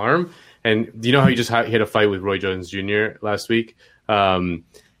on his arm. And do you know how he just had a fight with Roy Jones Jr. last week?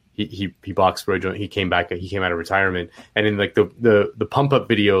 He boxed Roy Jones. He came out of retirement, and in like the pump up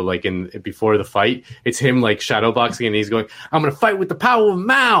video, like before the fight, it's him like shadow boxing, and he's going, "I'm gonna fight with the power of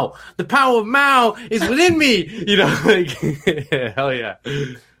Mao. The power of Mao is within me." Like hell yeah.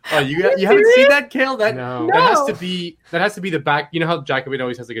 Oh, you haven't seen that, Kale? That has to be the back. You know how Jacobin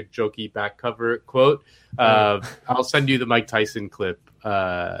always has like a jokey back cover quote. I'll send you the Mike Tyson clip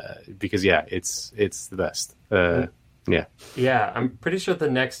because it's the best. Yeah, I'm pretty sure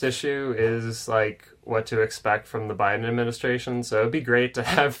the next issue is like what to expect from the Biden administration. So it'd be great to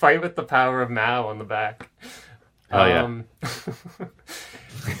have "Fight with the Power of Mao" on the back. Oh yeah.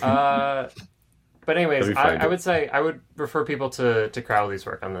 But anyways, I would say I would refer people to Crowley's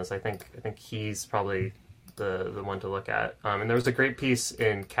work on this. I think he's probably the one to look at. And there was a great piece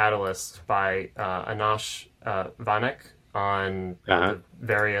in Catalyst by Anash Vanik on the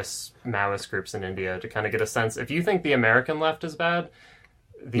various Maoist groups in India to kind of get a sense. If you think the American left is bad,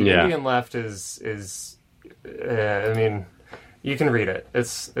 the Indian left is I mean, you can read it.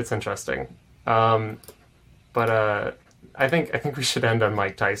 It's interesting. But I think we should end on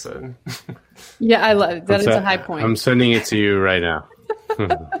Mike Tyson. Yeah, I love it. That is a high point. I'm sending it to you right now.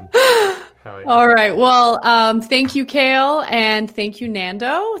 All right. Well, thank you, Kale, and thank you,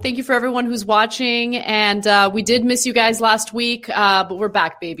 Nando. Thank you for everyone who's watching. And we did miss you guys last week, but we're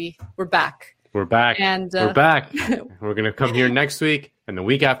back, baby. We're back. We're back. And we're back. We're going to come here next week and the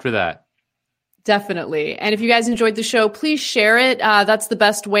week after that. Definitely. And if you guys enjoyed the show, please share it. That's the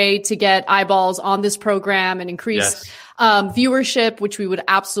best way to get eyeballs on this program and increase viewership, which we would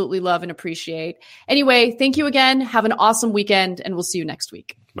absolutely love and appreciate. Anyway, thank you again. Have an awesome weekend, and we'll see you next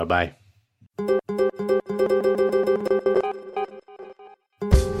week. Bye-bye.